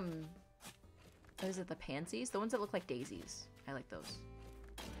the what is it? The pansies, the ones that look like daisies. I like those.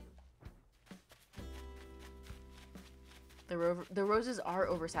 The roses are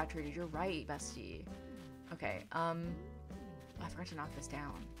oversaturated. You're right, bestie. Okay. I forgot to knock this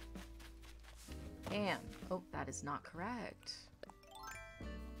down. Damn. Oh, that is not correct.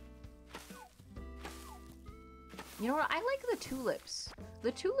 You know what? I like the tulips.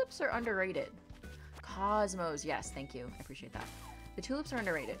 The tulips are underrated. Cosmos. Yes, thank you. I appreciate that. The tulips are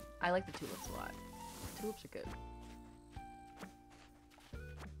underrated. I like the tulips a lot. Tulips are good.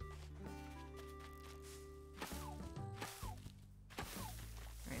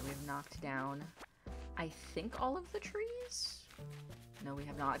 Alright, we have knocked down, I think, all of the trees? No, we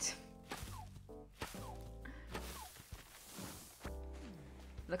have not.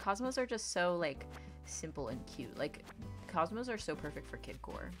 The cosmos are just so, like, simple and cute. Like, cosmos are so perfect for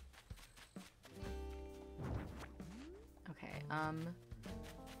kidcore. Okay,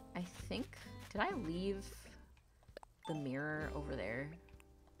 I think... Did I leave the mirror over there?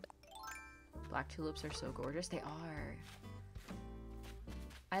 Black tulips are so gorgeous. They are.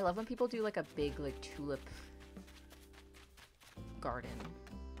 I love when people do, like, a big, like, tulip garden.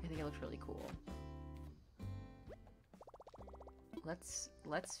 I think it looks really cool. Let's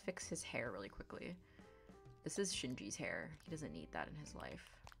fix his hair really quickly. This is Shinji's hair. He doesn't need that in his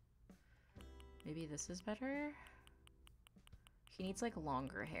life. Maybe this is better? He needs, like,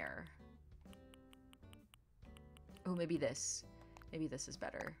 longer hair. Oh, maybe this. Maybe this is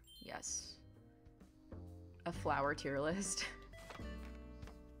better. Yes. A flower tier list.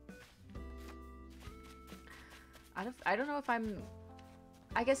 I don't know if I'm...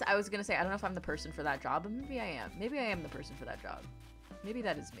 I guess I was gonna say I don't know if I'm the person for that job, but maybe I am. Maybe I am the person for that job. Maybe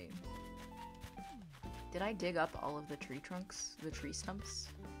that is me. Did I dig up all of the tree trunks? The tree stumps?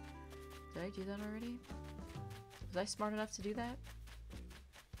 Did I do that already? Was I smart enough to do that?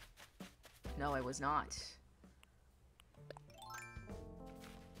 No, I was not.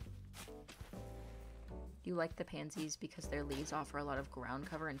 You like the pansies because their leaves offer a lot of ground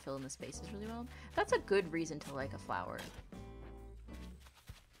cover and fill in the spaces really well? That's a good reason to like a flower.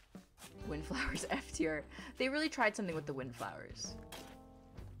 Windflowers F tier. They really tried something with the windflowers.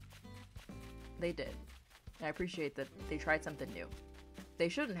 They did. I appreciate that they tried something new. They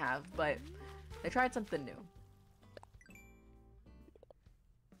shouldn't have, but they tried something new.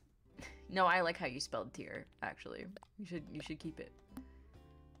 No, I like how you spelled tier, actually. You should keep it.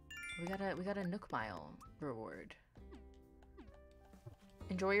 We got a Nook Mile reward.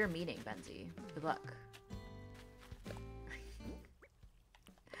 Enjoy your meeting, Benzie. Good luck.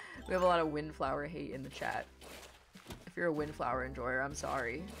 We have a lot of windflower hate in the chat. If you're a windflower enjoyer, I'm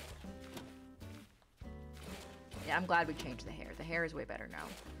sorry. Yeah, I'm glad we changed the hair. The hair is way better now.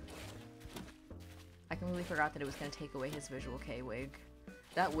 I completely forgot that it was going to take away his Visual K wig.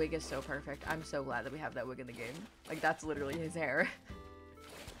 That wig is so perfect. I'm so glad that we have that wig in the game. Like, that's literally his hair.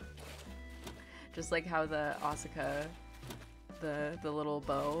 Just like how the Asuka, the little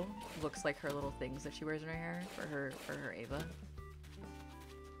bow looks like her little things that she wears in her hair for her Ava.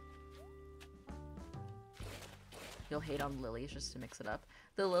 You'll hate on lilies just to mix it up.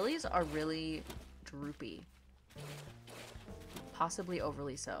 The lilies are really droopy. Possibly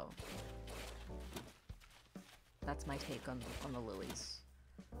overly so. That's my take on the lilies.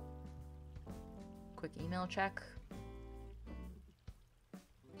 Quick email check.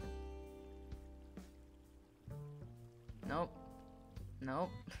 Nope.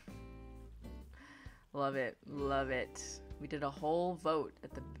 Nope. Love it. Love it. We did a whole vote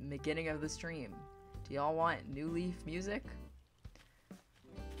at the beginning of the stream. Do y'all want New Leaf music?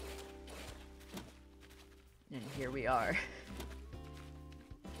 And here we are.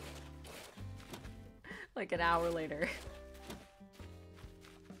 Like an hour later.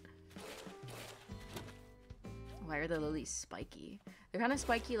 Why are the lilies spiky? They're kind of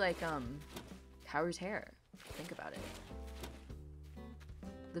spiky like Kaoru's hair. Think about it.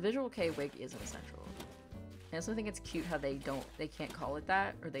 The visual K wig isn't essential. I also think it's cute how they can't call it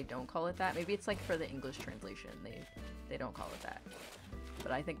that, or they don't call it that. Maybe it's like for the English translation, they don't call it that.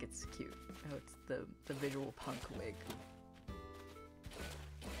 But I think it's cute how it's the visual punk wig.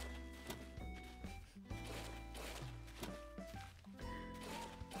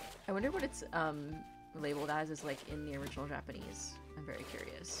 I wonder what it's labeled as like in the original Japanese. I'm very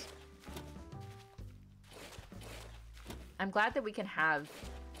curious. I'm glad that we can have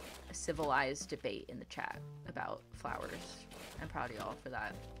a civilized debate in the chat about flowers. I'm proud of y'all for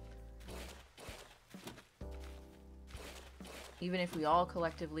that. Even if we all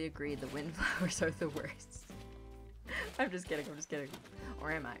collectively agree the windflowers are the worst. I'm just kidding, I'm just kidding.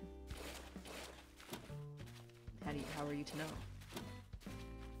 Or am I? How are you to know?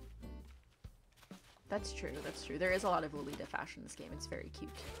 That's true, that's true. There is a lot of Lolita fashion in this game. It's very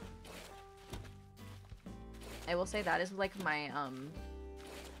cute. I will say that is like my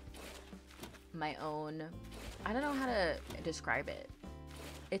my own, I don't know how to describe it.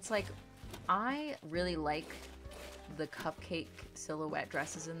 It's like, I really like the cupcake silhouette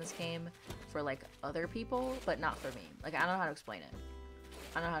dresses in this game for like other people, but not for me. Like, I don't know how to explain it.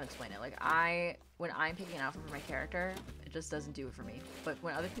 I don't know how to explain it. Like, when I'm picking an outfit for my character, it just doesn't do it for me. But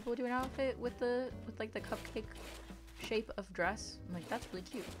when other people do an outfit with like the cupcake shape of dress, I'm like, that's really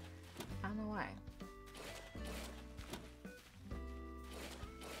cute. I don't know why.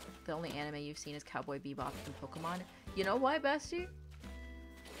 The only anime you've seen is Cowboy Bebop and Pokemon. You know what, bestie?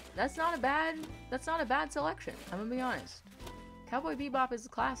 That's not a bad selection. I'm gonna be honest. Cowboy Bebop is a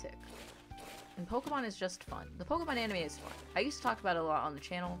classic. And Pokemon is just fun. The Pokemon anime is fun. I used to talk about it a lot on the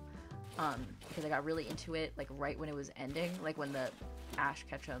channel, because I got really into it, like, right when it was ending. Like, when the Ash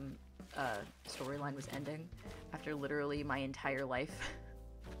Ketchum storyline was ending. After literally my entire life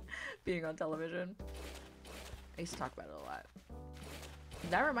being on television. I used to talk about it a lot.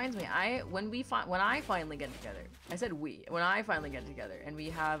 That reminds me, when I finally get together, I said we, when I finally get together, and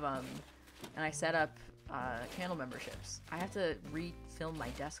we have, and I set up, channel memberships, I have to refilm my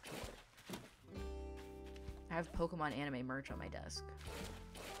desk tour. I have Pokemon anime merch on my desk.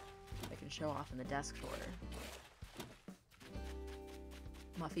 I can show off in the desk tour.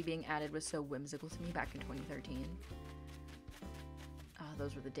 Muffy being added was so whimsical to me back in 2013. Oh,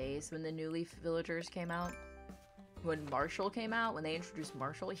 those were the days when the New Leaf Villagers came out. When Marshall came out, when they introduced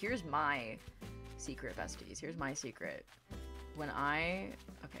Marshall, here's my secret, besties. Here's my secret. Okay,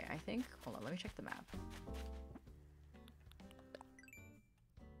 I think, hold on, let me check the map.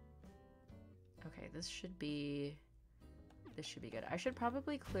 Okay, this should be good. I should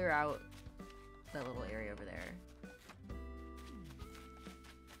probably clear out that little area over there.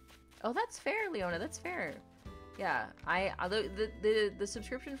 Oh, that's fair, Leona, that's fair. Yeah, the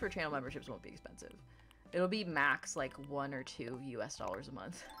subscription for channel memberships won't be expensive. It'll be max like $1 or $2 US a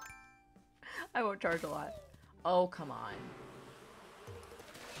month. I won't charge a lot. Oh, come on.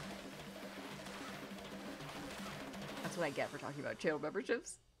 That's what I get for talking about channel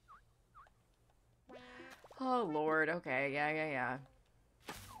memberships. Oh, Lord. Okay, yeah.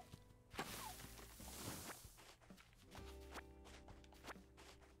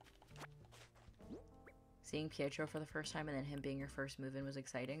 Seeing Pietro for the first time and then him being your first move-in was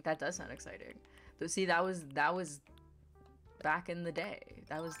exciting. That does sound exciting. But see, that was back in the day.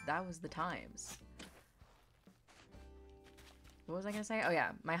 That was the times. What was I gonna say? Oh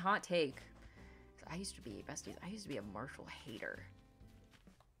yeah, my hot take. I used to be, besties, I used to be a Marshall hater.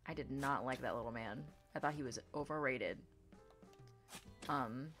 I did not like that little man. I thought he was overrated.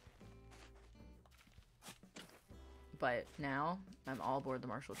 But now I'm all aboard the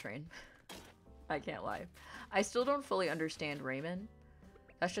Marshall train. I can't lie. I still don't fully understand Raymond.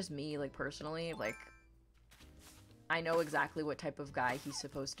 That's just me, like, personally. Like, I know exactly what type of guy he's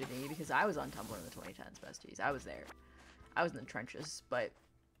supposed to be because I was on Tumblr in the 2010s, besties. I was there. I was in the trenches, but,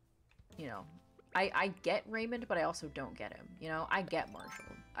 you know, I get Raymond, but I also don't get him. You know, I get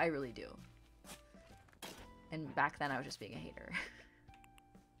Marshall. I really do. And back then, I was just being a hater.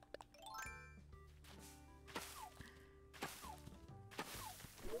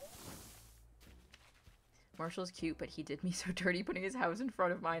 Marshall's cute, but he did me so dirty putting his house in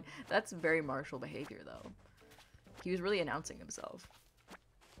front of mine. That's very Marshall behavior, though. He was really announcing himself.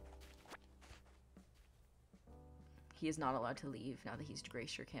 He is not allowed to leave now that he's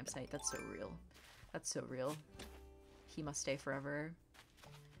graced your campsite. That's so real. That's so real. He must stay forever.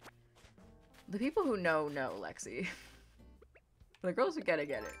 The people who know, Lexi. The girls who get it,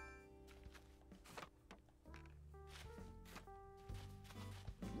 get it.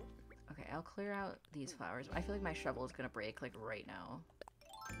 Okay, I'll clear out these flowers. I feel like my shovel is gonna break, like, right now.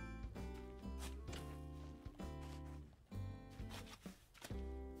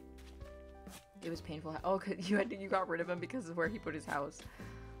 It was painful. Oh, 'cause you got rid of him because of where he put his house.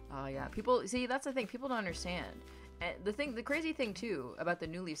 Oh, yeah. People, see, that's the thing. People don't understand. And the crazy thing, too, about the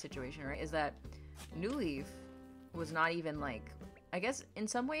New Leaf situation, right, is that New Leaf was not even, like, I guess in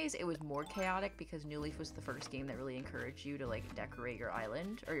some ways it was more chaotic because New Leaf was the first game that really encouraged you to, like, decorate your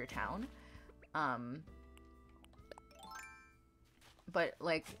island or your town. But,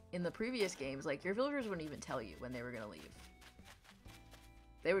 like, in the previous games, like, your villagers wouldn't even tell you when they were gonna leave.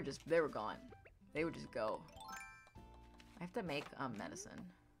 They were gone. They would just go. I have to make, medicine.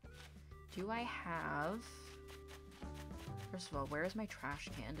 Do I have... First of all, where is my trash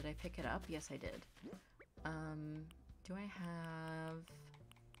can? Did I pick it up? Yes, I did. Do I have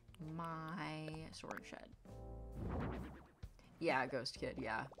my sword shed? Yeah, Ghost Kid,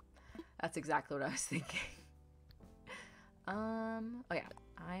 yeah. That's exactly what I was thinking. Oh yeah,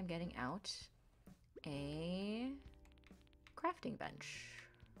 I'm getting out a crafting bench.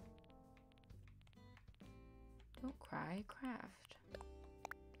 Don't cry, craft.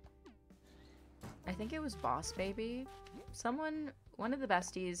 I think it was Boss Baby. One of the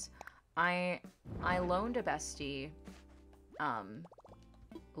besties, I loaned a bestie, I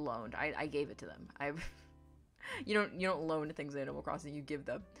gave it to them. You don't loan things in Animal Crossing, you give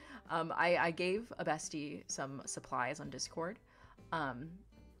them. I gave a bestie some supplies on Discord,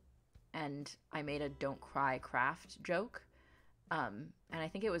 and I made a don't cry craft joke, and I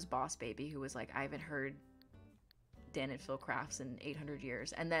think it was Boss Baby who was like, I haven't heard Dan and Phil crafts in 800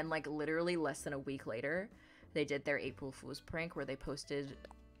 years, and then like literally less than a week later, they did their April Fool's prank where they posted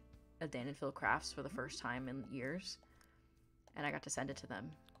a Dan and Phil crafts for the first time in years, and I got to send it to them.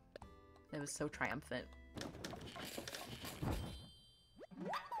 It was so triumphant.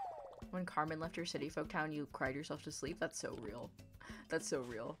 When Carmen left your city folk town, you cried yourself to sleep. That's so real. That's so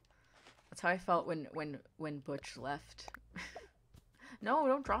real. That's how I felt when Butch left. No,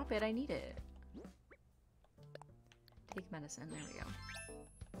 don't drop it. I need it. Take medicine. There we go.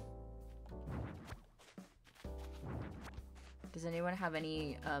 Does anyone have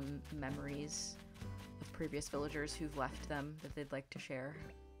any memories of previous villagers who've left them that they'd like to share?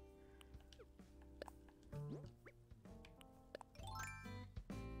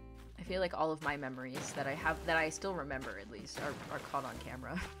 I feel like all of my memories that I have, that I still remember at least, are caught on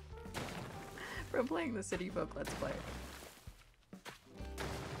camera from playing the City Folk Let's Play.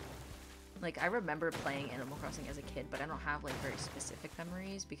 Like, I remember playing Animal Crossing as a kid, but I don't have, like, very specific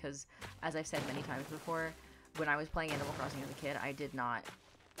memories because, as I've said many times before, when I was playing Animal Crossing as a kid, I did not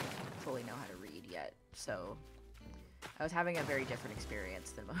fully know how to read yet, so I was having a very different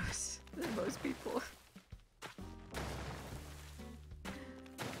experience than most people.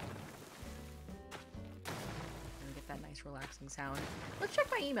 Get that nice relaxing sound. Let's check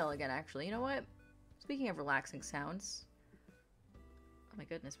my email again, actually. You know what? Speaking of relaxing sounds... Oh my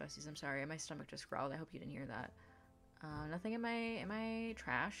goodness, besties, I'm sorry. My stomach just growled. I hope you didn't hear that. Nothing in my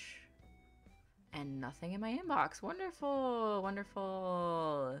trash. And nothing in my inbox. Wonderful!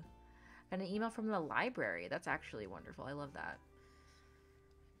 Wonderful! Got an email from the library. That's actually wonderful. I love that.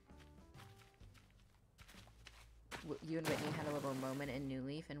 You and Whitney had a little moment in New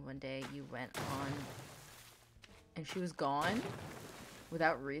Leaf, and one day you went on... And she was gone?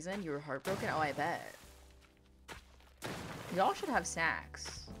 Without reason? You were heartbroken? Oh, I bet. Y'all should have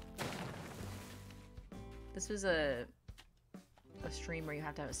snacks. This was a stream where you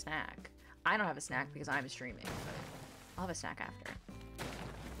have to have a snack. I don't have a snack because I'm streaming, but I'll have a snack after.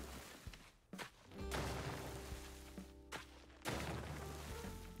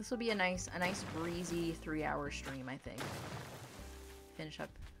 This will be a nice breezy 3-hour stream, I think. Finish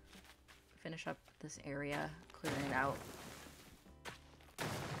up this area, clearing it out.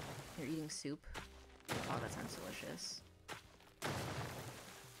 You're eating soup. Oh, that sounds delicious.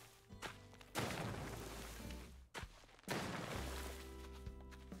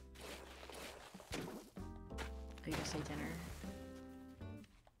 Oh, you just say dinner?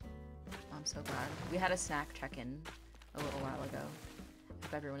 Oh, I'm so glad. We had a snack check-in a little while ago.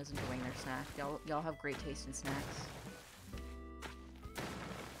 If everyone is enjoying their snack. Y'all have great taste in snacks.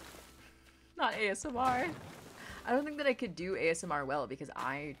 Not ASMR. I don't think that I could do ASMR well because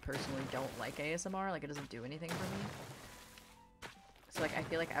I personally don't like ASMR. Like, it doesn't do anything for me. So, like, I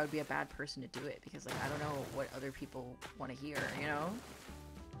feel like I would be a bad person to do it because, like, I don't know what other people want to hear, you know?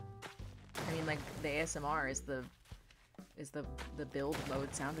 I mean, like, the ASMR is the build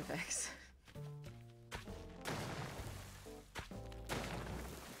mode sound effects.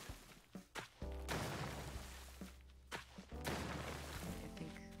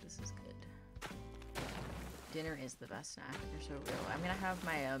 Dinner is the best snack. You're so real. I'm gonna have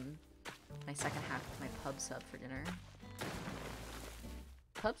my my second half of my pub sub for dinner.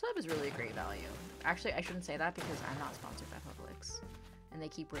 Pub sub is really a great value. Actually, I shouldn't say that because I'm not sponsored by Publix, and they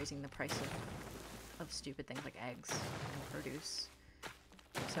keep raising the price of stupid things like eggs and produce.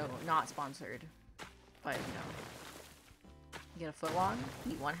 So not sponsored, but you know, you get a foot long,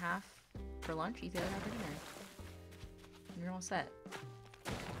 eat one half for lunch, eat the other half for dinner, and you're all set.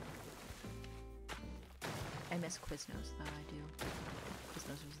 I miss Quiznos though, I do.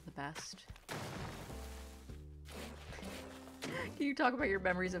 Quiznos was the best. Can you talk about your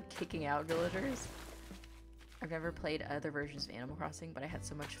memories of kicking out villagers? I've never played other versions of Animal Crossing, but I had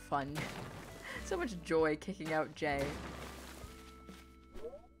so much fun. So much joy kicking out Jay.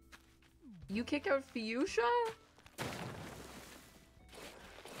 You kicked out Fuchsia? Oh,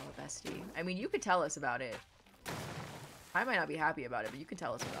 bestie. I mean, you could tell us about it. I might not be happy about it, but you can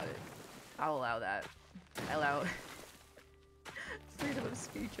tell us about it. I'll allow that. I allow freedom of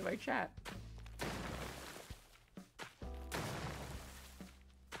speech in my chat.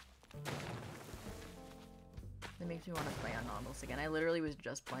 It makes me want to play on Nautilus again. I literally was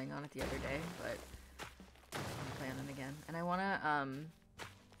just playing on it the other day, but I'll play on it again. And I want to,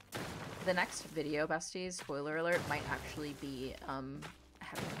 the next video, besties, spoiler alert, might actually be a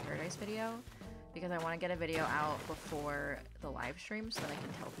Heaven in Paradise video, because I want to get a video out before the live stream so that I can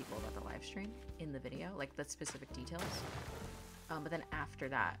tell people about the live stream in the video, like the specific details. But then after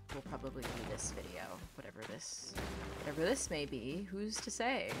that will probably be this video, whatever this may be. Who's to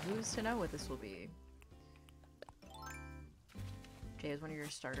say? Who's to know what this will be? Jay is one of your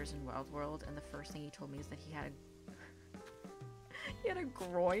starters in Wild World, and the first thing he told me is that he had a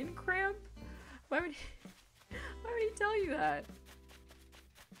groin cramp? Why would he tell you that?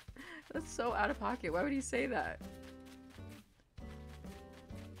 That's so out of pocket. Why would he say that?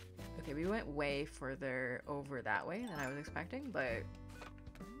 Okay, we went way further over that way than I was expecting, but...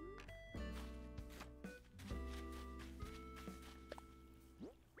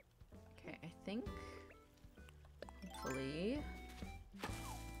 Okay, I think... Hopefully...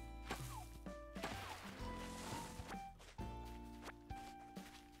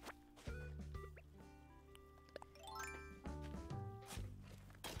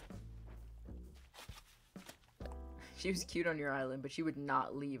 She was cute on your island, but she would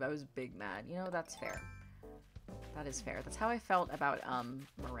not leave. I was big mad. You know, that's fair. That is fair. That's how I felt about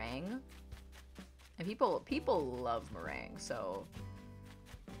meringue. And people love meringue, so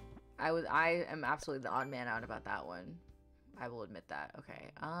I am absolutely the odd man out about that one. I will admit that.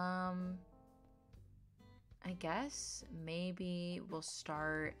 Okay. I guess maybe we'll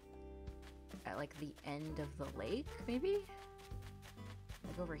start at like the end of the lake, maybe?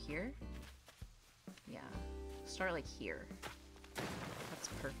 Like over here? Yeah. Start like here. That's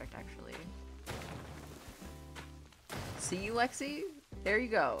perfect, actually. See, Lexi? There you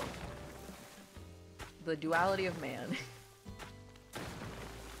go. The duality of man.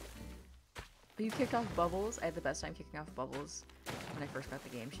 You kicked off Bubbles? I had the best time kicking off Bubbles when I first got the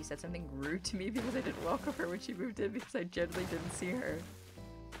game. She said something rude to me because I didn't welcome her when she moved in because I generally didn't see her.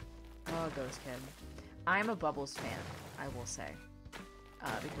 Oh, Ghost Kid. I'm a Bubbles fan, I will say.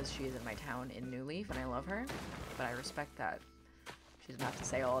 Because she is in my town in New Leaf and I love her, but I respect that. She doesn't have to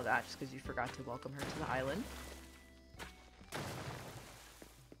say all of that just because you forgot to welcome her to the island.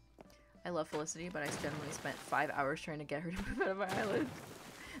 I love Felicity, but I generally spent 5 hours trying to get her to move out of my island.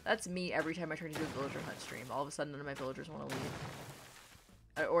 That's me every time I try to do a villager hunt stream. All of a sudden none of my villagers want to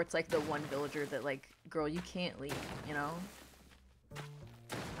leave. Or it's like the one villager that like, girl, you can't leave, you know?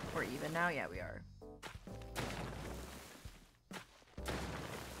 Or even now, yeah, we are.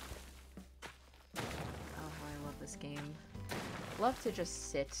 This game. Love to just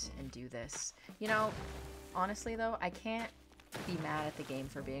sit and do this. You know, honestly though, I can't be mad at the game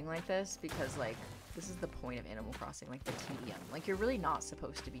for being like this because like this is the point of Animal Crossing, like the tedium. Like you're really not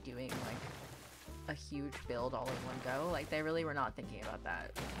supposed to be doing like a huge build all in one go. Like they really were not thinking about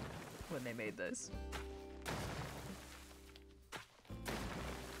that when they made this.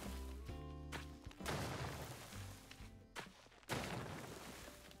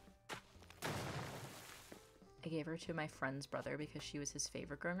 I gave her to my friend's brother because she was his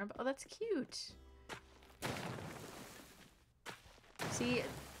favorite growing up. Oh, that's cute. See,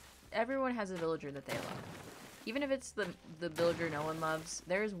 everyone has a villager that they love. Even if it's the villager no one loves,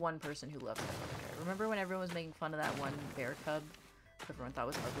 there is one person who loves that villager. Remember when everyone was making fun of that one bear cub everyone thought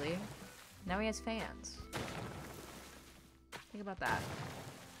was ugly? Now he has fans. Think about that.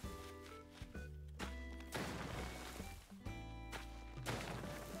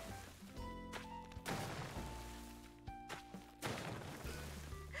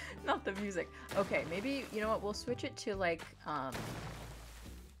 Not the music. Okay, maybe, you know what, we'll switch it to like,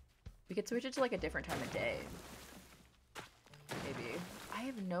 we could switch it to like a different time of day. Maybe. I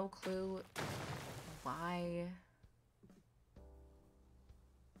have no clue why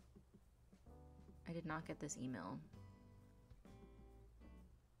I did not get this email.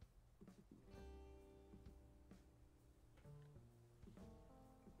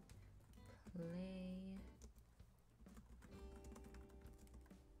 Play.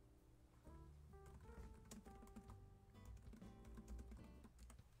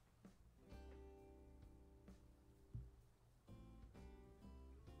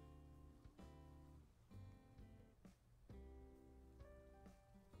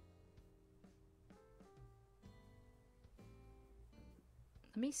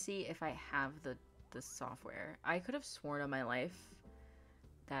 Let me see if I have the software. I could have sworn on my life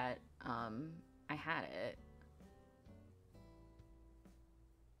that I had it.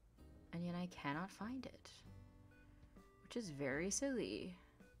 And yet I cannot find it. Which is very silly.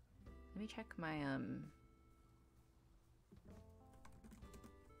 Let me check my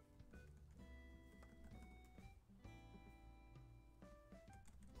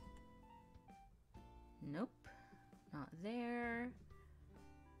nope. Not there.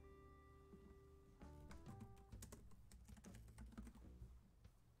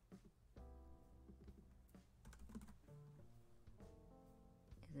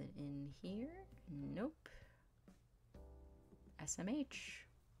 Is it in here? Nope. SMH.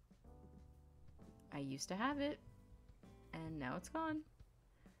 I used to have it, and now it's gone.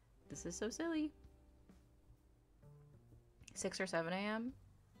 This is so silly. 6 or 7 a.m.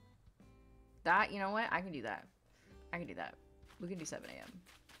 That, you know what? I can do that. I can do that. We can do 7 a.m.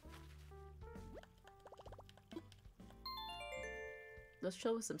 Let's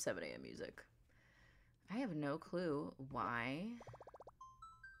chill with some 7 a.m. music. I have no clue why.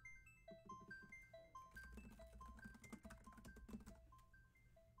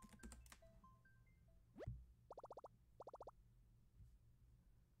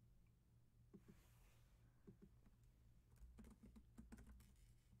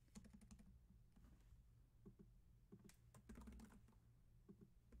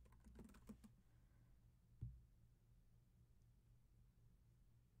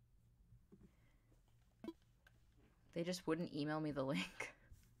 They just wouldn't email me the link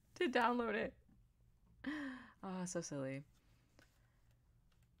to download it. Oh, so silly.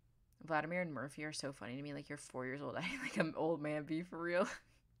 Vladimir and Murphy are so funny to me. Like, you're 4 years old. I like an old man beef for real.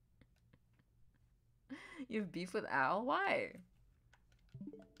 You have beef with Al? Why?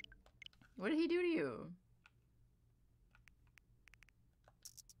 What did he do to you?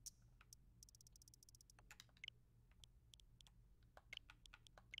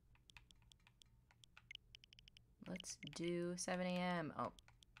 Let's do 7 a.m. Oh.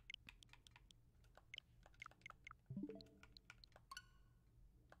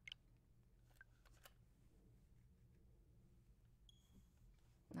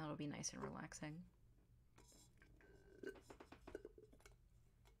 That'll be nice and relaxing.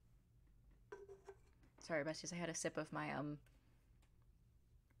 Sorry, besties, I had a sip of my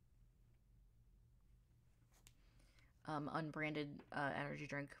unbranded energy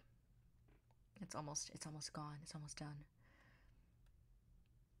drink. It's almost gone. It's almost done.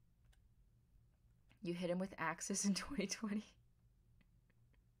 You hit him with axes in 2020.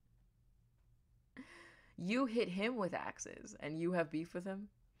 You hit him with axes and you have beef with him?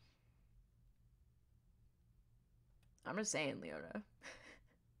 I'm just saying, Leona.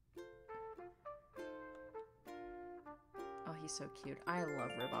 Oh, he's so cute. I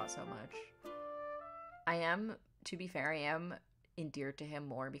love Ribot so much. I am, to be fair, I am endeared to him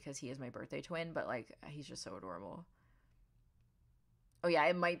more because he is my birthday twin, but like, he's just so adorable. Oh yeah,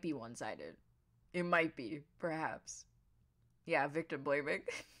 it might be one-sided. It might be, perhaps. Yeah, victim blaming.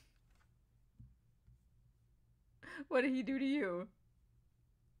 What did he do to you?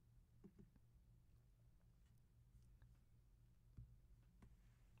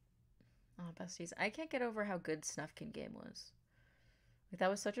 Oh, besties. I can't get over how good Snufkin game was. Like, that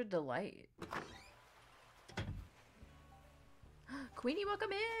was such a delight. Queenie, welcome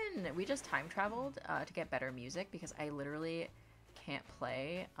in! We just time traveled to get better music because I literally can't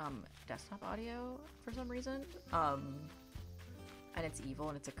play desktop audio for some reason. And it's evil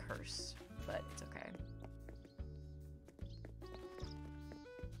and it's a curse, but it's okay.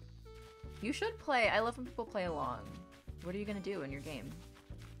 You should play. I love when people play along. What are you gonna do in your game?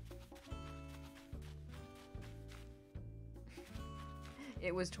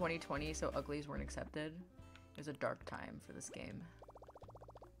 It was 2020, so uglies weren't accepted. It was a dark time for this game.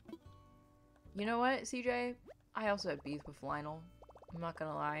 You know what, CJ? I also have beef with Lionel. I'm not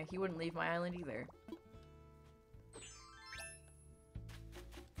gonna lie, he wouldn't leave my island either.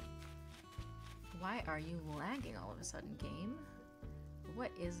 Why are you lagging all of a sudden, game?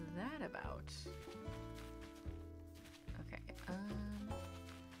 What is that about? Okay,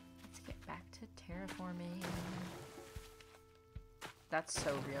 let's get back to terraforming. That's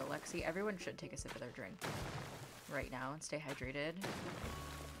so real, Lexi. Everyone should take a sip of their drink right now and stay hydrated.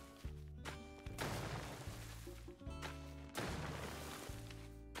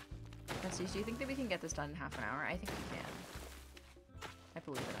 Lexi, do you think that we can get this done in half an hour? I think we can. I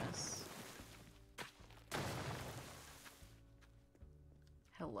believe in us.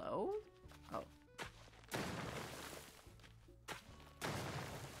 Hello? Oh.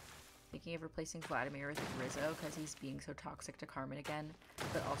 Thinking of replacing Vladimir with Rizzo because he's being so toxic to Carmen again,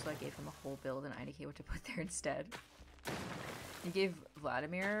 but also I gave him a whole build and I indicate what to put there instead. You gave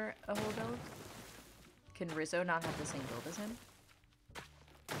Vladimir a whole build? Can Rizzo not have the same build as him?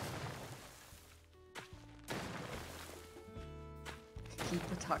 Keep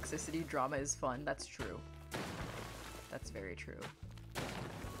the toxicity, drama is fun. That's true. That's very true.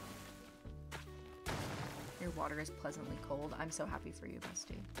 Your water is pleasantly cold. I'm so happy for you,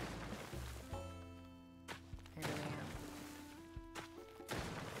 bestie. I really am.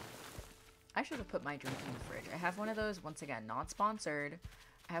 I should have put my drink in the fridge. I have one of those, once again, not sponsored.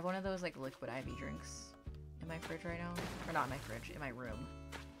 I have one of those like liquid IV drinks in my fridge right now. Or not in my fridge, in my room.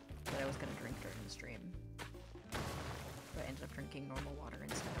 That I was gonna drink during the stream. But I ended up drinking normal water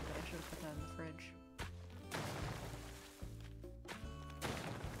instead, but I should have put that in the fridge.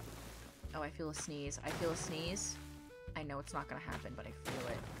 Oh, I feel a sneeze. I feel a sneeze. I know it's not gonna happen, but I feel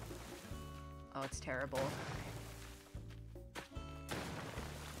it. Oh, it's terrible.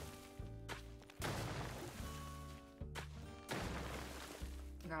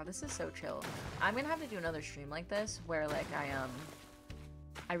 God, this is so chill. I'm gonna have to do another stream like this where like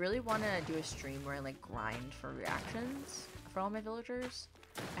I really want to do a stream where I like grind for reactions for all my villagers.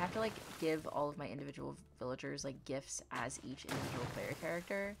 I have to like give all of my individual villagers like gifts as each individual player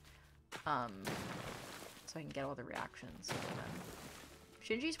character. So I can get all the reactions for them.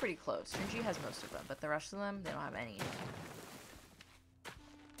 Shinji's pretty close. Shinji has most of them, but the rest of them, they don't have any.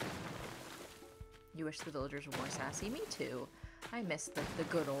 You wish the villagers were more sassy? Me too. I miss the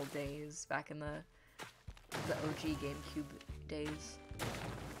good old days back in the OG GameCube days.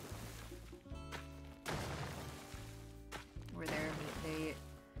 Where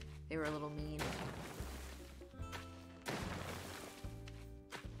they were a little mean.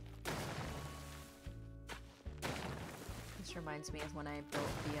 This reminds me of when I built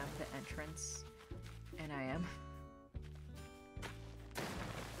the entrance, and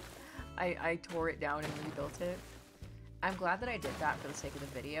I tore it down and rebuilt it. I'm glad that I did that for the sake of the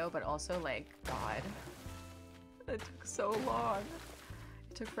video, but also like, God, it took so long.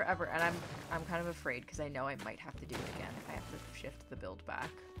 It took forever, and I'm kind of afraid because I know I might have to do it again if I have to shift the build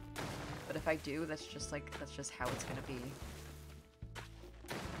back. But if I do, that's just how it's gonna be.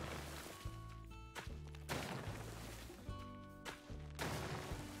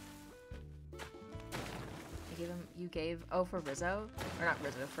 Oh, for Rizzo, or not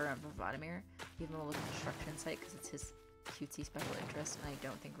Rizzo, for Vladimir, give him a look at the construction site because it's his cutesy special interest, and I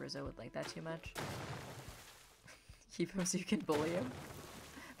don't think Rizzo would like that too much. Keep him so you can bully him.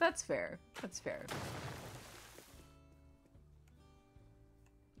 That's fair. That's fair.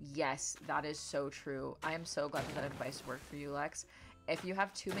 Yes, that is so true. I am so glad that advice worked for you, Lex. If you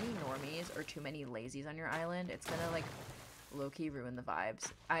have too many normies or too many lazies on your island, it's gonna like low-key ruin the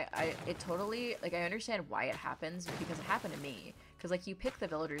vibes. It totally, like, I understand why it happens because it happened to me. Because like you pick the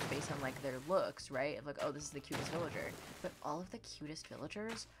villagers based on like their looks, right? Of like, oh, this is the cutest villager. But all of the cutest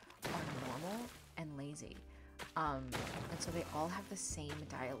villagers are normal and lazy. And so they all have the same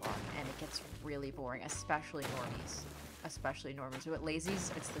dialogue and it gets really boring, especially normies. Especially normies. But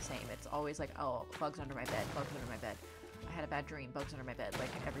lazies, it's the same. It's always like, oh, bugs under my bed, bugs under my bed. I had a bad dream, bugs under my bed,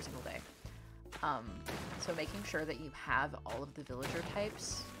 like every single day. So making sure that you have all of the villager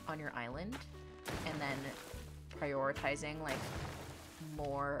types on your island and then prioritizing like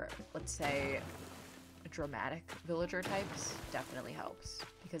more, let's say, dramatic villager types definitely helps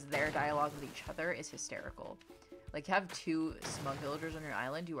because their dialogue with each other is hysterical. Like, you have 2 smug villagers on your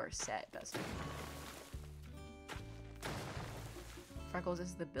island, you are set, bestie. Freckles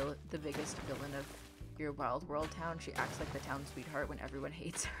is the biggest villain of your Wild World town. She acts like the town sweetheart when everyone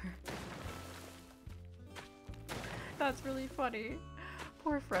hates her. That's really funny.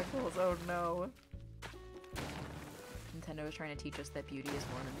 Poor Freckles, oh no. Nintendo is trying to teach us that beauty is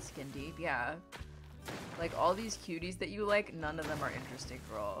more than skin deep. Yeah. Like, all these cuties that you like, none of them are interesting,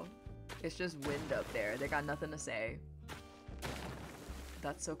 girl. It's just wind up there. They got nothing to say.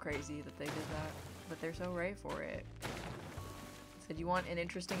 That's so crazy that they did that. But they're so right for it. Said, you want an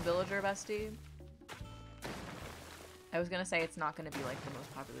interesting villager, bestie? I was gonna say it's not gonna be like the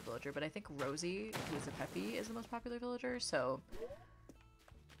most popular villager, but I think Rosie, who is a Peppy, is the most popular villager, so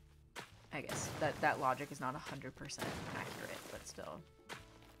I guess that logic is not 100% accurate, but still.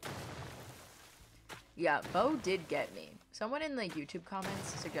 Yeah, Bo did get me. Someone in the YouTube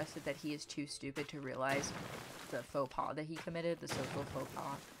comments suggested that he is too stupid to realize the faux pas that he committed, the social faux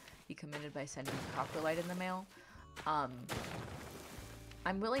pas he committed by sending Coprolite in the mail.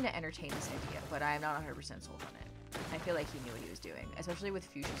 I'm willing to entertain this idea, but I am not 100% sold on it. I feel like he knew what he was doing, especially with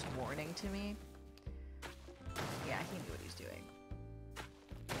Fuchsia's warning to me. Yeah, he knew what he was doing.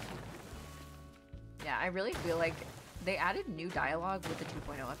 Yeah, I really feel like they added new dialogue with the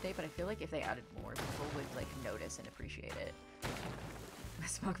 2.0 update, but I feel like if they added more, people would like notice and appreciate it.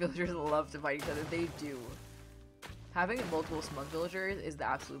 Smug villagers love to fight each other. They do. Having multiple smug villagers is the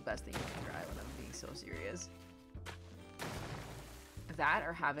absolute best thing you can do for your island. I'm being so serious. That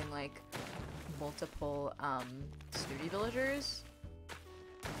or having like multiple snooty villagers.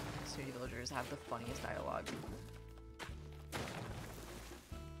 Snooty villagers have the funniest dialogue.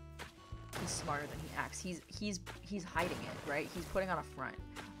 He's smarter than he acts. He's hiding it, right? He's putting on a front.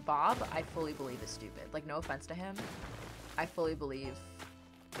 Bob, I fully believe is stupid. Like, no offense to him. I fully believe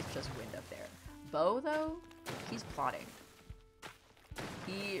it's just wind up there. Bo, though, he's plotting.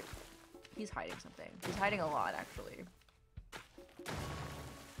 He's hiding something. He's hiding a lot, actually.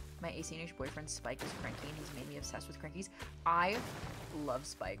 My 18-ish boyfriend Spike is cranky and he's made me obsessed with crankies. I love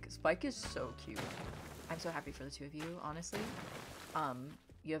Spike. Spike is so cute. I'm so happy for the two of you, honestly.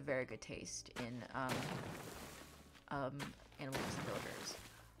 You have very good taste in animals and villagers.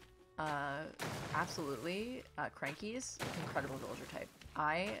 Absolutely. Cranky's incredible villager type.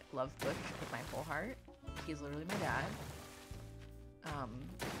 I love Butch with my whole heart. He's literally my dad.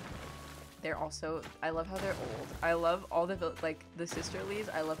 They're also, I love how they're old. I love all the, like, the sisterlies.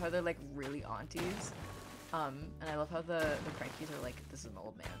 I love how they're, like, really aunties. And I love how the crankies are like, this is an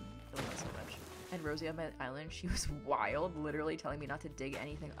old man. I love that so much. And Rosie on my island, she was wild, literally telling me not to dig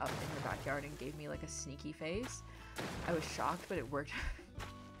anything up in her backyard and gave me, like, a sneaky face. I was shocked, but it worked.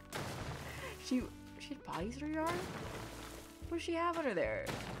 She had bodies in her yard? What does she have under there?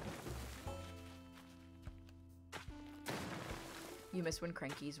 You miss when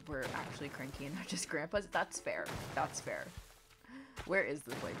crankies were actually cranky and not just grandpas? That's fair. That's fair. Where is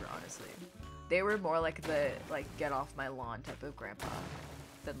the flavor, honestly? They were more like the, like, get off my lawn type of grandpa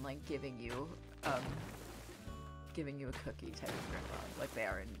than, like, giving you a cookie type of grandpa, like they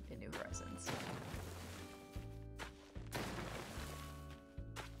are in New Horizons.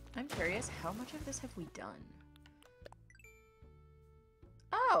 I'm curious, how much of this have we done?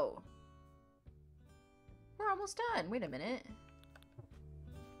 Oh! We're almost done. Wait a minute.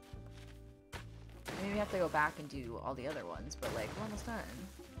 Maybe we have to go back and do all the other ones, but like, we're almost done.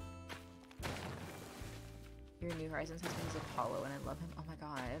 Your New Horizons husband is Apollo, and I love him. Oh my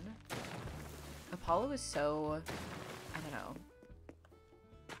god. Apollo is so, I don't know.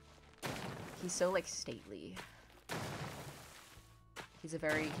 He's so like stately. He's a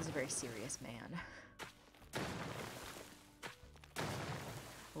very serious man.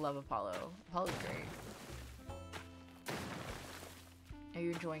 Love Apollo. Apollo's great. Are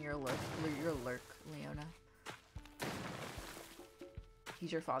you enjoying your lurk, Leona?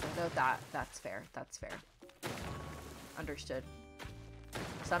 He's your father, though. That's fair. That's fair. Understood.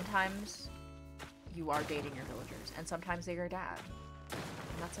 Sometimes you are dating your villagers, and sometimes they're your dad.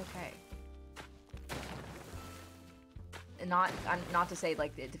 And that's okay. And not to say,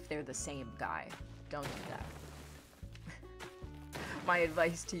 like, if they're the same guy. Don't do that. My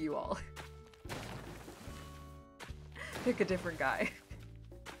advice to you all. Pick a different guy.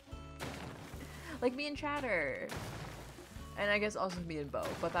 Like me and Chatter. And I guess also me and Bo,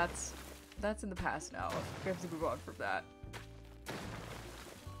 but that's in the past now. We have to move on from that.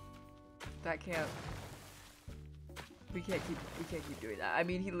 We can't keep doing that. I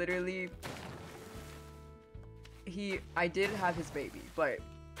mean, he literally I did have his baby, but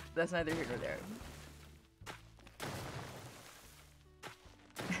that's neither here nor there.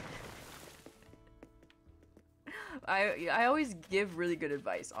 I always give really good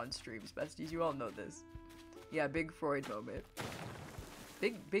advice on streams, besties. You all know this. Yeah, big Freud moment.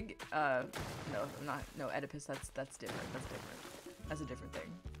 Big no, Oedipus, that's different. That's different. That's a different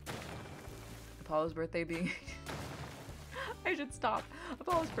thing. Apollo's birthday being I should stop.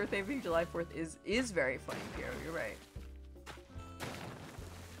 Apollo's birthday being July 4th is very funny, Piero, you're right.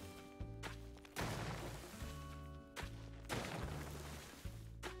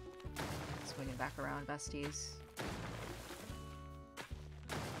 Swinging back around, besties.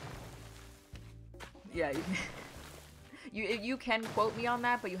 Yeah, you can quote me on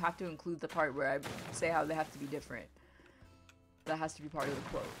that, but you have to include the part where I say how they have to be different. That has to be part of the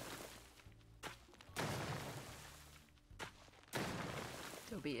quote.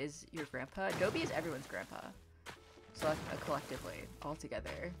 Dobie is your grandpa? Dobie is everyone's grandpa. So collectively, all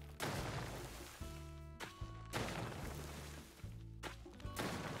together.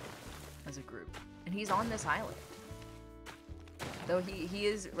 As a group. And he's on this island. Though he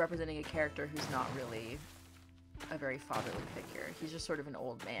is representing a character who's not really a very fatherly figure. He's just sort of an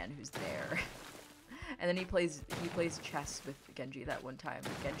old man who's there. And then he plays chess with Genji that one time.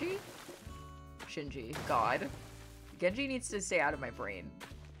 Genji? Shinji. God. Genji needs to stay out of my brain.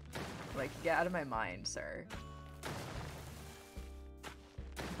 Like, get out of my mind, sir.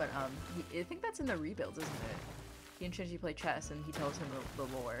 But, I think that's in the rebuilds, isn't it? He and Shinji play chess, and he tells him the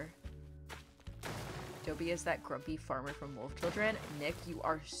lore. Dobie is that grumpy farmer from Wolf Children. Nick, you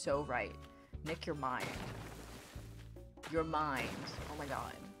are so right. Nick, your mind. Your mind. Oh my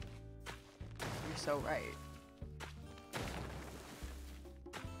god. You're so right.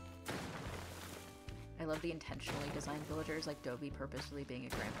 I love the intentionally designed villagers, like Dobie purposefully being a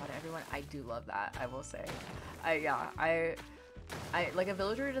grandpa to everyone. I do love that, I will say. I like, a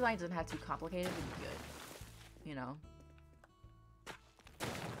villager design doesn't have to be complicated to be good. You know?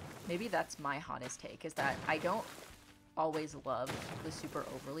 Maybe that's my hottest take, is that I don't always love the super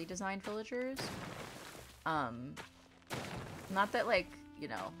overly designed villagers. Not that, like, you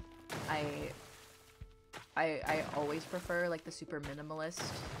know, I always prefer, like, the super minimalist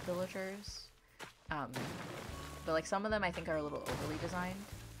villagers. But, like, some of them I think are a little overly designed.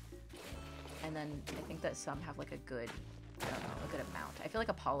 And then I think that some have, like, a good, I don't know, a good amount. I feel like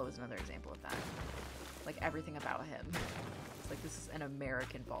Apollo is another example of that. Like, everything about him. It's like, this is an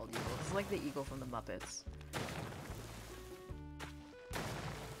American bald eagle. This is like the eagle from the Muppets.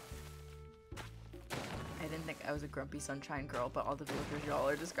 I didn't think I was a grumpy sunshine girl, but all the villagers y'all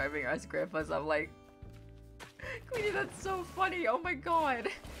are describing her as grandpas. I'm like, Queenie, that's so funny. Oh my god.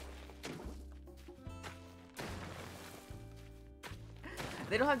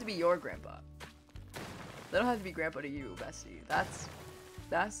 They don't have to be your grandpa. They don't have to be grandpa to you, bestie.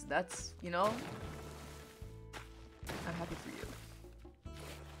 That's, you know, I'm happy for you.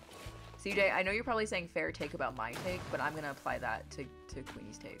 CJ, I know you're probably saying fair take about my take, but I'm gonna apply that to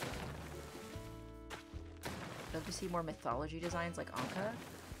Queenie's take. Love to see more mythology designs like Anka.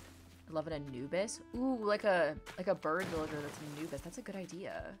 Love an Anubis. Ooh, like a bird villager that's an Anubis. That's a good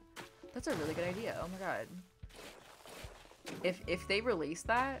idea. That's a really good idea. Oh my god. If they release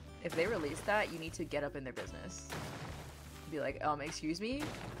that, you need to get up in their business. Be like, excuse me?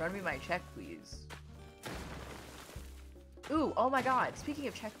 Run me my check, please. Ooh, oh my god. Speaking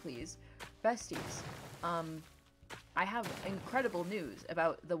of check, please. Besties. I have incredible news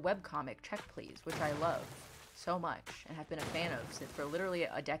about the webcomic Check Please, which I love so much and have been a fan of for literally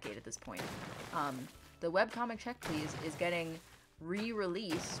a decade at this point. The webcomic Check Please is getting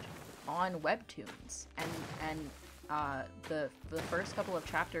re-released on Webtoons, and the first couple of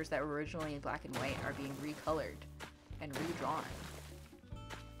chapters that were originally in black and white are being recolored and redrawn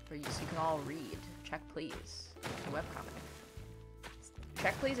so you can all read Check Please, the webcomic.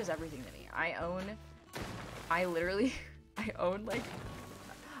 Check Please is everything to me. I own like,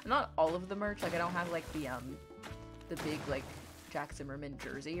 not all of the merch, like I don't have like the big like Jack Zimmerman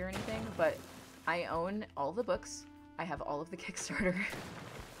jersey or anything, but I own all the books. I have all of the Kickstarter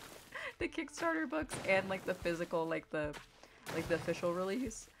the Kickstarter books and like the physical, like the official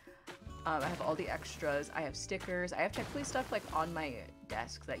release. I have all the extras. I have stickers. I have Check Please stuff like on my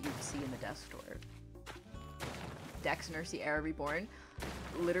desk that you'd see in the desk drawer. Dex Nursey Era Reborn.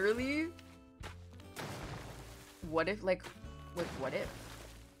 Literally, what if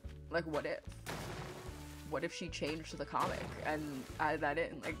she changed the comic and added that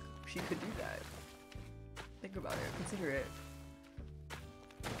in? Like, she could do that. Think about it. Consider it.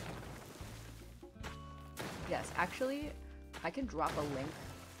 Yes, actually, I can drop a link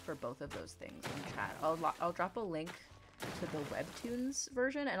for both of those things in chat. I'll drop a link to the Webtoons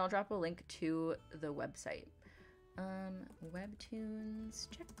version, and I'll drop a link to the website. Webtoons,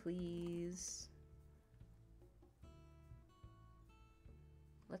 Check Please.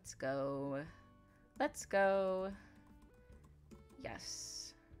 Let's go. Let's go.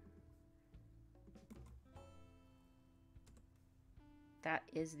 Yes. That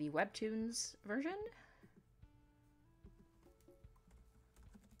is the Webtoons version.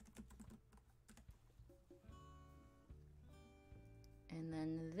 And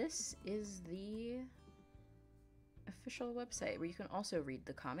then this is the official website where you can also read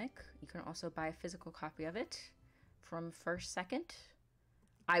the comic. You can also buy a physical copy of it from First Second.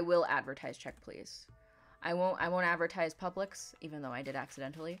 I will advertise Check Please. I won't advertise Publix, even though I did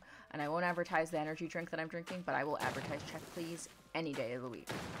accidentally, and I won't advertise the energy drink that I'm drinking, but I will advertise Check Please any day of the week.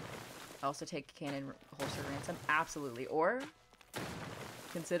 I also take Canon holster ransom, absolutely, or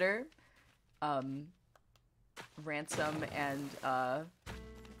consider ransom and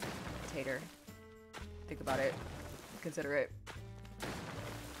tater. Think about it. Consider it.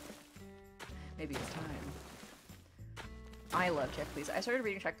 Maybe it's time. I love Check Please. I started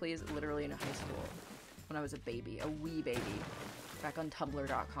reading Check Please literally in high school when I was a baby, a wee baby, back on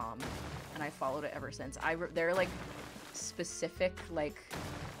tumblr.com, and I followed it ever since. There are like specific like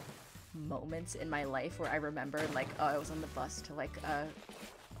moments in my life where I remember like, oh, I was on the bus to like a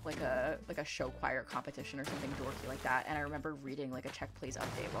show choir competition or something dorky like that, and I remember reading like a Check Please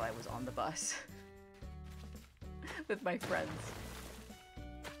update while I was on the bus with my friends.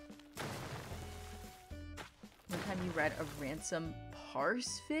 One time you read a ransom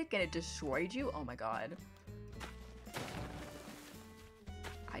parse fic and it destroyed you? Oh my god.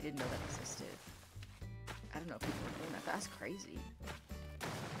 I didn't know that existed. I don't know if people were doing that. That's crazy.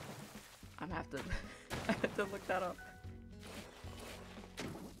 I'm gonna have to I have to look that up.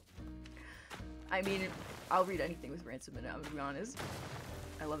 I mean, I'll read anything with ransom in it, I'm gonna be honest.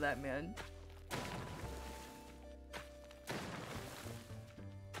 I love that man.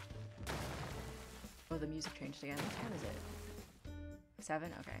 Oh, the music changed again. What time is it?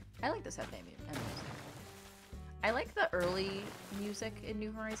 7? Okay. I like the 7 a.m. music. I like the early music in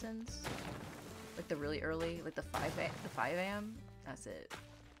New Horizons. Like the really early, like the 5 a.m. That's it.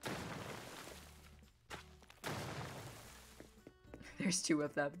 There's 2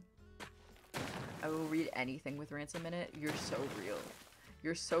 of them. I will read anything with ransom in it. You're so real.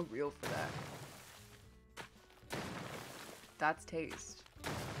 You're so real for that. That's taste.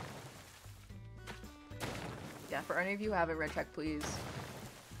 Yeah, for any of you who haven't read Check Please.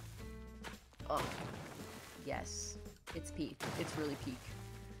 Oh, yes. It's peak. It's really peak.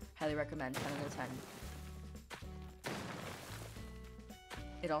 Highly recommend, 10 out of 10.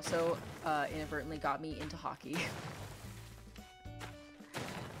 It also inadvertently got me into hockey.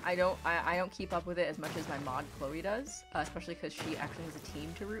 I don't keep up with it as much as my mod Chloe does, especially because she actually has a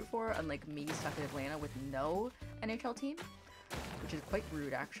team to root for, unlike me stuck in Atlanta with no NHL team, which is quite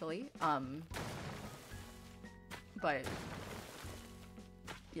rude actually. But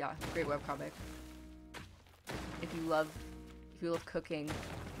yeah, great webcomic. If you love cooking,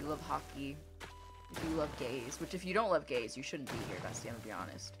 if you love hockey, if you love gays, which if you don't love gays, you shouldn't be here, Dusty, I'm gonna be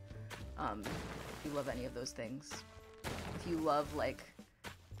honest. If you love any of those things. If you love like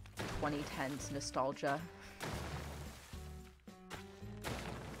 2010s nostalgia.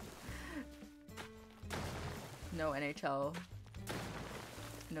 No NHL.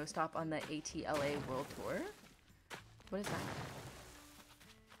 No stop on the ATLA World Tour. What is that?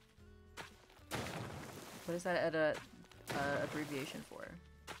 What is that at a abbreviation for?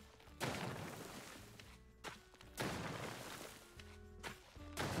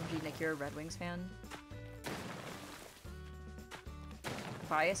 OMG, Nick, you're a Red Wings fan?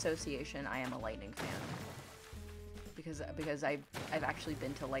 By association, I am a Lightning fan. Because I've actually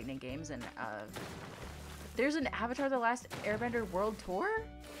been to Lightning games, and there's an Avatar: The Last Airbender World Tour?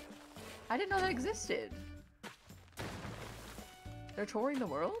 I didn't know that existed. They're touring the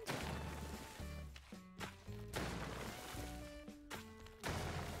world?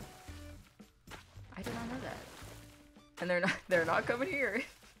 I did not know that. And they're not coming here.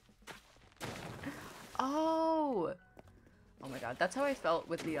 Oh! Oh my god, that's how I felt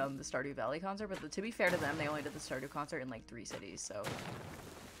with the Stardew Valley concert, but to be fair to them, they only did the Stardew concert in like 3 cities, so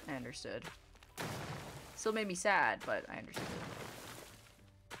I understood. Still made me sad, but I understood.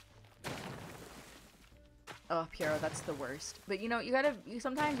 Oh, Piero, that's the worst. But you know,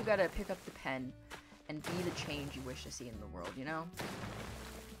 sometimes you gotta pick up the pen and be the change you wish to see in the world, you know?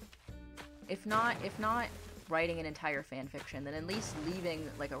 If not writing an entire fan fiction, then at least leaving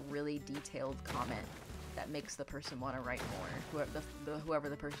like a really detailed comment that makes the person want to write more. Whoever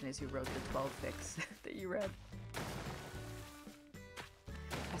the person is who wrote the 12 fics that you read.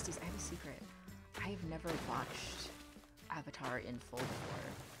 Besties, I have a secret. I have never watched Avatar in full before.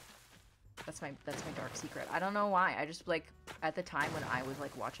 That's my dark secret. I don't know why. I just like at the time when I was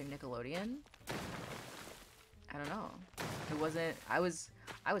like watching Nickelodeon. I don't know. It wasn't. I was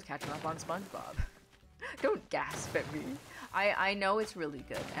catching up on SpongeBob. Don't gasp at me. I know it's really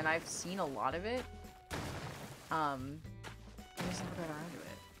good, and I've seen a lot of it. I just never got around to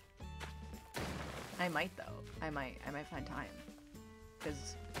it. I might though. I might find time,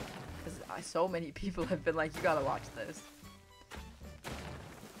 because so many people have been like, you gotta watch this.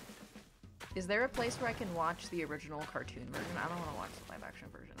 Is there a place where I can watch the original cartoon version? I don't want to watch the live action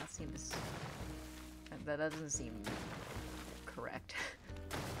version. That seems That doesn't seem correct.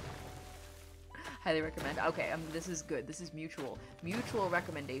 Highly recommend. Okay, this is good. This is mutual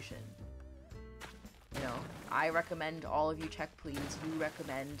recommendation. You know, I recommend all of you check please. You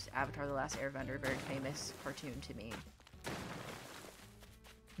recommend Avatar: The Last Airbender, very famous cartoon to me.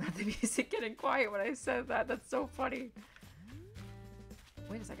 Not the music getting quiet when I said that. That's so funny.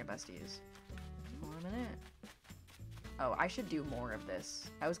 Wait a second, besties. Hold on a minute. Oh, I should do more of this.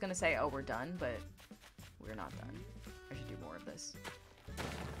 I was gonna say, oh, we're done, but we're not done. I should do more of this.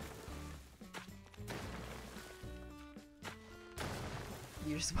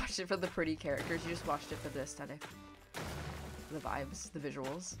 You just watched it for the pretty characters. You just watched it for the aesthetic. The vibes, the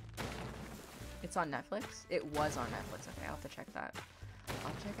visuals. It's on Netflix? It was on Netflix. Okay, I'll have to check that.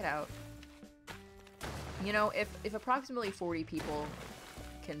 I'll check it out. You know, if approximately 40 people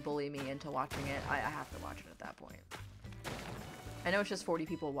can bully me into watching it, I have to watch it at that point. I know it's just 40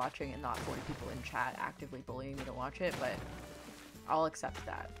 people watching and not 40 people in chat actively bullying me to watch it, but I'll accept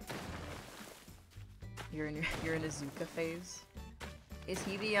that. You're in a Zuka phase. Is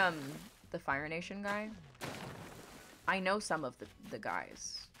he the Fire Nation guy? I know some of the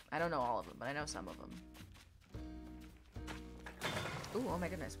guys. I don't know all of them, but I know some of them. Ooh, oh my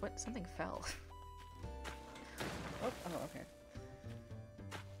goodness, what? Something fell. Oh, okay.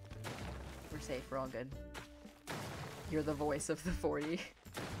 We're safe, we're all good. You're the voice of the 40.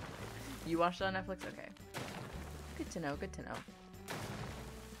 You watched it on Netflix? Okay. Good to know, good to know.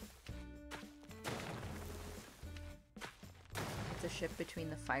 It's a ship between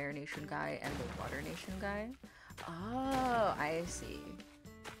the Fire Nation guy and the Water Nation guy. Oh, I see.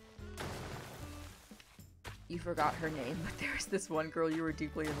 You forgot her name, but there's this one girl you were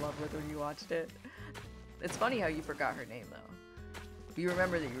deeply in love with when you watched it. It's funny how you forgot her name, though. You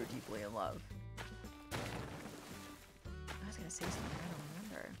remember that you were deeply in love. I was gonna say something, I don't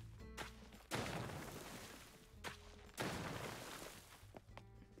remember.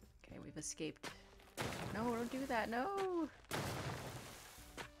 Okay, we've escaped. No, don't do that, no!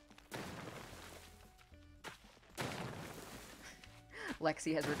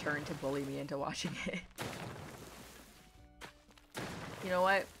 Lexi has returned to bully me into watching it. You know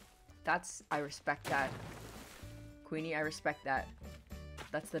what? I respect that. Queenie, I respect that.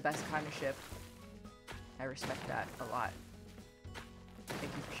 That's the best kind of ship. I respect that a lot.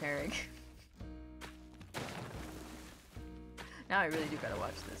 Thank you for sharing. Now I really do gotta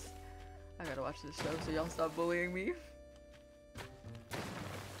watch this. I gotta watch this show so y'all stop bullying me.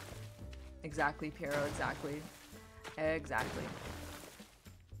 Exactly, Piero, exactly. Exactly.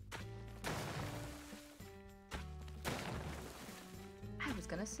 I was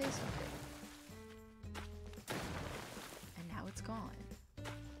gonna say something. And now it's gone.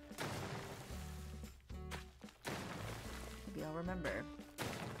 Maybe I'll remember.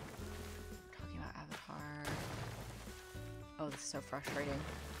 We're talking about Avatar. Oh, this is so frustrating.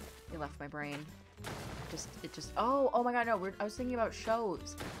 It left my brain. Oh my god, no, I was thinking about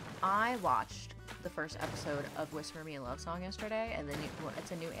shows. I watched the first episode of Whisper Me a Love Song yesterday, and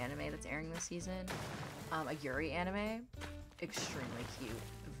it's a new anime that's airing this season. A Yuri anime. Extremely cute.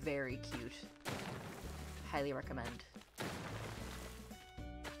 Very cute. Highly recommend.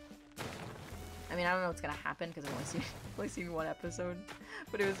 I mean, I don't know what's gonna happen because I've only seen one episode,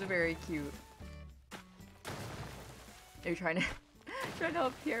 but it was very cute. Are you trying to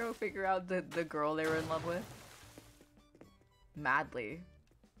help Piero figure out the girl they were in love with? Madly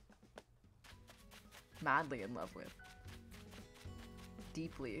in love with.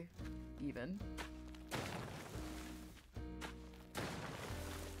 Deeply, even.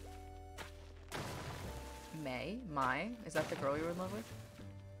 Mai? Is that the girl you were in love with?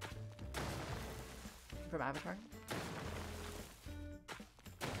 From Avatar?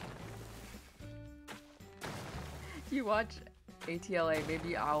 Do you watch ATLA?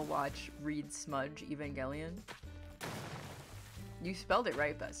 Maybe I'll watch Reed Smudge Evangelion. You spelled it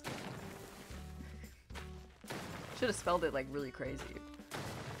right, bestie. Should have spelled it like really crazy.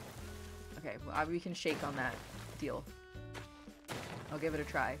 Okay, well, we can shake on that deal. I'll give it a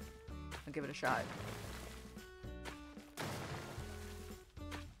try. I'll give it a shot.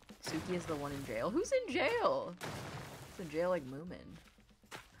 Suki is the one in jail. Who's in jail? Who's in jail like Moomin?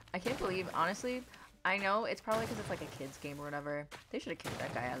 I can't believe, honestly, I know it's probably because it's like a kid's game or whatever. They should have kicked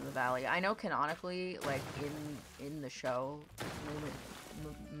that guy out of the valley. I know canonically, like in the show,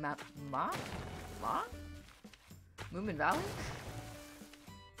 Moomin Valley?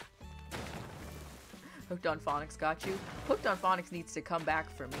 Hooked on Phonics got you. Hooked on Phonics needs to come back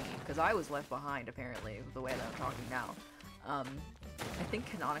for me because I was left behind apparently with the way that I'm talking now. I think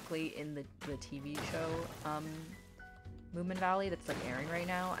canonically in the TV show Moomin Valley that's like airing right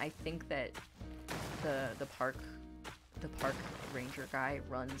now, I think that the park ranger guy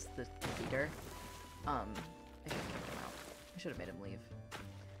runs the theater. I should have kicked him out. I should have made him leave.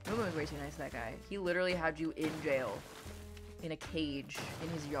 Moomin was way too nice to that guy. He literally had you in jail, in a cage, in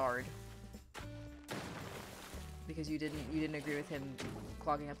his yard, because you didn't agree with him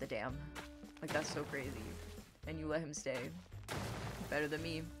clogging up the dam. Like, that's so crazy. And you let him stay. Better than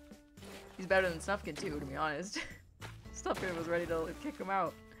me. He's better than Snufkin too, to be honest. Snufkin was ready to kick him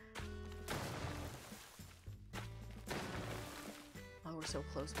out. Oh, we're so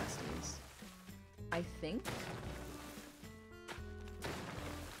close, besties. I think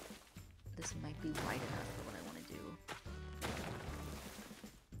this might be wide enough for what I want to do.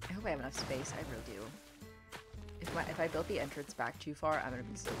 I hope I have enough space. I really do. If I built the entrance back too far, I'm gonna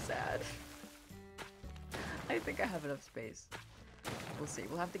be so sad. I think I have enough space. We'll see.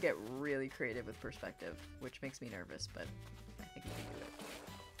 We'll have to get really creative with perspective, which makes me nervous, but I think we can do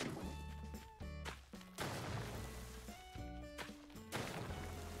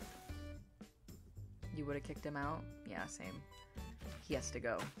it. You would have kicked him out? Yeah, same. He has to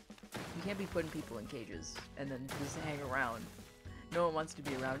go. You can't be putting people in cages and then just hang around. No one wants to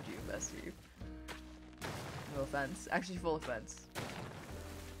be around you, bestie. No offense. Actually, full offense.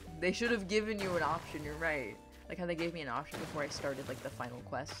 They should have given you an option, you're right. Like how they gave me an option before I started, like, the final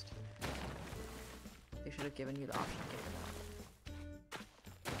quest. They should have given you the option to kick them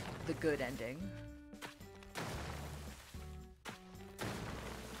out. The good ending.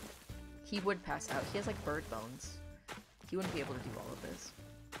 He would pass out. He has, like, bird bones. He wouldn't be able to do all of this.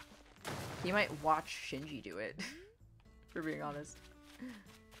 He might watch Shinji do it, for being honest.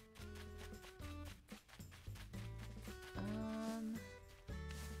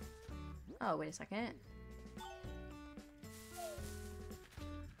 Oh, wait a second.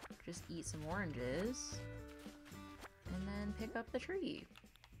 Just eat some oranges. And then pick up the tree.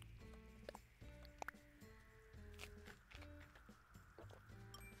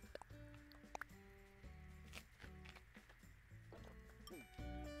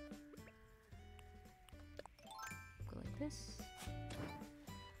 Go like this.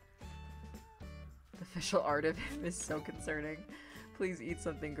 The official art of him is so concerning. Please eat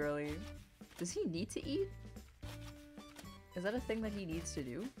something, girly. Does he need to eat? Is that a thing that he needs to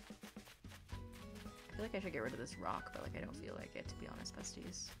do? I feel like I should get rid of this rock, but like I don't feel like it, to be honest,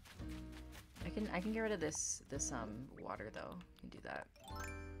 besties. I can get rid of this water though. I can do that.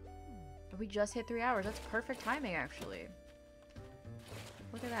 But we just hit 3 hours. That's perfect timing, actually.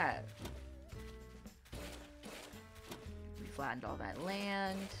 Look at that. We flattened all that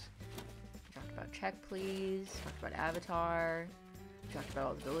land. We talked about check, please. Talked about Avatar. Talked about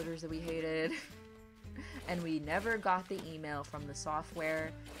all the villagers that we hated. And we never got the email from the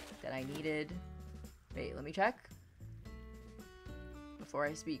software that I needed. Wait, let me check. Before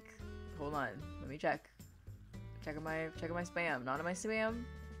I speak. Hold on. Let me check. Check on my spam. Not on my spam.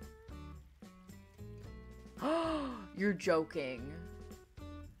 You're joking.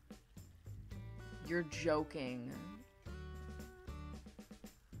 You're joking.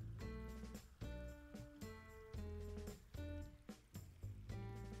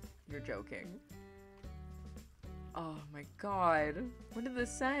 You're joking. Oh my god. When did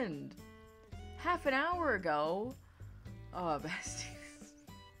this send? Half an hour ago? Oh, besties.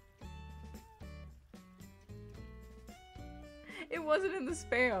 It wasn't in the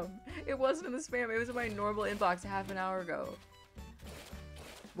spam. It wasn't in the spam. It was in my normal inbox half an hour ago.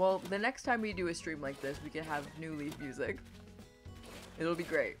 Well, the next time we do a stream like this, we can have New Leaf music. It'll be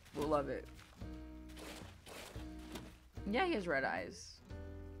great. We'll love it. Yeah, he has red eyes.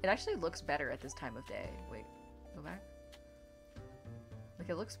 It actually looks better at this time of day. Wait, go back. Like,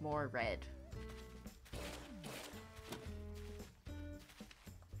 it looks more red.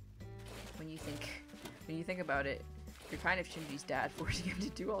 When you think about it, you're kind of Shinji's dad, forcing him to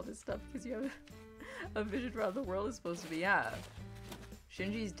do all this stuff because you have a vision for how the world is supposed to be. Yeah.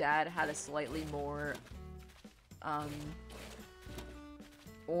 Shinji's dad had a slightly more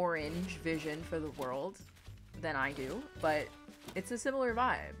orange vision for the world than I do, but it's a similar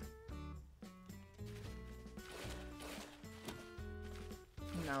vibe.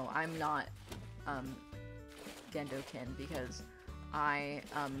 No, I'm not Gendo-kin because I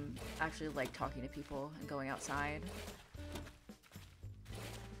actually like talking to people and going outside.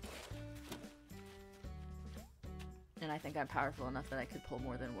 And I think I'm powerful enough that I could pull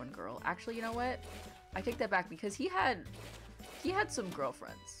more than one girl. Actually, you know what? I take that back because he had some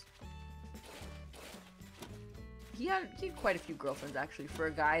girlfriends. He had quite a few girlfriends, actually, for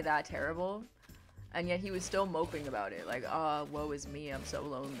a guy that terrible. And yet he was still moping about it. Like, oh, woe is me, I'm so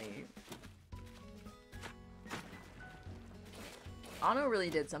lonely. Ano really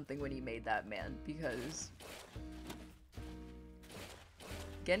did something when he made that, man, because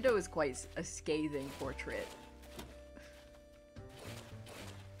Gendo is quite a scathing portrait.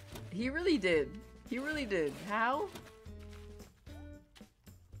 He really did. He really did. How?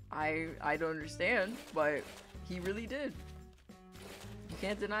 I don't understand, but he really did. You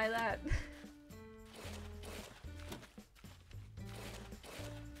can't deny that.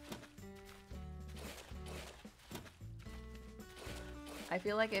 I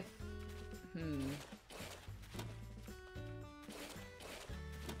feel like if...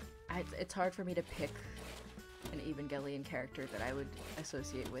 It's hard for me to pick an Evangelion character that I would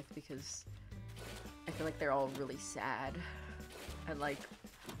associate with because I feel like they're all really sad. And like,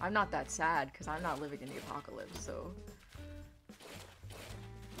 I'm not that sad because I'm not living in the apocalypse, so...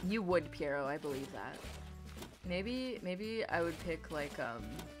 You would, Piero, I believe that. Maybe I would pick like,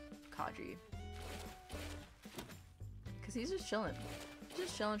 Kaji. Because he's just chilling. He's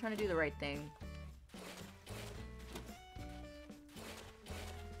just chilling, trying to do the right thing.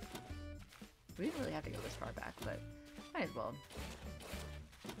 We didn't really have to go this far back, but might as well.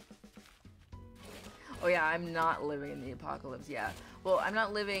 Oh yeah, I'm not living in the apocalypse, yeah. Well, I'm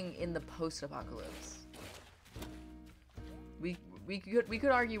not living in the post-apocalypse. We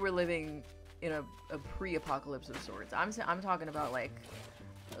could argue we're living in a pre-apocalypse of sorts. I'm talking about like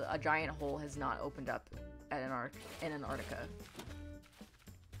a giant hole has not opened up at in Antarctica.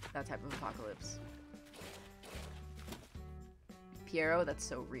 That type of apocalypse. Piero, that's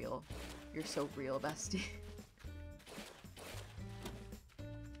so real. You're so real, bestie.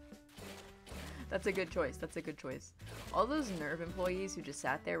 That's a good choice. That's a good choice. All those Nerve employees who just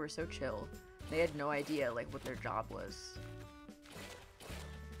sat there were so chill. They had no idea, like, what their job was.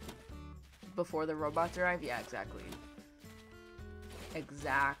 Before the robots arrived? Yeah, exactly.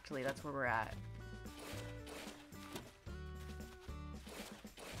 Exactly. That's where we're at.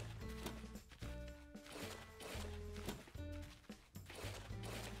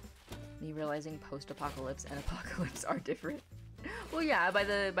 Me realizing post-apocalypse and apocalypse are different. Well, yeah, by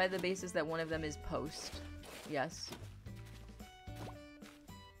the basis that one of them is post. Yes.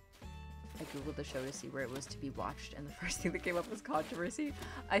 I googled the show to see where it was to be watched, and the first thing that came up was controversy.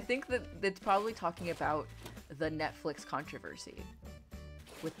 I think that it's probably talking about the Netflix controversy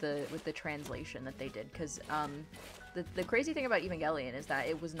with the translation that they did, because the crazy thing about Evangelion is that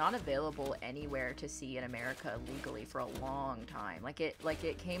it was not available anywhere to see in America legally for a long time. Like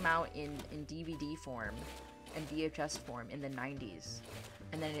it came out in DVD form and VHS form in the 90s,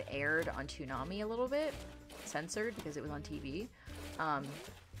 and then it aired on Toonami a little bit, censored because it was on TV,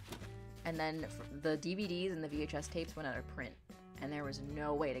 and then the DVDs and the VHS tapes went out of print, and there was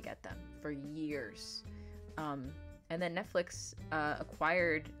no way to get them for years. And then Netflix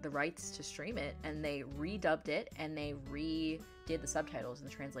acquired the rights to stream it, and they redubbed it, and they redid the subtitles and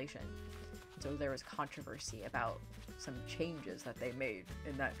the translation. And so there was controversy about some changes that they made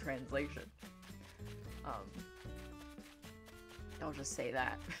in that translation. I'll just say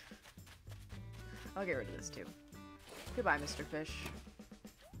that. I'll get rid of this too. Goodbye, Mr. Fish.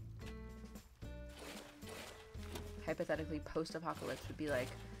 Hypothetically, post-apocalypse would be like,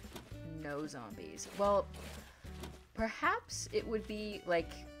 no zombies. Well, perhaps it would be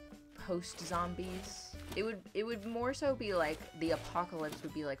like post-zombies. It would more so be like the apocalypse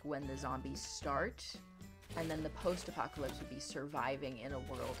would be like when the zombies start, and then the post-apocalypse would be surviving in a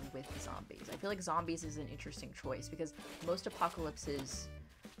world with zombies. I feel like zombies is an interesting choice because most apocalypses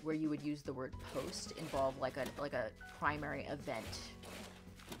where you would use the word post involve like a primary event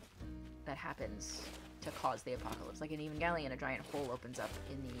that happens to cause the apocalypse. Like in Evangelion, a giant hole opens up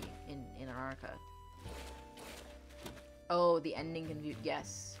in Antarctica. Oh, the ending can be...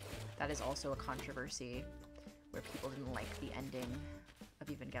 Yes, that is also a controversy where people didn't like the ending of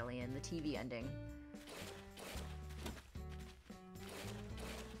Evangelion, the TV ending.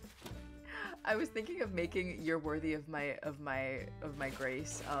 I was thinking of making "You're worthy of my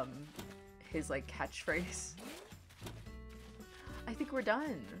grace" his like catchphrase. I think we're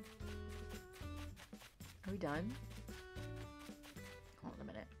done. Are we done? Hold on a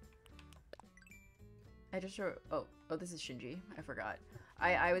minute. I just wrote... Oh, this is Shinji. I forgot.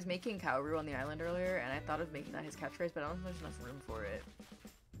 I was making Kaoru on the island earlier, and I thought of making that his catchphrase, but I don't think there's enough room for it.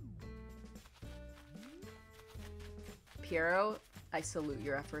 Piero, I salute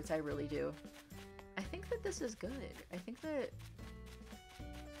your efforts. I really do. I think that this is good. I think that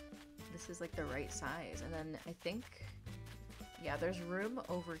this is like the right size. And then I think... Yeah, there's room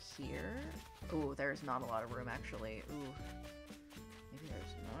over here. Ooh, there's not a lot of room, actually. Ooh. Maybe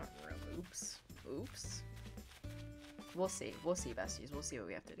there's not room. Oops. Oops. We'll see. We'll see, besties. We'll see what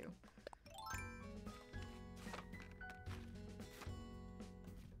we have to do.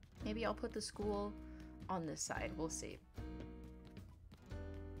 maybe I'll put the school on this side. We'll see.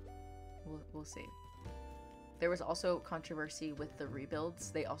 We'll see. There was also controversy with the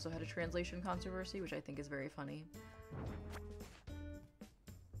rebuilds. They also had a translation controversy, which I think is very funny.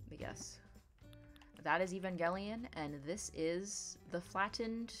 But yes. That is Evangelion, and this is the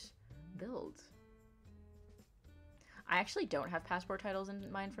flattened build. I actually don't have passport titles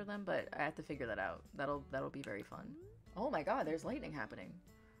in mind for them, but I have to figure that out. That'll be very fun. Oh my god, there's lightning happening.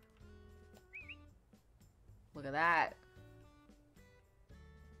 Look at that.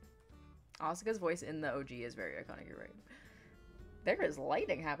 Asuka's voice in the OG is very iconic, you're right. There is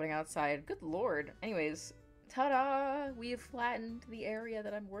lightning happening outside. Good lord. Anyways, ta-da! We have flattened the area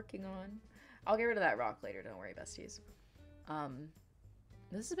that I'm working on. I'll get rid of that rock later, don't worry, besties.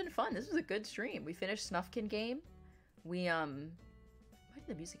 This has been fun. This was a good stream. We finished Snufkin game. We, why did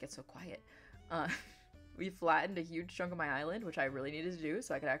the music get so quiet? We flattened a huge chunk of my island, which I really needed to do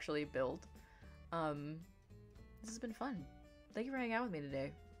so I could actually build. This has been fun. Thank you for hanging out with me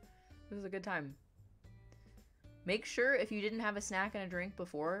today. It was a good time. Make sure if you didn't have a snack and a drink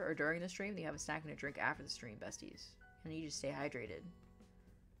before or during the stream, that you have a snack and a drink after the stream, besties. I need you to stay hydrated.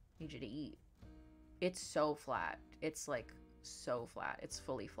 I need you to eat. It's so flat. It's like so flat. It's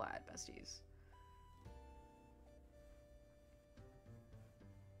fully flat, besties.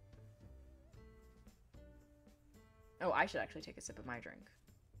 Oh, I should actually take a sip of my drink.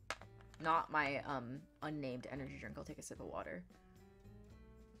 Not my unnamed energy drink. I'll take a sip of water.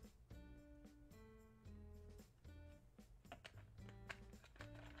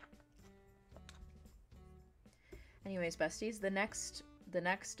 Anyways, besties, the next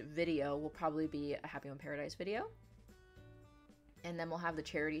video will probably be a Happy Home Paradise video. And then we'll have the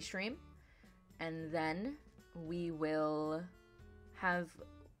charity stream. And then we will have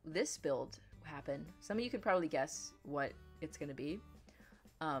this build happen. Some of you can probably guess what it's going to be.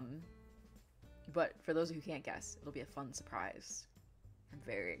 But for those who can't guess, it'll be a fun surprise. I'm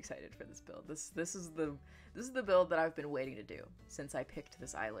very excited for this build. This is the build that I've been waiting to do since I picked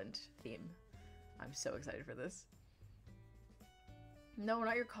this island theme. I'm so excited for this. No,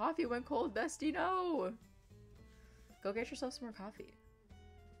 not your coffee went cold, bestie, no! Go get yourself some more coffee.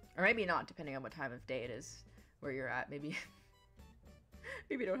 Or maybe not, depending on what time of day it is where you're at. Maybe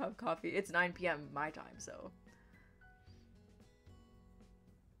maybe you don't have coffee. It's 9 p.m. my time, so.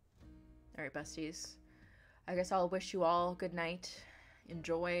 Alright, besties. I guess I'll wish you all good night.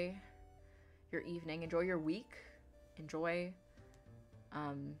 Enjoy your evening. Enjoy your week. Enjoy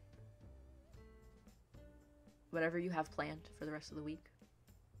whatever you have planned for the rest of the week.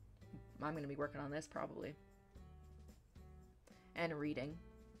 I'm going to be working on this probably. And reading.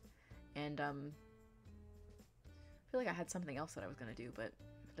 And I feel like I had something else that I was going to do, but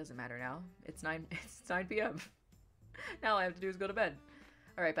it doesn't matter now. It's 9 p.m. Now all I have to do is go to bed.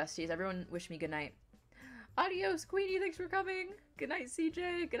 Alright, besties. Everyone wish me good night. Adios, Queenie. Thanks for coming. Good night,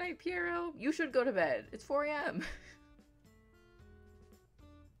 CJ. Good night, Piero. You should go to bed. It's 4 a.m.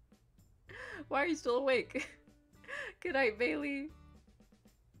 Why are you still awake? Good night, Bailey.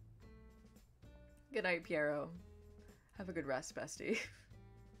 Good night, Piero. Have a good rest, bestie.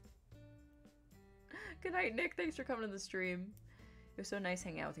 Good night, Nick. Thanks for coming to the stream. It was so nice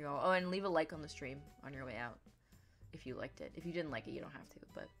hanging out with you all. Oh, and leave a like on the stream on your way out if you liked it. If you didn't like it, you don't have to,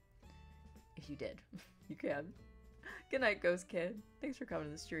 but if you did, you can. Good night, Ghost Kid. Thanks for coming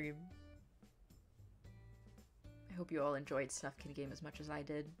to the stream. I hope you all enjoyed Snufkin game as much as I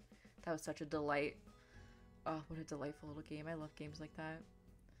did. That was such a delight. Oh, what a delightful little game. I love games like that.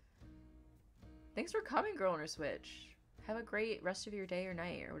 Thanks for coming, Girl on her Switch. Have a great rest of your day or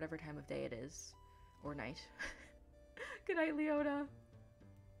night, or whatever time of day it is. Or night. Good night, Leona.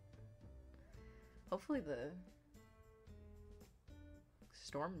 Hopefully the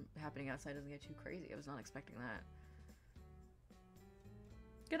storm happening outside doesn't get too crazy. I was not expecting that.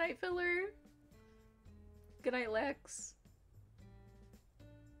 Good night, Filler. Good night, Lex.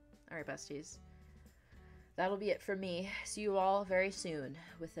 Alright, besties. That'll be it for me. See you all very soon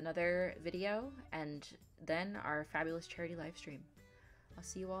with another video and then our fabulous charity live stream. I'll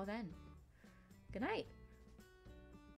see you all then. Good night.